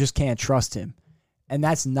drill, you just can't trust him. And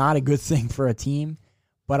that's not a good thing for a team.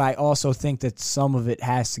 But I also think that some of it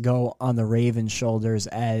has to go on the Ravens' shoulders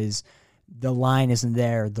as the line isn't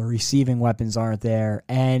there, the receiving weapons aren't there.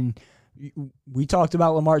 And we talked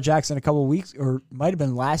about Lamar Jackson a couple of weeks, or might have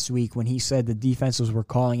been last week, when he said the defenses were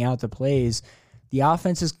calling out the plays. The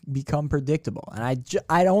offense has become predictable. And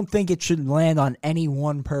I don't think it should land on any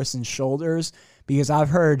one person's shoulders, because I've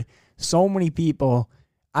heard people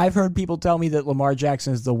tell me that Lamar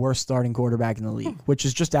Jackson is the worst starting quarterback in the league, which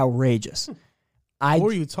is just outrageous. Who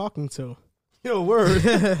are you talking to? Yo,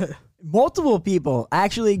 word. Multiple people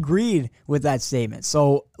actually agreed with that statement.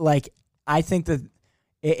 So, I think that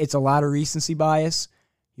it's a lot of recency bias.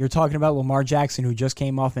 You're talking about Lamar Jackson, who just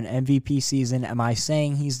came off an MVP season. Am I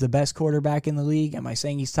saying he's the best quarterback in the league? Am I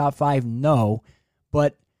saying he's top 5? No.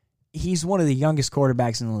 But he's one of the youngest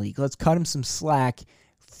quarterbacks in the league. Let's cut him some slack,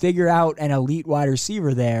 figure out an elite wide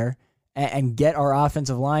receiver there, and get our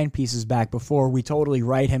offensive line pieces back before we totally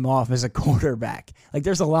write him off as a quarterback.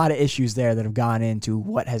 There's a lot of issues there that have gone into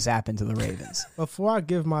what has happened to the Ravens. Before I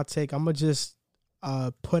give my take, I'm going to just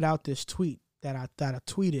put out this tweet that I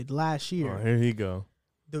tweeted last year. Oh, here you go.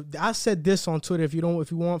 I said this on Twitter. If you want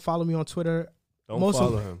to follow me on Twitter, don't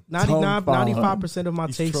follow him. 95% of my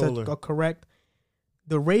takes are correct.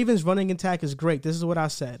 The Ravens' running attack is great. This is what I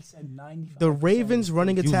said. The Ravens'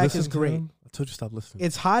 running attack is great. I told you stop listening.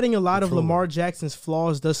 It's hiding a lot of Lamar Jackson's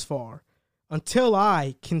flaws thus far. Until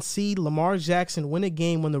I can see Lamar Jackson win a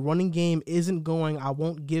game when the running game isn't going, I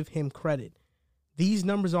won't give him credit. These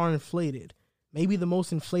numbers are inflated. Maybe the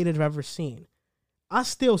most inflated I've ever seen. I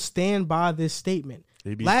still stand by this statement.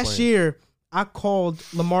 Last year, I called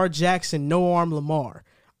Lamar Jackson no-arm Lamar.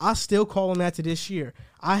 I still call him that to this year.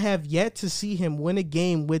 I have yet to see him win a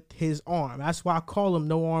game with his arm. That's why I call him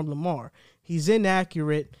no-arm Lamar. He's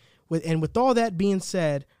inaccurate. With all that being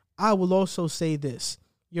said, I will also say this.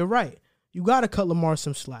 You're right. You got to cut Lamar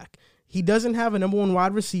some slack. He doesn't have a number 1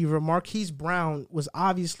 wide receiver. Marquise Brown was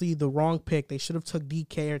obviously the wrong pick. They should have took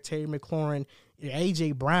DK or Terry McLaurin.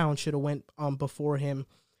 A.J. Brown should have went before him.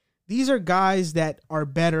 These are guys that are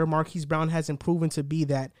better. Marquise Brown hasn't proven to be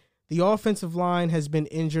that. The offensive line has been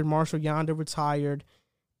injured. Marshall Yanda retired.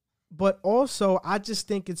 But also, I just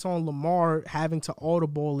think it's on Lamar having to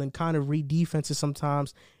audible and kind of read defenses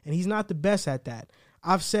sometimes, and he's not the best at that.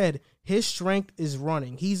 I've said his strength is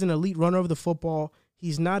running. He's an elite runner of the football.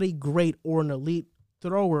 He's not a great or an elite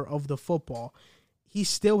thrower of the football. He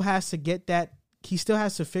still has to get that. He still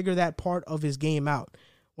has to figure that part of his game out.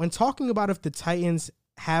 When talking about if the Titans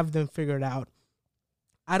have them figured out,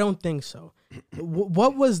 I don't think so.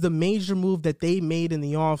 What was the major move that they made in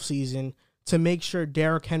the offseason to make sure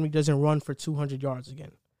Derrick Henry doesn't run for 200 yards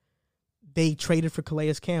again? They traded for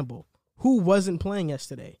Calais Campbell. Who wasn't playing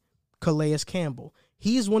yesterday? Calais Campbell.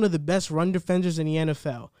 He's one of the best run defenders in the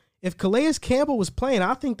NFL. If Calais Campbell was playing,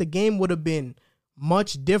 I think the game would have been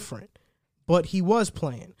much different. But he was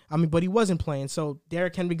playing. But he wasn't playing. So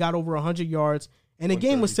Derrick Henry got over 100 yards, and the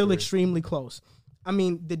game was still extremely close.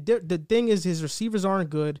 The thing is his receivers aren't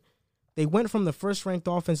good. They went from the first-ranked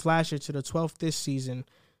offense last year to the 12th this season.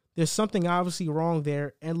 There's something obviously wrong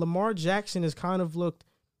there, and Lamar Jackson has kind of looked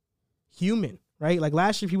human, right? Like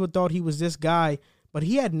last year, people thought he was this guy, but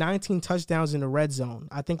he had 19 touchdowns in the red zone,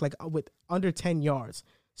 I think like with under 10 yards.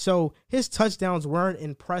 So his touchdowns weren't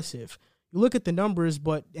impressive. You look at the numbers,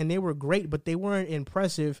 and they were great, but they weren't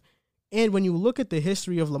impressive. And when you look at the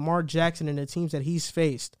history of Lamar Jackson and the teams that he's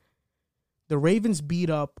faced, the Ravens beat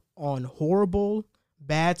up on horrible,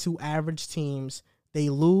 bad to average teams. They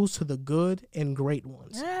lose to the good and great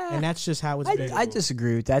ones. And that's just how it's been. I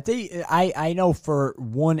disagree with that. I know for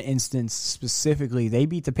one instance specifically, they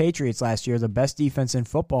beat the Patriots last year, the best defense in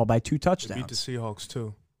football, by 2 touchdowns. They beat the Seahawks,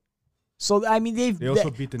 too. So, I mean, they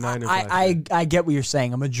also beat the Niners. I get what you're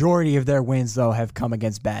saying. A majority of their wins, though, have come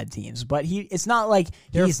against bad teams. But it's not like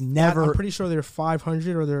he's never. I'm pretty sure they're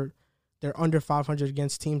 500 or they're under 500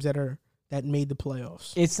 against teams that made the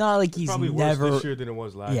playoffs. It's not like he's probably never worse this year than it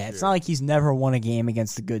was last year. Yeah, it's not like he's never won a game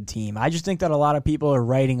against a good team. I just think that a lot of people are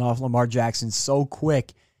writing off Lamar Jackson so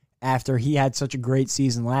quick after he had such a great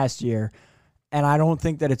season last year, and I don't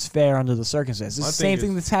think that it's fair under the circumstances. It's the same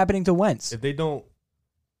thing that's happening to Wentz. If they don't.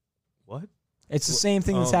 What? It's the same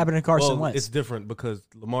thing that's happening to Carson Wentz. It's different because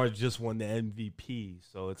Lamar just won the MVP,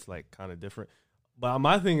 so it's like kind of different. But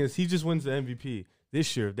my thing is, he just wins the MVP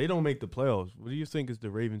this year. If they don't make the playoffs, what do you think is the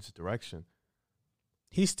Ravens' direction?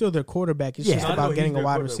 He's still their quarterback. It's just about getting a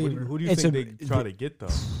wide receiver. Who do you think they try to get, though?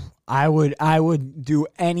 I would do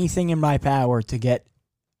anything in my power to get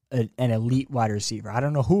an elite wide receiver. I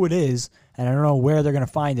don't know who it is, and I don't know where they're going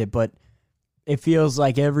to find it, but it feels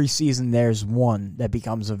like every season there's one that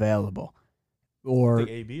becomes available. Or I think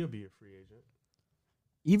AB will be a free agent.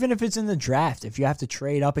 Even if it's in the draft, if you have to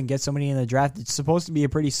trade up and get somebody in the draft, it's supposed to be a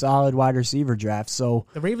pretty solid wide receiver draft. So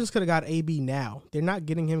the Ravens could have got AB now. They're not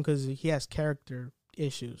getting him because he has character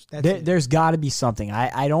issues. There's got to be something.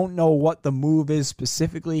 I don't know what the move is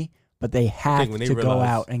specifically, but they have to go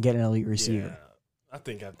out and get an elite receiver. Yeah, I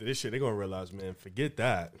think after this year, they're going to realize, man, forget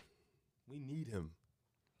that. We need him.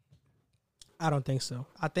 I don't think so.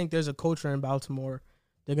 I think there's a culture in Baltimore.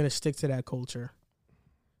 They're going to stick to that culture.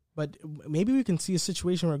 But maybe we can see a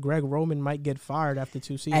situation where Greg Roman might get fired after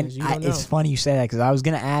 2 seasons. You don't know. It's funny you say that because I was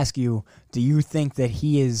going to ask you, do you think that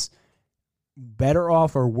he is better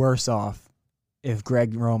off or worse off if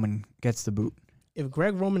Greg Roman gets the boot? If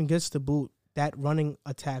Greg Roman gets the boot, that running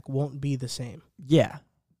attack won't be the same. Yeah.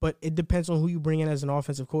 But it depends on who you bring in as an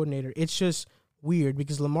offensive coordinator. It's just weird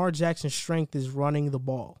because Lamar Jackson's strength is running the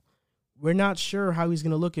ball. We're not sure how he's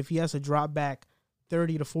going to look if he has to drop back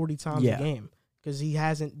 30 to 40 times a game because he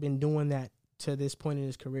hasn't been doing that to this point in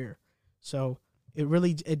his career. So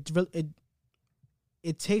it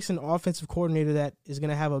takes an offensive coordinator that is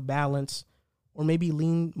going to have a balance or maybe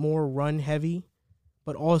lean more run heavy,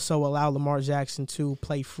 but also allow Lamar Jackson to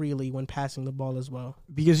play freely when passing the ball as well.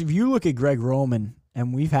 Because if you look at Greg Roman,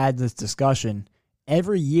 and we've had this discussion,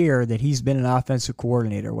 every year that he's been an offensive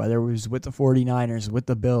coordinator, whether it was with the 49ers, with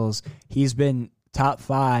the Bills, he's been top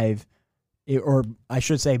 5, or I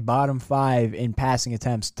should say bottom 5 in passing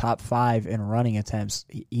attempts, top 5 in running attempts.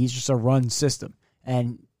 He's just a run system.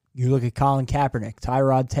 And you look at Colin Kaepernick,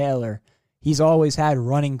 Tyrod Taylor, he's always had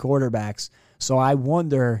running quarterbacks. So I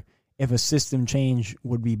wonder if a system change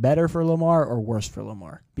would be better for Lamar or worse for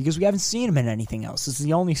Lamar. Because we haven't seen him in anything else. This is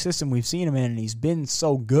the only system we've seen him in, and he's been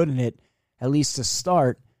so good in it, at least to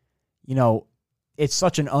start. You know, it's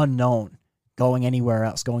such an unknown going anywhere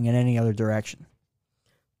else, going in any other direction.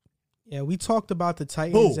 Yeah, we talked about the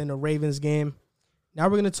Titans and the Ravens game. Now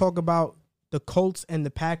we're going to talk about the Colts and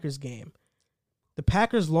the Packers game. The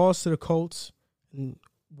Packers lost to the Colts.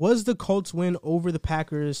 Was the Colts win over the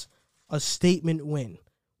Packers a statement win?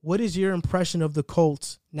 What is your impression of the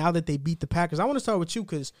Colts now that they beat the Packers? I want to start with you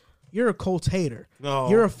because you're a Colts hater.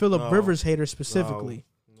 You're a Phillip Rivers hater specifically.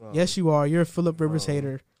 No. Yes, you are. You're a Phillip Rivers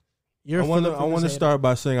hater. I want to start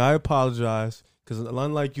by saying I apologize because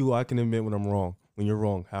unlike you, I can admit when I'm wrong. When you're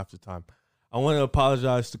wrong half the time. I want to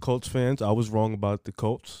apologize to Colts fans. I was wrong about the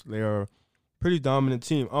Colts. They are a pretty dominant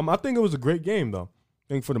team. I think it was a great game, though.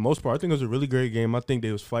 I think for the most part, I think it was a really great game. I think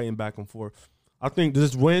they was fighting back and forth. I think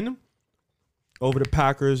this win over the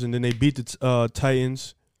Packers, and then they beat the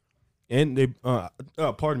Titans. And they,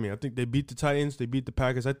 pardon me, I think they beat the Titans. They beat the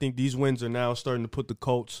Packers. I think these wins are now starting to put the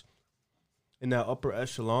Colts in that upper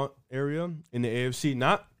echelon area in the AFC.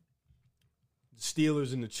 Not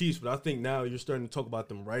Steelers and the Chiefs, but I think now you're starting to talk about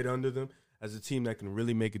them right under them as a team that can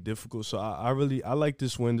really make it difficult. So I like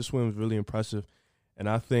this win. This win was really impressive, and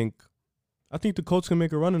I think the Colts can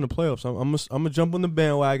make a run in the playoffs. I'm gonna jump on the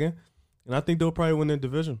bandwagon, and I think they'll probably win their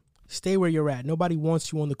division. stay where you're at. Nobody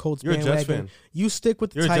wants you on the Colts You're a Jets bandwagon. fan. You stick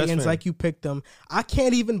with the You're a Jets Titans fan. like you picked them. I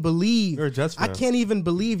can't even believe You're a Jets fan. I can't even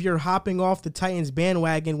believe you're hopping off the Titans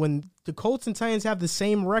bandwagon when the Colts and Titans have the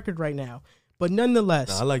same record right now. But nonetheless,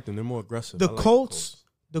 Nah, I like them. They're more aggressive. the I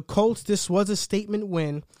like Colts, this was a statement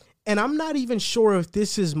win. And I'm not even sure if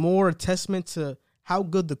this is more a testament to how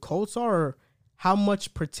good the Colts are or how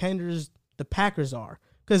much pretenders the Packers are.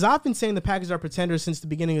 Because I've been saying the Packers are pretenders since the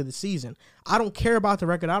beginning of the season. I don't care about the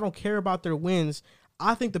record. I don't care about their wins.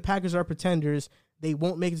 I think the Packers are pretenders. They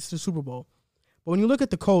won't make it to the Super Bowl. But when you look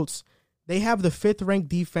at the Colts, they have the 5th-ranked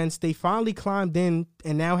defense. They finally climbed in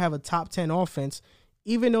and now have a top 10 offense,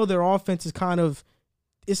 even though their offense is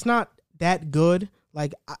it's not that good.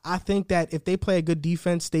 Like, I think that if they play a good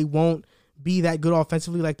defense, they won't be that good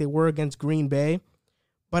offensively like they were against Green Bay.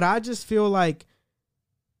 But I just feel like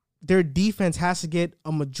their defense has to get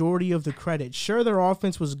a majority of the credit. Sure, their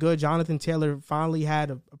offense was good. Jonathan Taylor finally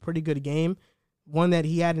had a pretty good game, one that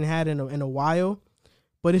he hadn't had in a while.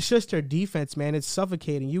 But it's just their defense, man. It's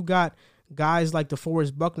suffocating. You got guys like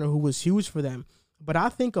DeForest Buckner, who was huge for them. But I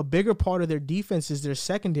think a bigger part of their defense is their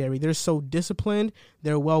secondary. They're so disciplined.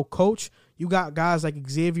 They're well coached. You got guys like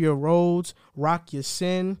Xavier Rhodes, Rock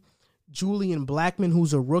Ya-Sin, Julian Blackmon,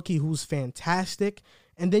 who's a rookie, who's fantastic.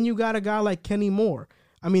 And then you got a guy like Kenny Moore.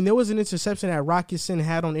 I mean, there was an interception that Rock Ya-Sin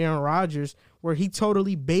had on Aaron Rodgers where he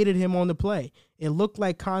totally baited him on the play. It looked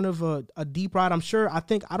like kind of a deep rod.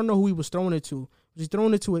 I don't know who he was throwing it to. Was he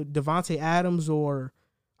throwing it to Devontae Adams or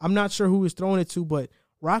I'm not sure who he was throwing it to, but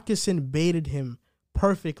Rock Ya-Sin baited him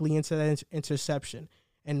perfectly into that interception.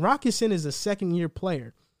 And Rock Ya-Sin is a second-year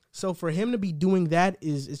player. So for him to be doing that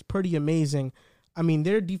is pretty amazing. I mean,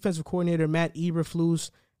 their defensive coordinator, Matt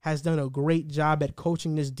Eberflus, has done a great job at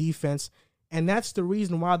coaching this defense, and that's the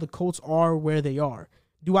reason why the Colts are where they are.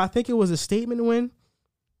 Do I think it was a statement win?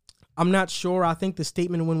 I'm not sure. I think the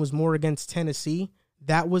statement win was more against Tennessee.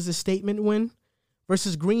 That was a statement win.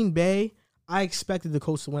 Versus Green Bay, I expected the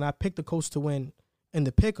Colts to win. I picked the Colts to win in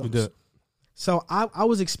the pick'ems. So I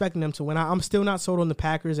was expecting them to win. I'm still not sold on the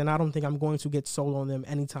Packers, and I don't think I'm going to get sold on them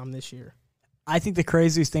anytime this year. I think the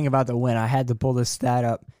craziest thing about the win, I had to pull this stat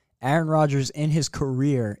up. Aaron Rodgers in his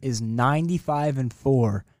career is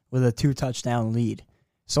 95-4 with a 2-touchdown lead.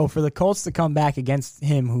 So for the Colts to come back against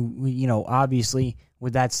him, who, you know, obviously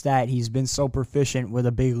with that stat, he's been so proficient with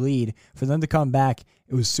a big lead. For them to come back,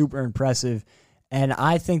 it was super impressive. And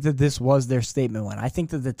I think that this was their statement win. I think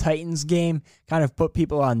that the Titans game kind of put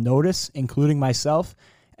people on notice, including myself.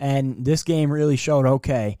 And this game really showed,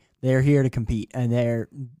 okay, they're here to compete, and they're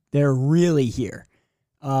really here.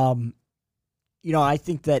 You know, I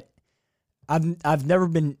think that I've never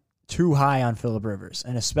been too high on Phillip Rivers,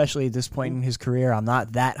 and especially at this point in his career, I'm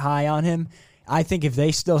not that high on him. I think if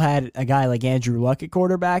they still had a guy like Andrew Luck at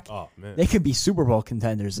quarterback, they could be Super Bowl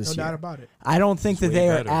contenders this year. No doubt about it. I don't think that they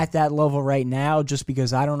are at that level right now just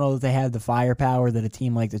because I don't know that they have the firepower that a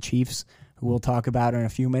team like the Chiefs, who we'll talk about in a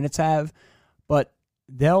few minutes, have. But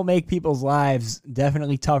they'll make people's lives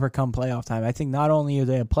definitely tougher come playoff time. I think not only are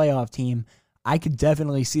they a playoff team, I could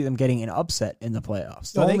definitely see them getting an upset in the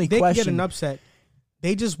playoffs. They can get an upset.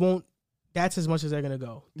 They just won't. That's as much as they're going to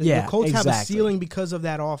go. The Colts have a ceiling because of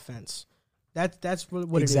that offense. That's what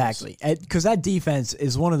it is. Exactly. Because that defense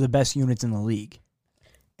is one of the best units in the league.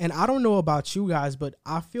 And I don't know about you guys, but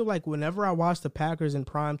I feel like whenever I watch the Packers in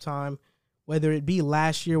prime time, whether it be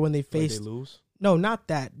last year when they faced... They lose? No, not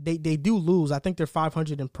that. They do lose. I think they're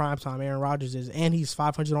 500 in prime time, Aaron Rodgers is, and he's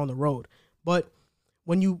 500 on the road. But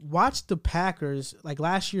when you watch the Packers, like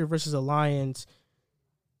last year versus the Lions,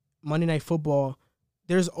 Monday Night Football,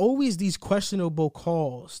 there's always these questionable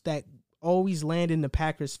calls that always land in the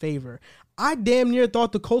Packers' favor. I damn near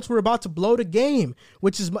thought the Colts were about to blow the game,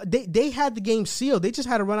 which is they had the game sealed. They just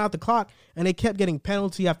had to run out the clock, and they kept getting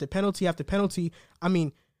penalty after penalty after penalty. I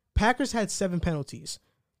mean, Packers had 7 penalties.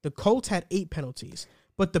 The Colts had 8 penalties.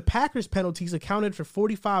 But the Packers' penalties accounted for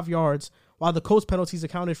 45 yards, while the Colts' penalties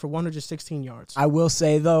accounted for 116 yards. I will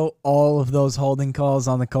say, though, all of those holding calls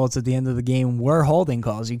on the Colts at the end of the game were holding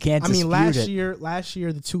calls. You can't dispute it. Last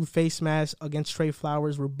year, the 2 face masks against Trey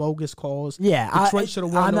Flowers were bogus calls. Yeah, Detroit should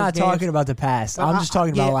have won I'm those not games. talking about the past. I'm just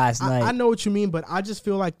talking about last night. I know what you mean, but I just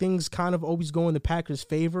feel like things kind of always go in the Packers'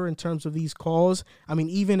 favor in terms of these calls. I mean,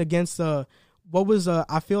 even against I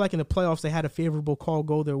feel like in the playoffs they had a favorable call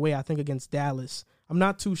go their way, I think against Dallas. I'm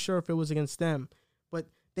not too sure if it was against them, but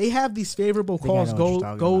they have these favorable calls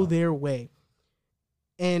go their way.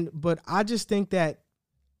 But I just think that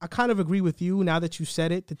I kind of agree with you now that you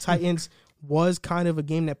said it. The Titans was kind of a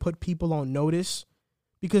game that put people on notice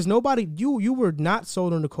because you were not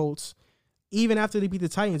sold on the Colts even after they beat the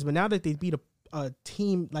Titans, but now that they beat a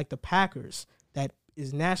team like the Packers that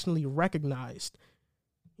is nationally recognized,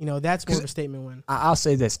 that's more of a statement win. I'll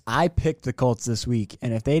say this. I picked the Colts this week,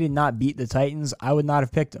 and if they did not beat the Titans, I would not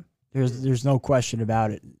have picked them. There's no question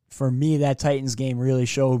about it. For me, that Titans game really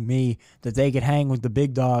showed me that they could hang with the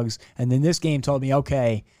big dogs, and then this game told me,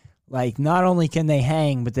 okay, like not only can they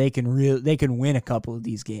hang, but they can win a couple of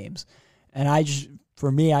these games. And I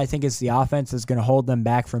think it's the offense that's going to hold them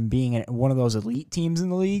back from being one of those elite teams in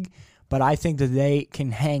the league, but I think that they can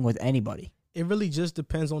hang with anybody. It really just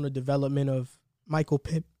depends on the development of Michael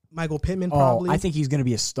Pittman, probably. I think he's going to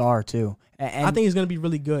be a star, too. And I think he's going to be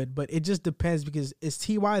really good, but it just depends because is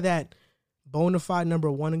T.Y. that bona fide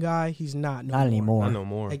number one guy? He's not. Not anymore. Not no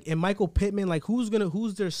more. Like, and Michael Pittman, like, who's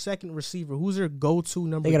their second receiver? Who's their go-to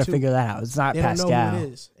number they two? They got to figure that out. It's not Pascal. They don't know who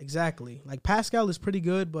it is. Exactly. Like, Pascal is pretty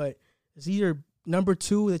good, but is he your number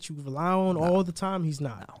two that you rely on all the time? He's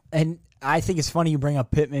not. No. And I think it's funny you bring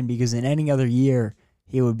up Pittman because in any other year,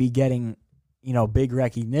 he would be getting, big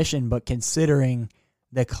recognition, but considering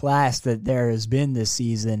the class that there has been this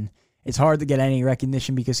season, it's hard to get any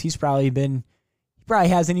recognition because he probably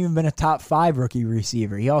hasn't even been a top 5 rookie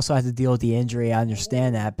receiver. He also has to deal with the injury. I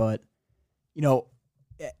understand that, but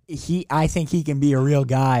I think he can be a real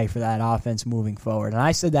guy for that offense moving forward. And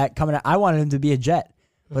I said that coming out, I wanted him to be a Jet,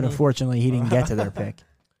 but unfortunately he didn't get to their pick.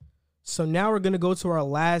 So now we're going to go to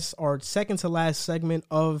our second to last segment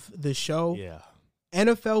of the show. Yeah.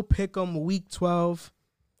 NFL Pick'em Week 12.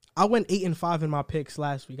 I went 8-5 in my picks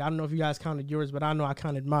last week. I don't know if you guys counted yours, but I know I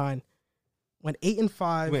counted mine. Went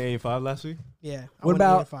 8-5. You went 8-5 last week? Yeah. What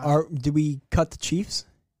about did we cut the Chiefs?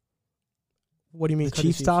 What do you mean? The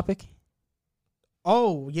Chiefs topic?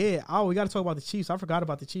 Oh, yeah. Oh, we got to talk about the Chiefs. I forgot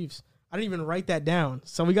about the Chiefs. I didn't even write that down.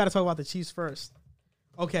 So we got to talk about the Chiefs first.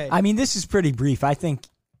 Okay. I mean, this is pretty brief. I think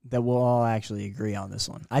that we'll all actually agree on this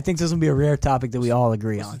one. I think this will be a rare topic that we all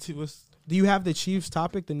agree on. Do you have the Chiefs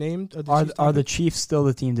topic, the name of the Chiefs topic? Are the Chiefs still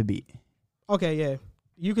the team to beat? Okay, yeah.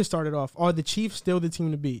 You can start it off. Are the Chiefs still the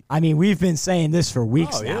team to beat? I mean, we've been saying this for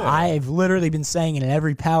weeks now. Yeah. I've literally been saying it in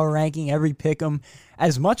every power ranking, every pick 'em.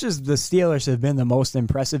 As much as the Steelers have been the most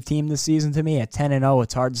impressive team this season to me, at 10-0,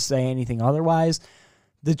 it's hard to say anything otherwise.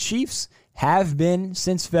 The Chiefs have been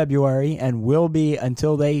since February and will be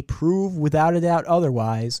until they prove without a doubt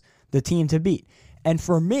otherwise the team to beat. And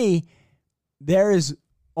for me, there is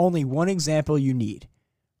only one example you need.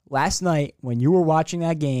 Last night, when you were watching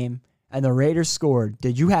that game and the Raiders scored,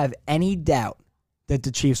 did you have any doubt that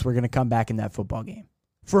the Chiefs were going to come back in that football game?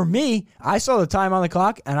 For me, I saw the time on the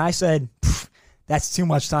clock, and I said, that's too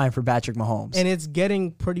much time for Patrick Mahomes. And it's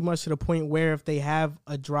getting pretty much to the point where if they have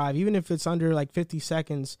a drive, even if it's under like 50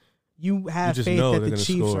 seconds, you have faith that the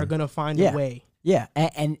Chiefs are going to find a way. Yeah,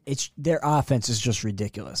 and it's their offense is just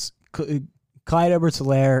ridiculous. Clyde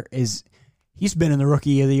Edwards-Helaire he's been in the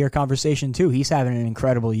Rookie of the Year conversation too. He's having an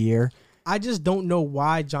incredible year. I just don't know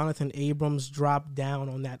why Jonathan Abrams dropped down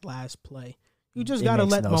on that last play. You just got to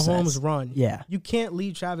let Mahomes run. Yeah. You can't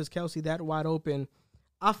leave Travis Kelce that wide open.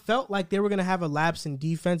 I felt like they were going to have a lapse in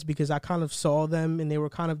defense because I kind of saw them and they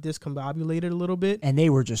were kind of discombobulated a little bit. And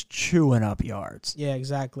they were just chewing up yards. Yeah,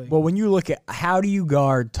 exactly. Well, when you look at how do you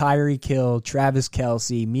guard Tyreek Hill, Travis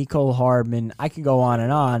Kelce, Mecole Hardman, I can go on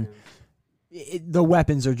and on. The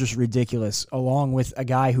weapons are just ridiculous, along with a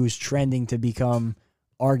guy who's trending to become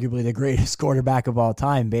arguably the greatest quarterback of all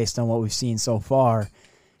time based on what we've seen so far.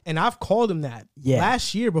 And I've called him that. Yeah.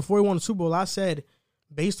 Last year, before he won the Super Bowl, I said,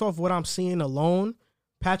 based off what I'm seeing alone,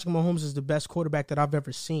 Patrick Mahomes is the best quarterback that I've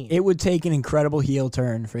ever seen. It would take an incredible heel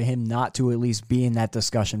turn for him not to at least be in that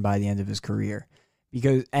discussion by the end of his career.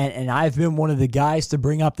 Because and I've been one of the guys to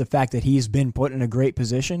bring up the fact that he's been put in a great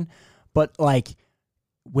position, but like,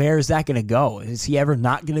 where is that going to go? Is he ever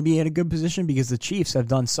not going to be in a good position? Because the Chiefs have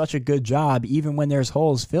done such a good job, even when there's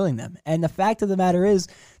holes filling them. And the fact of the matter is,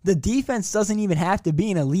 the defense doesn't even have to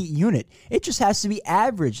be an elite unit. It just has to be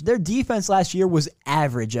average. Their defense last year was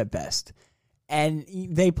average at best. And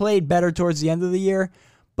they played better towards the end of the year,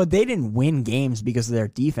 but they didn't win games because of their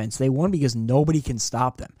defense. They won because nobody can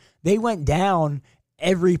stop them. They went down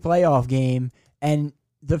every playoff game, and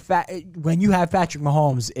when you have Patrick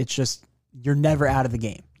Mahomes, it's just, you're never out of the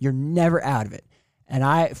game. You're never out of it.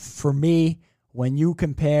 And for me, when you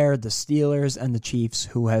compare the Steelers and the Chiefs,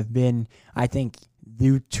 who have been, I think,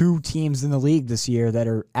 the two teams in the league this year that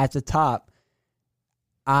are at the top,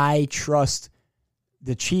 I trust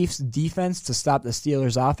the Chiefs' defense to stop the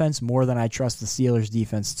Steelers' offense more than I trust the Steelers'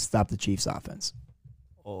 defense to stop the Chiefs' offense.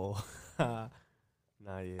 Oh, not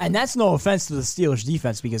yet. And that's no offense to the Steelers'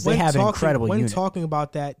 defense because they have an incredible unit. When talking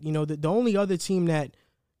about that, the only other team that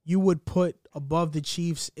you would put above the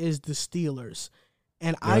Chiefs is the Steelers.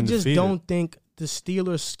 And I just don't think the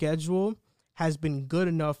Steelers' schedule has been good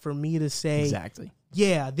enough for me to say exactly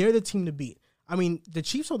yeah, they're the team to beat. I mean, the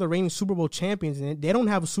Chiefs are the reigning Super Bowl champions, and they don't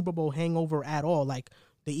have a Super Bowl hangover at all like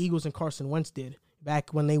the Eagles and Carson Wentz did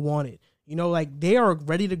back when they won it. You know, like, they are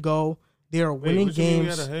ready to go. They are winning games. You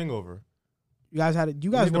had a hangover. You guys had it.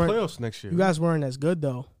 You guys weren't weren't the playoffs next year. You guys weren't as good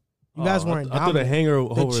though. You guys weren't. I thought the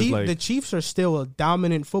hangover was like the Chiefs are still a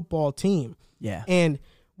dominant football team. Yeah, and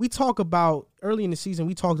we talk about early in the season.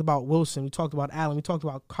 We talked about Wilson. We talked about Allen. We talked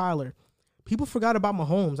about Kyler. People forgot about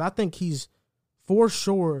Mahomes. I think he's for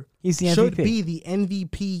sure should be the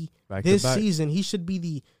MVP this season. He should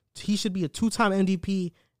be a 2-time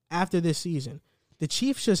MVP after this season. The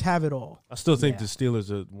Chiefs just have it all. I still think the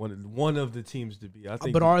Steelers are one of the teams to beat.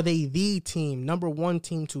 But are they the team, number one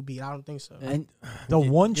team to beat? I don't think so. And the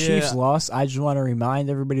one Chiefs loss, I just want to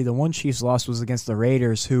remind everybody, the one Chiefs loss was against the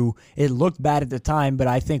Raiders, who it looked bad at the time, but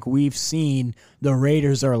I think we've seen the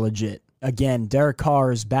Raiders are legit. Again, Derek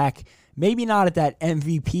Carr is back. Maybe not at that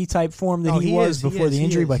MVP type form that he was before the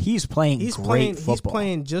injury, but he's playing great football. He's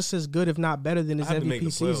playing just as good, if not better, than his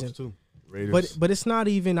MVP season. Too. But it's not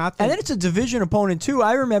even. I think, and then it's a division opponent too.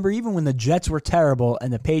 I remember even when the Jets were terrible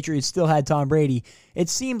and the Patriots still had Tom Brady, it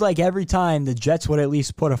seemed like every time the Jets would at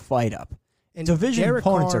least put a fight up. And division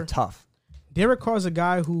opponents are tough. Derek Carr's a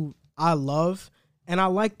guy who I love, and I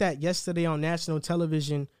like that yesterday on national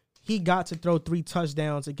television he got to throw 3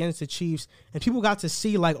 touchdowns against the Chiefs, and people got to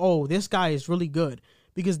see, like, oh, this guy is really good,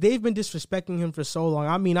 because they've been disrespecting him for so long.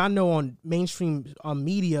 I mean, I know on mainstream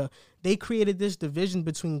media, they created this division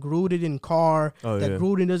between Gruden and Carr,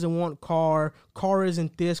 Gruden doesn't want Carr, Carr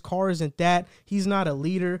isn't this, Carr isn't that, he's not a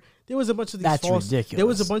leader. There was a bunch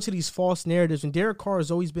of these false narratives, and Derek Carr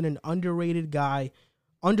has always been an underrated guy,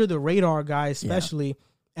 under the radar guy especially,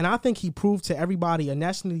 and I think he proved to everybody, a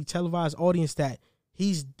nationally televised audience, that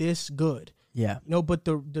he's this good. Yeah. You know, but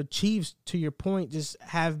the Chiefs, to your point, just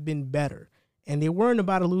have been better. And they weren't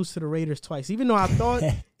about to lose to the Raiders twice, even though I thought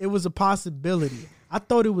it was a possibility. I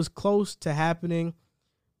thought it was close to happening,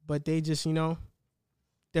 but they just, you know,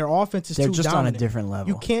 their offense is too dominant. They're just on a different level.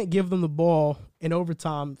 You can't give them the ball in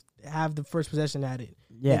overtime, have the first possession at it.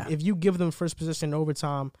 Yeah. If you give them first possession in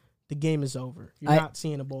overtime, the game is over. You're not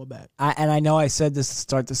seeing the ball back. And I know I said this to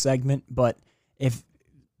start the segment, but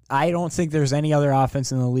I don't think there's any other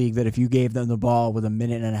offense in the league that if you gave them the ball with a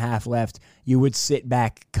minute and a half left, you would sit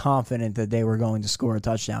back confident that they were going to score a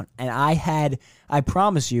touchdown. And I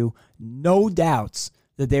promise you, no doubts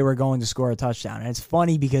that they were going to score a touchdown. And it's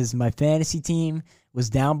funny because my fantasy team was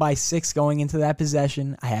down by 6 going into that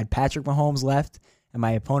possession. I had Patrick Mahomes left, and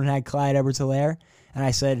my opponent had Clyde Edwards-Helaire. And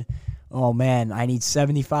I said, oh man, I need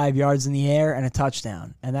 75 yards in the air and a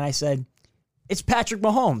touchdown. And then I said, it's Patrick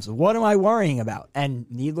Mahomes. What am I worrying about? And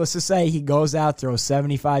needless to say, he goes out, throws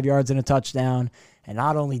 75 yards and a touchdown. And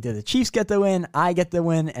not only did the Chiefs get the win, I get the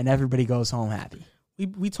win, and everybody goes home happy.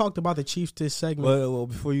 We talked about the Chiefs this segment. Well,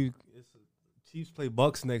 Chiefs play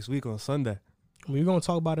Bucks next week on Sunday. We're going to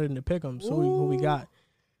talk about it in the pick'em, so what we got.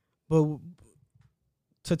 But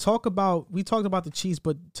we talked about the Chiefs,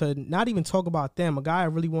 but to not even talk about them, a guy I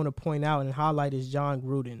really want to point out and highlight is John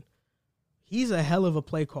Gruden. He's a hell of a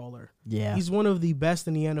play caller. Yeah. He's one of the best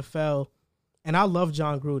in the NFL, and I love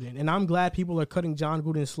John Gruden. And I'm glad people are cutting John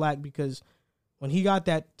Gruden slack, because when he got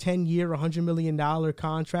that 10-year, $100 million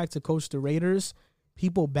contract to coach the Raiders,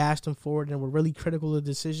 people bashed him for it and were really critical of the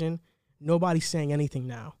decision. Nobody's saying anything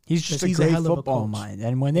now. He's just a great football mind.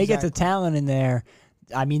 And when they get the talent in there,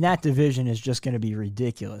 I mean, that division is just going to be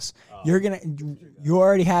ridiculous. You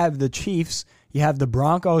already have the Chiefs. You have the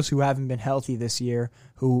Broncos, who haven't been healthy this year,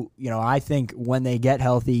 who, you know, I think when they get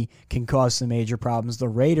healthy can cause some major problems. The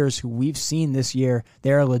Raiders, who we've seen this year,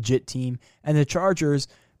 they're a legit team. And the Chargers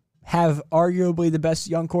have arguably the best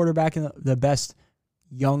young quarterback and the best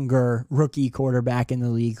younger rookie quarterback in the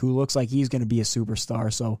league, who looks like he's going to be a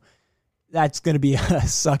superstar. So that's going to be a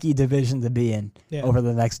sucky division to be in over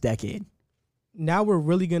the next decade. Now we're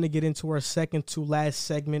really going to get into our second to last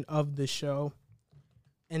segment of the show.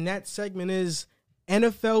 And that segment is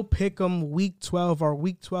NFL Pick'em Week 12, our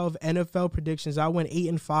Week 12 NFL predictions. I went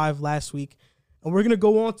 8-5 last week. And we're going to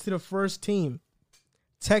go on to the first game,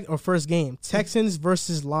 first game. Texans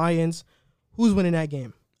versus Lions. Who's winning that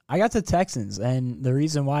game? I got the Texans, and the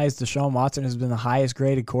reason why is Deshaun Watson has been the highest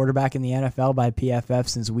graded quarterback in the NFL by PFF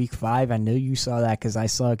since Week 5. I knew you saw that because I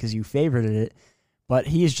saw it because you favorited it. But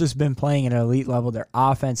he's just been playing at an elite level. Their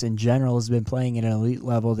offense in general has been playing at an elite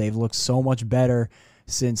level. They've looked so much better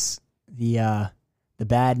since the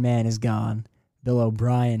bad man is gone, Bill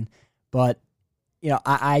O'Brien. But, you know,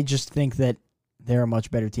 I just think that they're a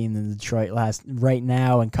much better team than Detroit right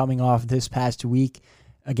now. And coming off this past week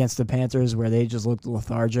against the Panthers, where they just looked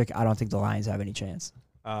lethargic, I don't think the Lions have any chance.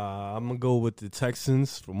 I'm gonna go with the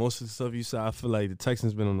Texans for most of the stuff you said. I feel like the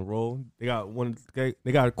Texans been on the roll. They got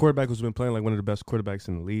a quarterback who's been playing like one of the best quarterbacks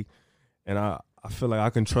in the league, and I feel like I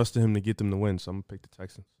can trust him to get them to win. So I'm gonna pick the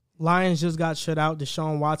Texans. Lions just got shut out.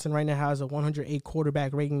 Deshaun Watson right now has a 108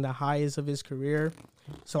 quarterback rating, the highest of his career.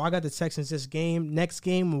 So I got the Texans this game. Next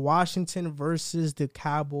game, Washington versus the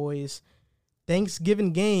Cowboys.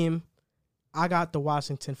 Thanksgiving game, I got the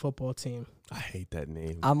Washington football team. I hate that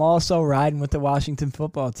name. I'm also riding with the Washington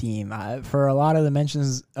football team. For a lot of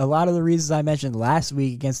the reasons I mentioned last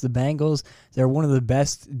week against the Bengals, they're one of the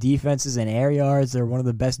best defenses in air yards. They're one of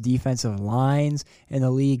the best defensive lines in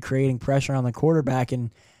the league, creating pressure on the quarterback.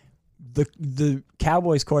 And the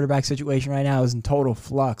Cowboys quarterback situation right now is in total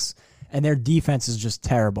flux, and their defense is just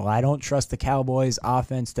terrible. I don't trust the Cowboys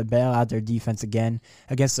offense to bail out their defense again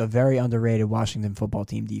against a very underrated Washington football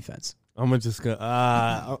team defense. I'm gonna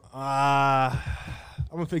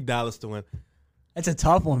pick Dallas to win. That's a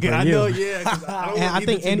tough one for you. I know, yeah. 'Cause I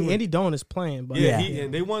think Andy Dalton is playing, but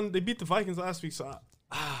and they won. They beat the Vikings last week, so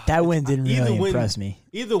that win didn't really impress me.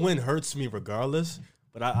 Either win hurts me regardless,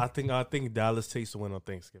 but I think Dallas takes the win on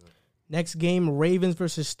Thanksgiving. Next game, Ravens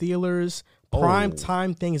versus Steelers. Prime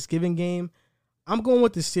time Thanksgiving game. I'm going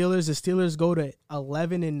with the Steelers. The Steelers go to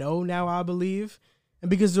 11-0 now, I believe. And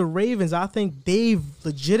because the Ravens, I think they've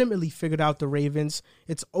legitimately figured out the Ravens.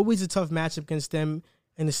 It's always a tough matchup against them.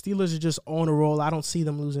 And the Steelers are just on a roll. I don't see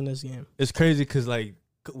them losing this game. It's crazy because, like,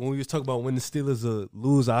 when we was talking about when the Steelers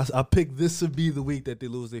lose, I picked this to be the week that they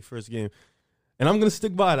lose their first game. And I'm gonna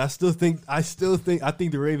stick by it. I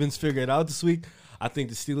think the Ravens figure it out this week. I think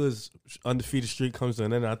the Steelers' undefeated streak comes to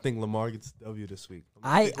an end. I think Lamar gets the W this week.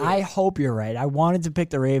 I hope you're right. I wanted to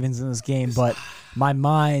pick the Ravens in this game, but my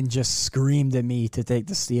mind just screamed at me to take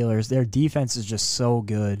the Steelers. Their defense is just so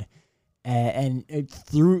good, and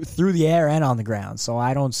through the air and on the ground. So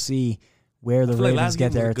I don't see where the Ravens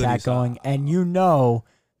get their attack going. And you know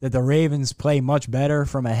that the Ravens play much better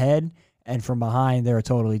from ahead, and from behind they're a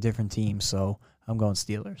totally different team. So I'm going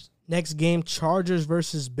Steelers. Next game, Chargers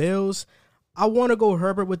versus Bills. I want to go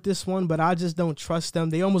Herbert with this one, but I just don't trust them.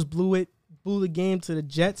 They almost blew the game to the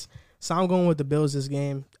Jets, so I'm going with the Bills this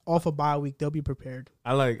game. Off a bye week, they'll be prepared.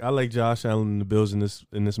 I like Josh Allen and the Bills in this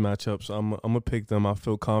matchup, so I'm gonna pick them. I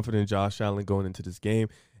feel confident in Josh Allen going into this game,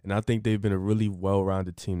 and I think they've been a really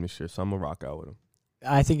well-rounded team this year, so I'm gonna rock out with them.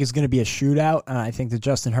 I think it's going to be a shootout, and I think that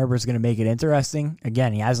Justin Herbert is going to make it interesting.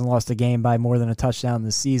 Again, he hasn't lost a game by more than a touchdown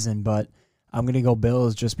this season, but I'm going to go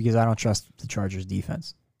Bills just because I don't trust the Chargers'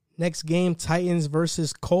 defense. Next game, Titans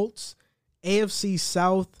versus Colts. AFC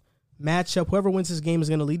South matchup. Whoever wins this game is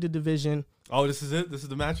going to lead the division. Oh, this is it? This is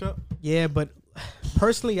the matchup? Yeah, but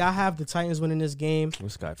personally, I have the Titans winning this game.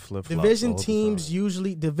 This guy flip-flops.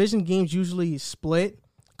 Division games usually split.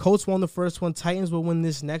 Colts won the first one. Titans will win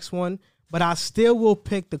this next one. But I still will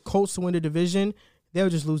pick the Colts to win the division. They'll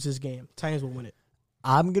just lose this game. Titans will win it.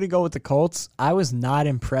 I'm going to go with the Colts. I was not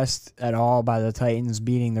impressed at all by the Titans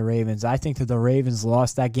beating the Ravens. I think that the Ravens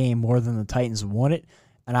lost that game more than the Titans won it,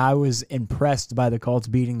 and I was impressed by the Colts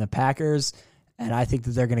beating the Packers, and I think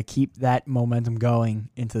that they're going to keep that momentum going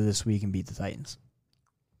into this week and beat the Titans.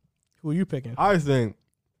 Who are you picking? I think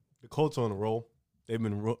the Colts are on a roll. They've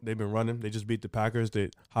been running. They just beat the Packers. They're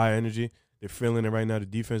high energy. They're feeling it right now. The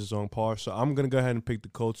defense is on par. So I'm going to go ahead and pick the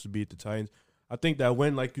Colts to beat the Titans. I think that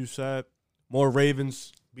win, like you said, more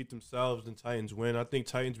Ravens beat themselves than Titans win. I think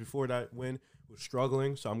Titans before that win was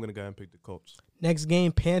struggling, so I'm going to go ahead and pick the Colts. Next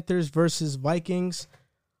game, Panthers versus Vikings.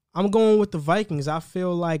 I'm going with the Vikings. I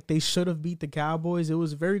feel like they should have beat the Cowboys. It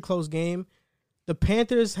was a very close game. The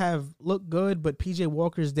Panthers have looked good, but P.J.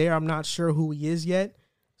 Walker's there. I'm not sure who he is yet.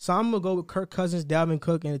 So I'm going to go with Kirk Cousins, Dalvin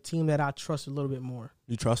Cook, and a team that I trust a little bit more.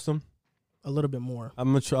 You trust them? A little bit more.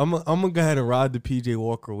 I'm gonna go ahead and ride the P.J.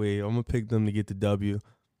 Walker way. I'm going to pick them to get the W.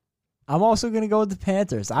 I'm also going to go with the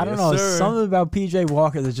Panthers. I don't know. Sir. Something about P.J.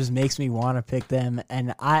 Walker that just makes me want to pick them.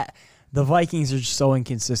 And the Vikings are just so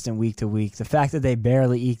inconsistent week to week. The fact that they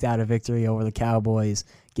barely eked out a victory over the Cowboys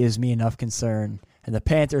gives me enough concern. And the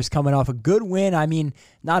Panthers coming off a good win. I mean,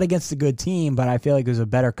 not against a good team, but I feel like it was a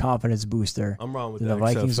better confidence booster. I'm riding with the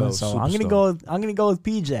Vikings XFL win. So superstar. I'm gonna go with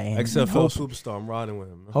PJ. XFL superstar. I'm riding with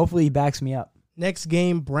him. Hopefully he backs me up. Next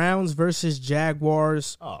game, Browns versus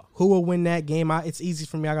Jaguars. Who will win that game? It's easy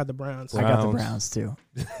for me. I got the Browns. I got the Browns too.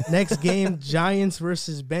 Next game, Giants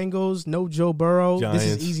versus Bengals. No Joe Burrow. Giants.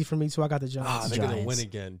 This is easy for me too. I got the Giants. They're going to win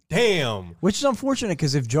again. Damn. Which is unfortunate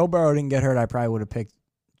because if Joe Burrow didn't get hurt, I probably would have picked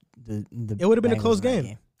the It would have been a Bengals close in that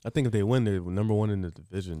game. I think if they win, they're number one in the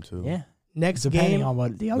division, too. Yeah. Next Depending game. on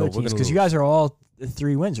what the other we're teams, gonna because you lose. guys are all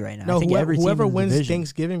 3 wins right now. No, I think every team whoever in the wins division.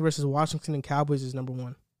 Thanksgiving versus Washington and Cowboys is number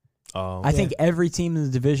one. I think every team in the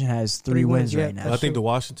division has 3 wins right now. I think the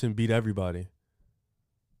Washington beat everybody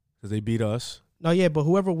because they beat us. No, yeah, but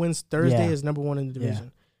whoever wins Thursday is number 1 in the division.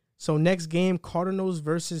 Yeah. So next game, Cardinals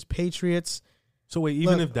versus Patriots. So wait,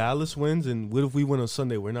 even if Dallas wins, and what if we win on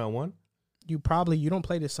Sunday? We're not one. You don't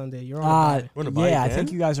play this Sunday. You're on a bye. We're on a bye again? I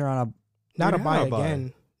think you guys are on a not a bye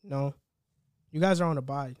again. No, you guys are on a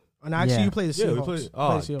bye. And actually, you play the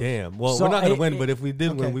Seahawks. Damn. Well, we're not gonna win, but if we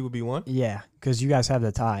did win, we would be one. Yeah, because you guys have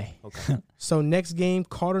the tie. Okay. So next game,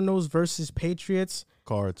 Cardinals versus Patriots.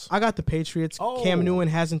 Cards. I got the Patriots. Cam Newton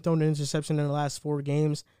hasn't thrown an interception in the last 4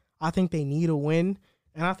 games. I think they need a win,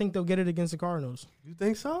 and I think they'll get it against the Cardinals. You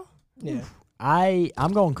think so? Yeah.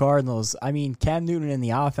 I'm going Cardinals. I mean, Cam Newton and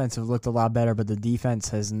the offense have looked a lot better, but the defense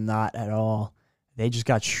has not at all. They just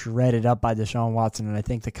got shredded up by Deshaun Watson, and I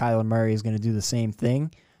think that Kyler Murray is going to do the same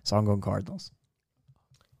thing, so I'm going Cardinals.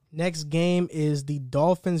 Next game is the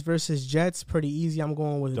Dolphins versus Jets. Pretty easy. I'm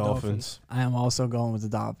going with the Dolphins. I am also going with the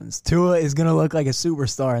Dolphins. Tua is going to look like a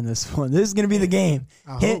superstar in this one. This is going to be the game.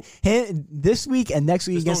 This week and next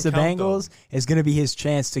week against the Bengals is going to be his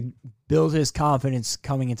chance to build his confidence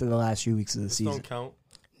coming into the last few weeks of the season. Don't count.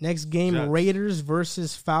 Next game, Jets. Raiders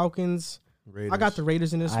versus Falcons. Raiders. I got the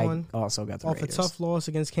Raiders in this one. I also got the Raiders. Off a tough loss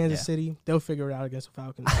against Kansas City. They'll figure it out against the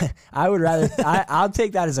Falcons. I would rather I'll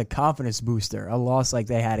take that as a confidence booster, a loss like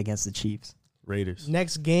they had against the Chiefs. Raiders.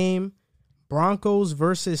 Next game, Broncos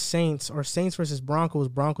versus Saints, or Saints versus Broncos.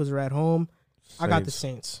 Broncos are at home. I got the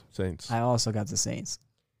Saints. I also got the Saints.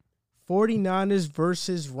 49ers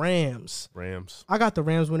versus Rams. Rams. I got the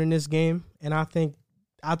Rams winning this game, and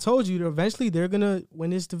I told you that eventually they're going to win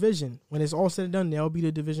this division. When it's all said and done, they'll be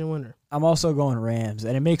the division winner. I'm also going Rams,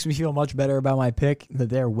 and it makes me feel much better about my pick that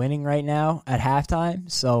they're winning right now at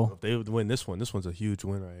halftime. So if they would win this one. This one's a huge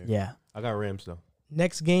win right here. Yeah. I got Rams, though.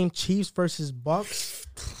 Next game, Chiefs versus Bucks.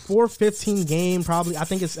 4:15 game, probably. I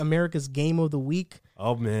think it's America's game of the week.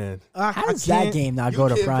 Oh, man. How does that game not go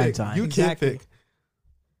to prime time? You can't pick.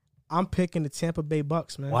 I'm picking the Tampa Bay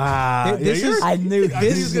Bucks, man. Wow. I knew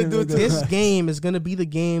this game is going to be the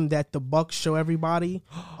game that the Bucks show everybody,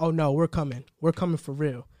 oh, no, we're coming. We're coming for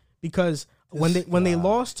real. Because when they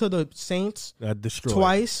lost to the Saints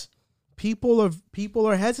twice, people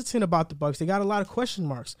are hesitant about the Bucks. They got a lot of question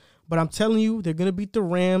marks. But I'm telling you, they're going to beat the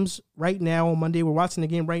Rams right now on Monday. We're watching the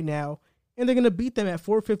game right now. And they're going to beat them at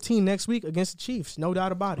 4:15 next week against the Chiefs. No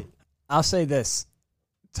doubt about it. I'll say this.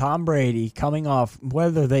 Tom Brady coming off,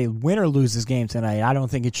 whether they win or lose this game tonight, I don't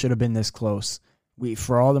think it should have been this close.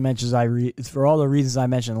 For all the reasons I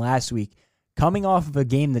mentioned last week, coming off of a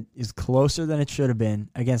game that is closer than it should have been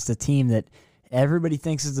against a team that everybody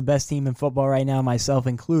thinks is the best team in football right now, myself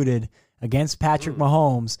included, against Patrick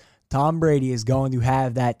Mahomes, Tom Brady is going to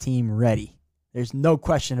have that team ready. There's no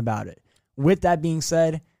question about it. With that being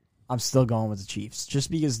said, I'm still going with the Chiefs, just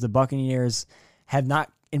because the Buccaneers have not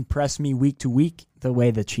impressed me week to week the way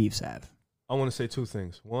the Chiefs have. I want to say 2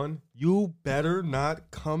 things. One, you better not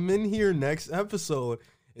come in here next episode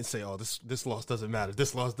and say, "Oh, this loss doesn't matter.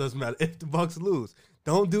 This loss doesn't matter." If the Bucks lose,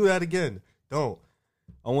 don't do that again. Don't.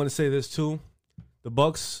 I want to say this too. The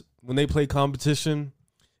Bucks, when they play competition,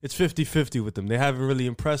 it's 50-50 with them. They haven't really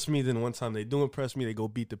impressed me. Then one time they do impress me, they go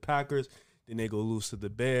beat the Packers. Then they go lose to the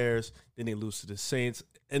Bears. Then they lose to the Saints.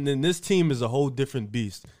 And then this team is a whole different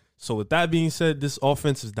beast. So with that being said, this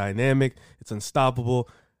offense is dynamic. It's unstoppable.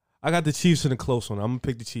 I got the Chiefs in a close one. I'm going to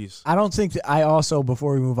pick the Chiefs. I don't think that I also,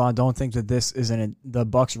 before we move on, don't think that this is the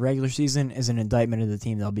Bucs regular season is an indictment of the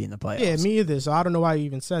team that'll be in the playoffs. Yeah, me either. So I don't know why you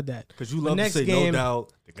even said that. Because you love to say no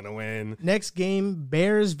doubt they're going to win. Next game,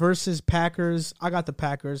 Bears versus Packers. I got the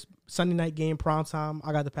Packers. Sunday night game, prime time.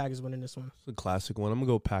 I got the Packers winning this one. It's a classic one. I'm going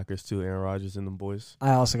to go Packers too, Aaron Rodgers and them boys.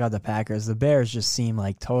 I also got the Packers. The Bears just seem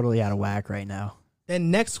like totally out of whack right now.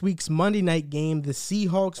 Then next week's Monday night game, the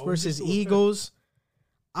Seahawks versus Eagles.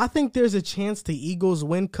 I think there's a chance the Eagles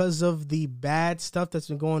win because of the bad stuff that's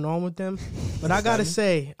been going on with them. But I got to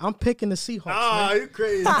say, I'm picking the Seahawks. You're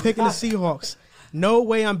crazy. I'm picking the Seahawks. No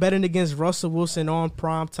way I'm betting against Russell Wilson on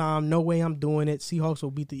prime time. No way I'm doing it. Seahawks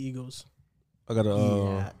will beat the Eagles. I got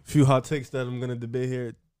a few hot takes that I'm going to debate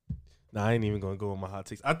here. Nah, I ain't even going to go on my hot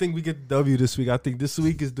takes. I think we get the W this week. I think this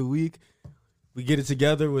week is the week. We get it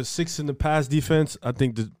together with 6 in the pass defense. I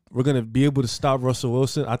think we're going to be able to stop Russell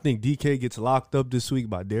Wilson. I think DK gets locked up this week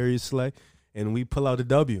by Darius Slay, and we pull out a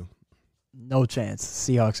W. No chance.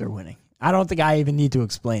 Seahawks are winning. I don't think I even need to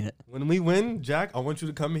explain it. When we win, Jack, I want you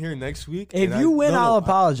to come in here next week. If you win, I'll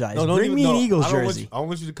apologize. Bring me an Eagles jersey. I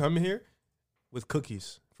want you to come in here with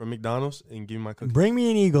cookies from McDonald's and give me my cookies. Bring me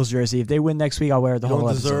an Eagles jersey. If they win next week, I'll wear it the whole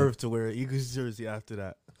episode. You don't deserve to wear an Eagles jersey after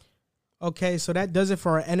that. Okay, so that does it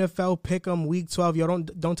for our NFL Pick'em Week 12. Yo,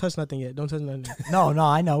 don't touch nothing yet. Don't touch nothing. No,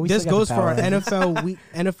 I know. This goes for our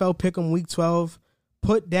NFL Pick'em Week 12.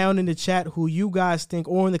 Put down in the chat who you guys think,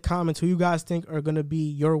 or in the comments, who you guys think are going to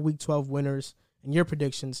be your Week 12 winners and your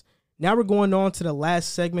predictions. Now we're going on to the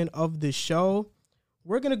last segment of the show.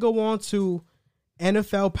 We're going to go on to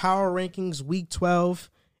NFL Power Rankings Week 12.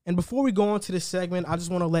 And before we go on to this segment, I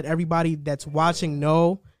just want to let everybody that's watching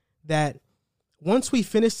know that once we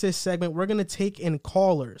finish this segment, we're going to take in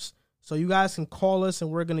callers. So you guys can call us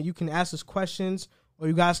and you can ask us questions, or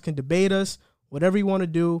you guys can debate us, whatever you want to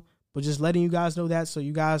do. But just letting you guys know that so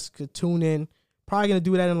you guys could tune in. Probably going to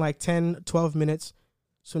do that in like 10, 12 minutes.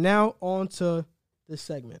 So now on to this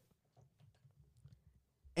segment.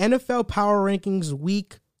 NFL Power Rankings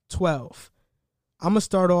Week 12. I'm going to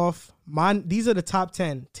start off. These are the top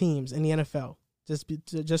 10 teams in the NFL, just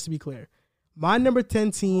to be clear. My number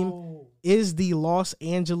 10 team is the Los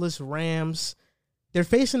Angeles Rams. They're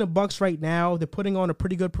facing the Bucs right now. They're putting on a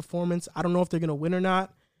pretty good performance. I don't know if they're going to win or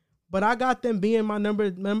not, but I got them being my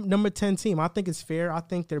number 10 team. I think it's fair. I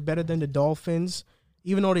think they're better than the Dolphins,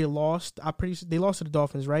 even though they lost. They lost to the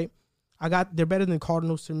Dolphins, right? They're better than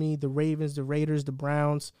Cardinals to me, the Ravens, the Raiders, the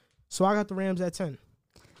Browns. So I got the Rams at 10.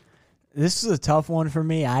 This is a tough one for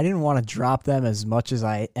me. I didn't want to drop them as much as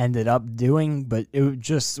I ended up doing, but it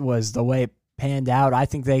just was the way it panned out. I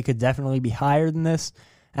think they could definitely be higher than this,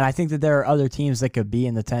 and I think that there are other teams that could be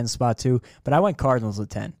in the 10 spot too, but I went Cardinals at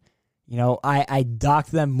 10. You know, I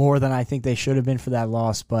docked them more than I think they should have been for that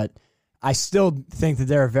loss, but I still think that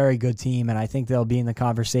they're a very good team, and I think they'll be in the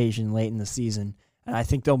conversation late in the season, and I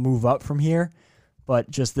think they'll move up from here,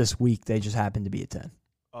 but just this week they just happen to be at 10.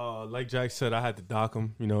 Like Jack said, I had to dock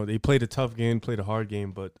them. You know, they played a tough game, played a hard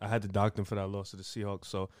game, but I had to dock them for that loss to the Seahawks.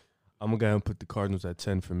 So I'm going to go ahead and put the Cardinals at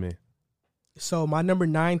 10 for me. So my number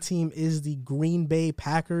 9 team is the Green Bay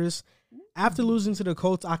Packers. After losing to the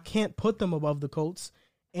Colts, I can't put them above the Colts.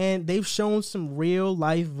 And they've shown some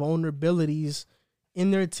real-life vulnerabilities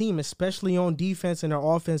in their team, especially on defense, and their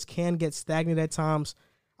offense can get stagnant at times.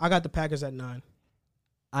 I got the Packers at 9.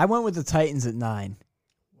 I went with the Titans at 9.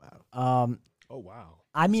 Wow. Oh, wow.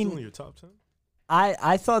 I mean, still in your top 10?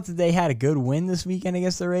 I thought that they had a good win this weekend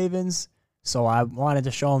against the Ravens, so I wanted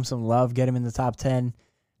to show them some love, get them in the top 10.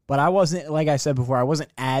 But I wasn't, like I said before, I wasn't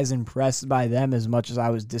as impressed by them as much as I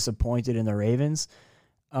was disappointed in the Ravens.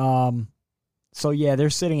 So, yeah, they're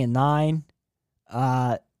sitting at 9.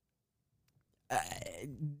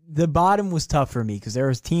 The bottom was tough for me because there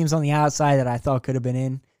was teams on the outside that I thought could have been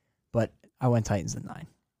in, but I went Titans at 9.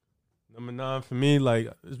 Number 9 for me,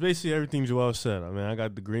 like, it's basically everything Joel said. I mean, I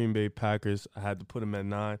got the Green Bay Packers. I had to put them at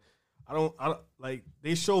 9. I don't like,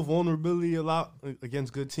 they show vulnerability a lot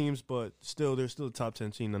against good teams, but still, they're still a top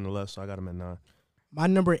 10 team nonetheless, so I got them at 9. My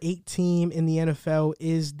number 8 team in the NFL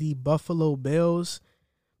is the Buffalo Bills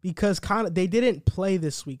because they didn't play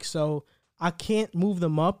this week, so I can't move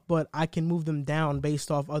them up, but I can move them down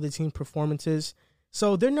based off other team performances.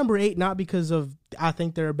 So they're number 8, not because of I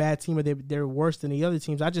think they're a bad team or they're worse than the other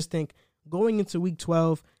teams. I just think going into Week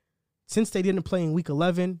 12, since they didn't play in Week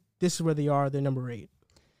 11, this is where they are. They're number 8.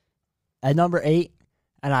 At number 8,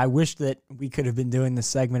 and I wish that we could have been doing this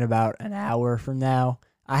segment about an hour from now,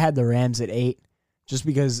 I had the Rams at 8, just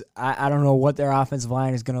because I don't know what their offensive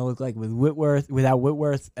line is going to look like without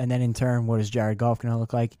Whitworth, and then in turn, what is Jared Goff going to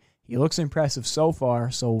look like? He looks impressive so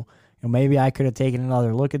far, so maybe I could have taken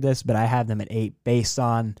another look at this, but I have them at 8 based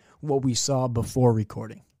on what we saw before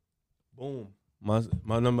recording. Boom.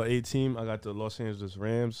 My number 8 team, I got the Los Angeles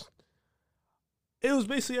Rams. It was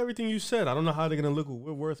basically everything you said. I don't know how they're going to look with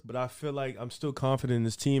Whitworth, but I feel like I'm still confident in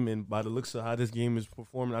this team, and by the looks of how this game is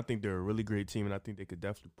performing, I think they're a really great team, and I think they could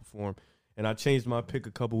definitely perform. And I changed my pick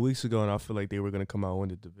a couple weeks ago, and I feel like they were going to come out and win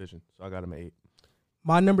the division, so I got them at 8.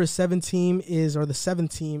 My number 7 team the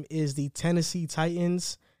 7th team is the Tennessee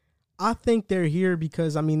Titans. I think they're here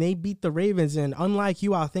because, I mean, they beat the Ravens, and unlike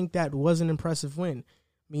you, I think that was an impressive win.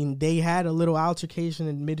 I mean, they had a little altercation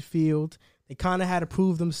in midfield. They kind of had to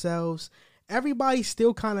prove themselves. Everybody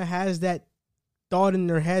still kind of has that thought in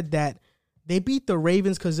their head that they beat the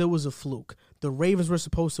Ravens because it was a fluke. The Ravens were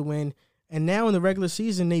supposed to win, and now in the regular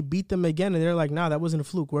season, they beat them again, and they're like, nah, that wasn't a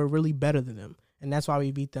fluke. We're really better than them, and that's why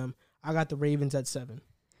we beat them. I got the Ravens at 7.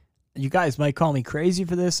 You guys might call me crazy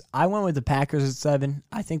for this. I went with the Packers at 7.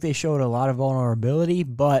 I think they showed a lot of vulnerability,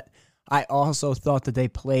 but I also thought that they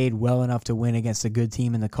played well enough to win against a good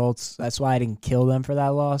team in the Colts. That's why I didn't kill them for that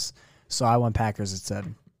loss. So I went Packers at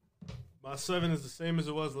 7. My 7 is the same as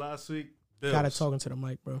it was last week. Bills. Got it talking to the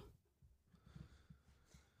mic, bro.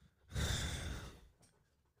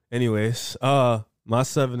 Anyways, my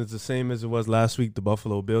 7 is the same as it was last week, the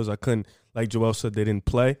Buffalo Bills. I couldn't, like Joel said, they didn't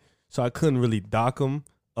play. so I couldn't really dock him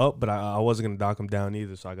up, but I wasn't going to dock him down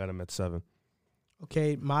either, so I got him at 7.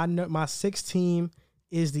 Okay, my sixth team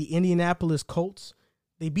is the Indianapolis Colts.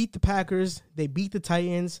 They beat the Packers. They beat the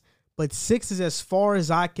Titans. But 6 is as far as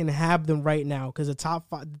I can have them right now because the top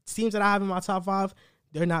 5 teams that I have in my top 5,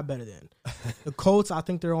 they're not better than. The Colts, I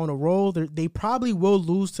think they're on a roll. They probably will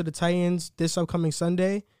lose to the Titans this upcoming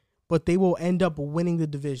Sunday, but they will end up winning the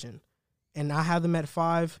division. And I have them at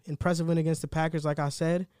 5. Impressive win against the Packers, like I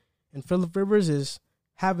said. And Phillip Rivers is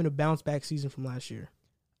having a bounce-back season from last year.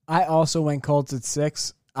 I also went Colts at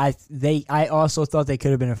 6. I also thought they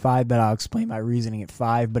could have been at 5, but I'll explain my reasoning at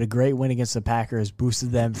 5. But a great win against the Packers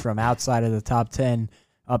boosted them from outside of the top 10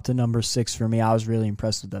 up to number 6 for me. I was really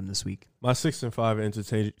impressed with them this week. My 6 and 5 are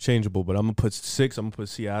interchangeable, but I'm going to put 6. I'm going to put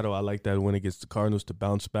Seattle. I like that win against the Cardinals to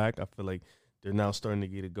bounce back. I feel like they're now starting to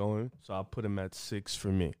get it going, so I'll put them at 6 for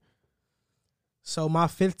me. So my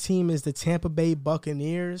 5th team is the Tampa Bay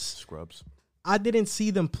Buccaneers. Scrubs. I didn't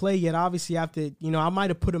see them play yet. Obviously, after, I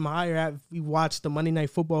might have put them higher after we watched the Monday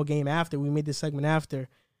Night Football game after. We made this segment after.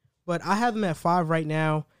 But I have them at 5 right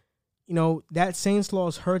now. That Saints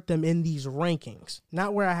loss hurt them in these rankings.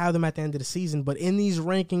 Not where I have them at the end of the season, but in these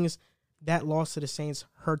rankings, that loss to the Saints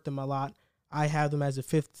hurt them a lot. I have them as the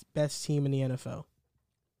 5th best team in the NFL.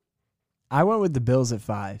 I went with the Bills at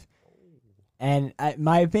 5. And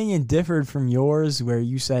my opinion differed from yours where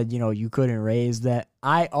you said, you couldn't raise that.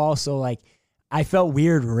 I also, I felt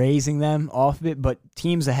weird raising them off of it, but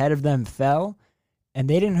teams ahead of them fell, and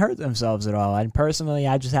they didn't hurt themselves at all. And personally,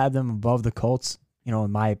 I just have them above the Colts,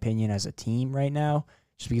 in my opinion, as a team right now,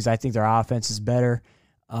 just because I think their offense is better.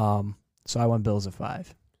 So I went Bills at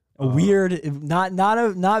 5. Weird,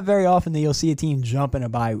 not very often that you'll see a team jump in a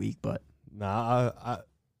bye week, but I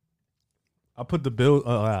put the Bills.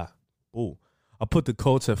 I put the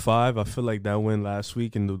Colts at 5. I feel like that win last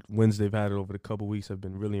week and the wins they've had over the couple weeks have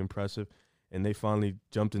been really impressive. And they finally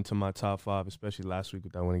jumped into my top 5, especially last week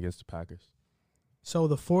with that win against the Packers. So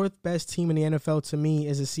the 4th best team in the NFL to me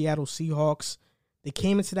is the Seattle Seahawks. They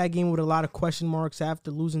came into that game with a lot of question marks after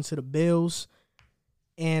losing to the Bills.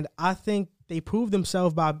 And I think they proved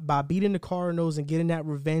themselves by beating the Cardinals and getting that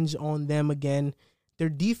revenge on them again. Their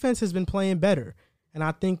defense has been playing better. And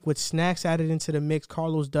I think with Snacks added into the mix,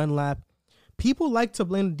 Carlos Dunlap, people like to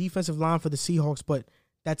blame the defensive line for the Seahawks, but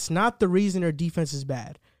that's not the reason their defense is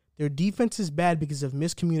bad. Their defense is bad because of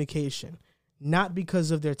miscommunication, not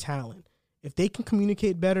because of their talent. If they can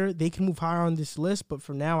communicate better, they can move higher on this list, but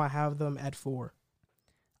for now I have them at 4.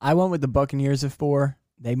 I went with the Buccaneers at 4.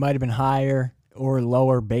 They might have been higher or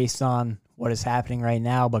lower based on what is happening right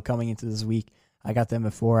now, but coming into this week, I got them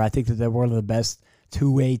at 4. I think that they're one of the best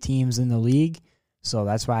two-way teams in the league, so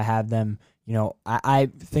that's why I have them. I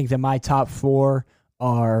think that my top 4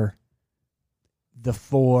 are the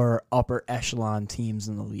 4 upper echelon teams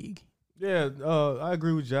in the league. Yeah, I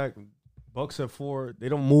agree with Jack. Bucks at 4. They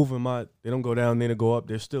don't move they don't go down, they don't go up.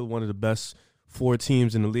 They're still one of the best 4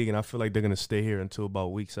 teams in the league, and I feel like they're going to stay here until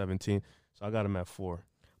about week 17. So I got them at 4.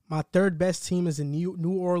 My 3rd best team is the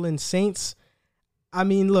New Orleans Saints. I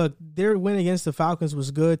mean, look, their win against the Falcons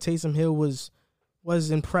was good. Taysom Hill was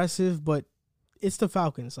impressive, but it's the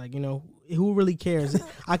Falcons. Who really cares?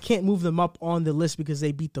 I can't move them up on the list because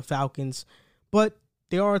they beat the Falcons. But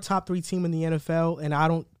they are a top 3 team in the NFL, and I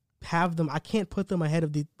don't have them. I can't put them ahead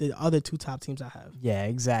of the other 2 top teams I have. Yeah,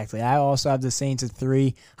 exactly. I also have the Saints at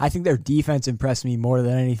 3. I think their defense impressed me more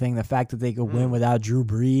than anything. The fact that they could win without Drew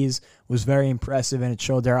Brees was very impressive, and it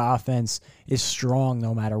showed their offense is strong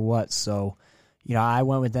no matter what. So, I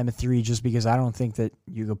went with them at 3 just because I don't think that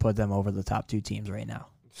you could put them over the top 2 teams right now.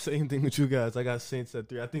 Same thing with you guys. I got Saints at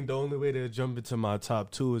 3. I think the only way to jump into my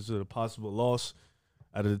top 2 is a possible loss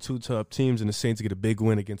out of the 2 top teams, and the Saints get a big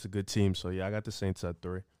win against a good team. So, yeah, I got the Saints at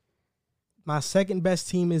 3. My 2nd best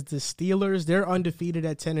team is the Steelers. They're undefeated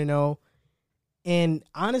at 10-0. And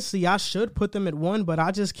honestly, I should put them at 1, but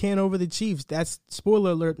I just can't over the Chiefs. That's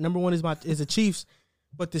spoiler alert. Number 1 is the Chiefs.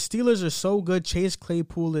 But the Steelers are so good. Chase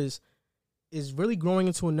Claypool is really growing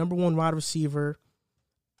into a number 1 wide receiver.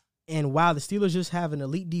 And wow, the Steelers just have an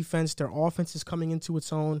elite defense. Their offense is coming into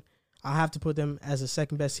its own. I have to put them as the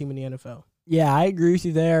 2nd best team in the NFL. Yeah, I agree with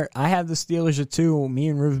you there. I have the Steelers at 2. Me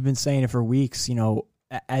and Ruth have been saying it for weeks.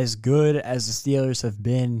 As good as the Steelers have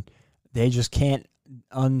been, they just can't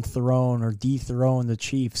unthrone or dethrone the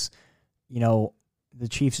Chiefs. The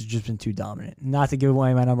Chiefs have just been too dominant. Not to give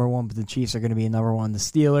away my number 1, but the Chiefs are going to be number 1. The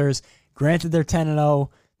Steelers, granted they're 10-0,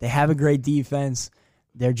 they have a great defense.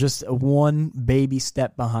 They're just one baby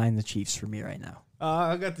step behind the Chiefs for me right now.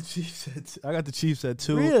 I got the Chiefs at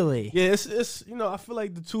 2. Really? Yeah, it's I feel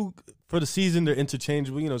like the 2 for the season they're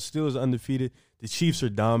interchangeable. Steelers are undefeated. The Chiefs are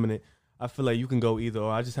dominant. I feel like you can go either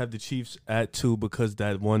or. I just have the Chiefs at 2 because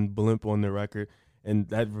that one blimp on their record, and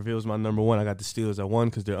that reveals my number 1. I got the Steelers at 1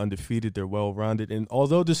 because they're undefeated, they're well-rounded, and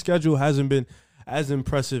although the schedule hasn't been as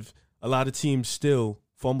impressive, a lot of teams still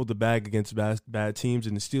fumble the bag against bad teams,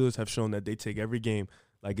 and the Steelers have shown that they take every game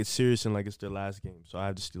like it's serious and like it's their last game. So I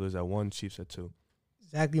have the Steelers at 1, Chiefs at 2.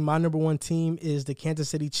 Exactly. My number 1 team is the Kansas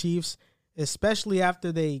City Chiefs, especially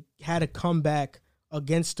after they had a comeback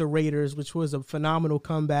against the Raiders, which was a phenomenal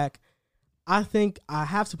comeback. I think I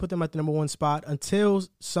have to put them at the number 1 spot until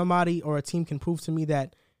somebody or a team can prove to me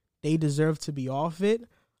that they deserve to be off it.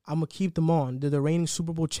 I'm going to keep them on. They're the reigning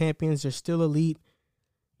Super Bowl champions. They're still elite.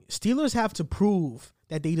 Steelers have to prove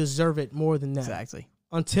that they deserve it more than that. Exactly.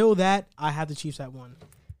 Until that, I have the Chiefs at 1.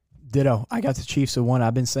 Ditto. I got the Chiefs at 1.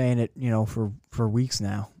 I've been saying it, for weeks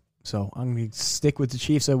now. So I'm going to stick with the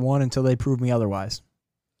Chiefs at 1 until they prove me otherwise.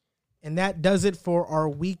 And that does it for our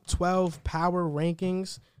Week 12 power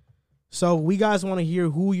rankings. So we guys want to hear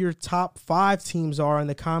who your top 5 teams are in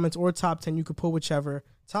the comments, or top 10. You could put whichever.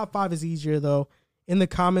 Top 5 is easier, though, in the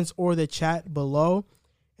comments or the chat below.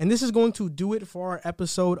 And this is going to do it for our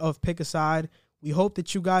episode of Pick a Side. We hope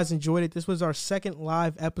that you guys enjoyed it. This was our second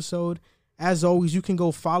live episode. As always, you can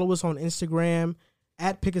go follow us on Instagram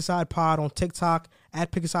at Pick a Side Pod, on TikTok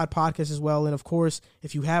at Pick a Side Podcast as well. And, of course,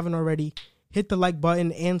 if you haven't already, hit the like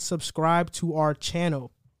button and subscribe to our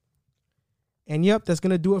channel. And, yep, that's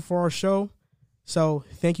going to do it for our show. So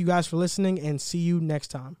thank you guys for listening, and see you next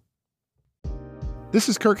time. This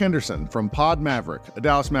is Kirk Henderson from Pod Maverick, a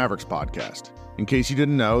Dallas Mavericks podcast. In case you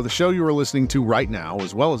didn't know, the show you are listening to right now,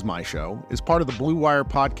 as well as my show, is part of the Blue Wire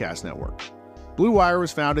Podcast Network. Blue Wire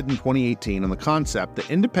was founded in 2018 on the concept that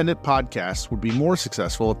independent podcasts would be more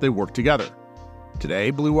successful if they worked together. Today,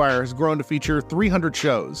 Blue Wire has grown to feature 300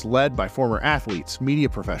 shows led by former athletes, media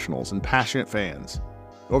professionals, and passionate fans.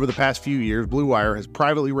 Over the past few years, Blue Wire has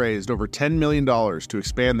privately raised over $10 million to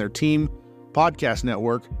expand their team, podcast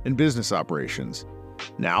network, and business operations.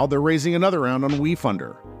 Now they're raising another round on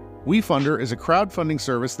WeFunder. WeFunder is a crowdfunding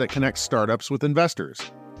service that connects startups with investors.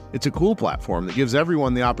 It's a cool platform that gives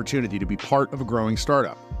everyone the opportunity to be part of a growing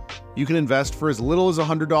startup. You can invest for as little as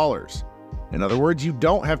 $100. In other words, you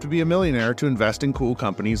don't have to be a millionaire to invest in cool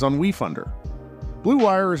companies on WeFunder. Blue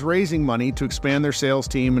Wire is raising money to expand their sales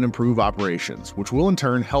team and improve operations, which will in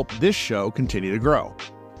turn help this show continue to grow.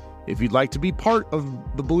 If you'd like to be part of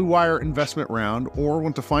the Blue Wire investment round or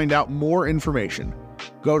want to find out more information,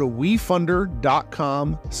 go to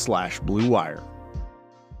wefunder.com/Blue Wire.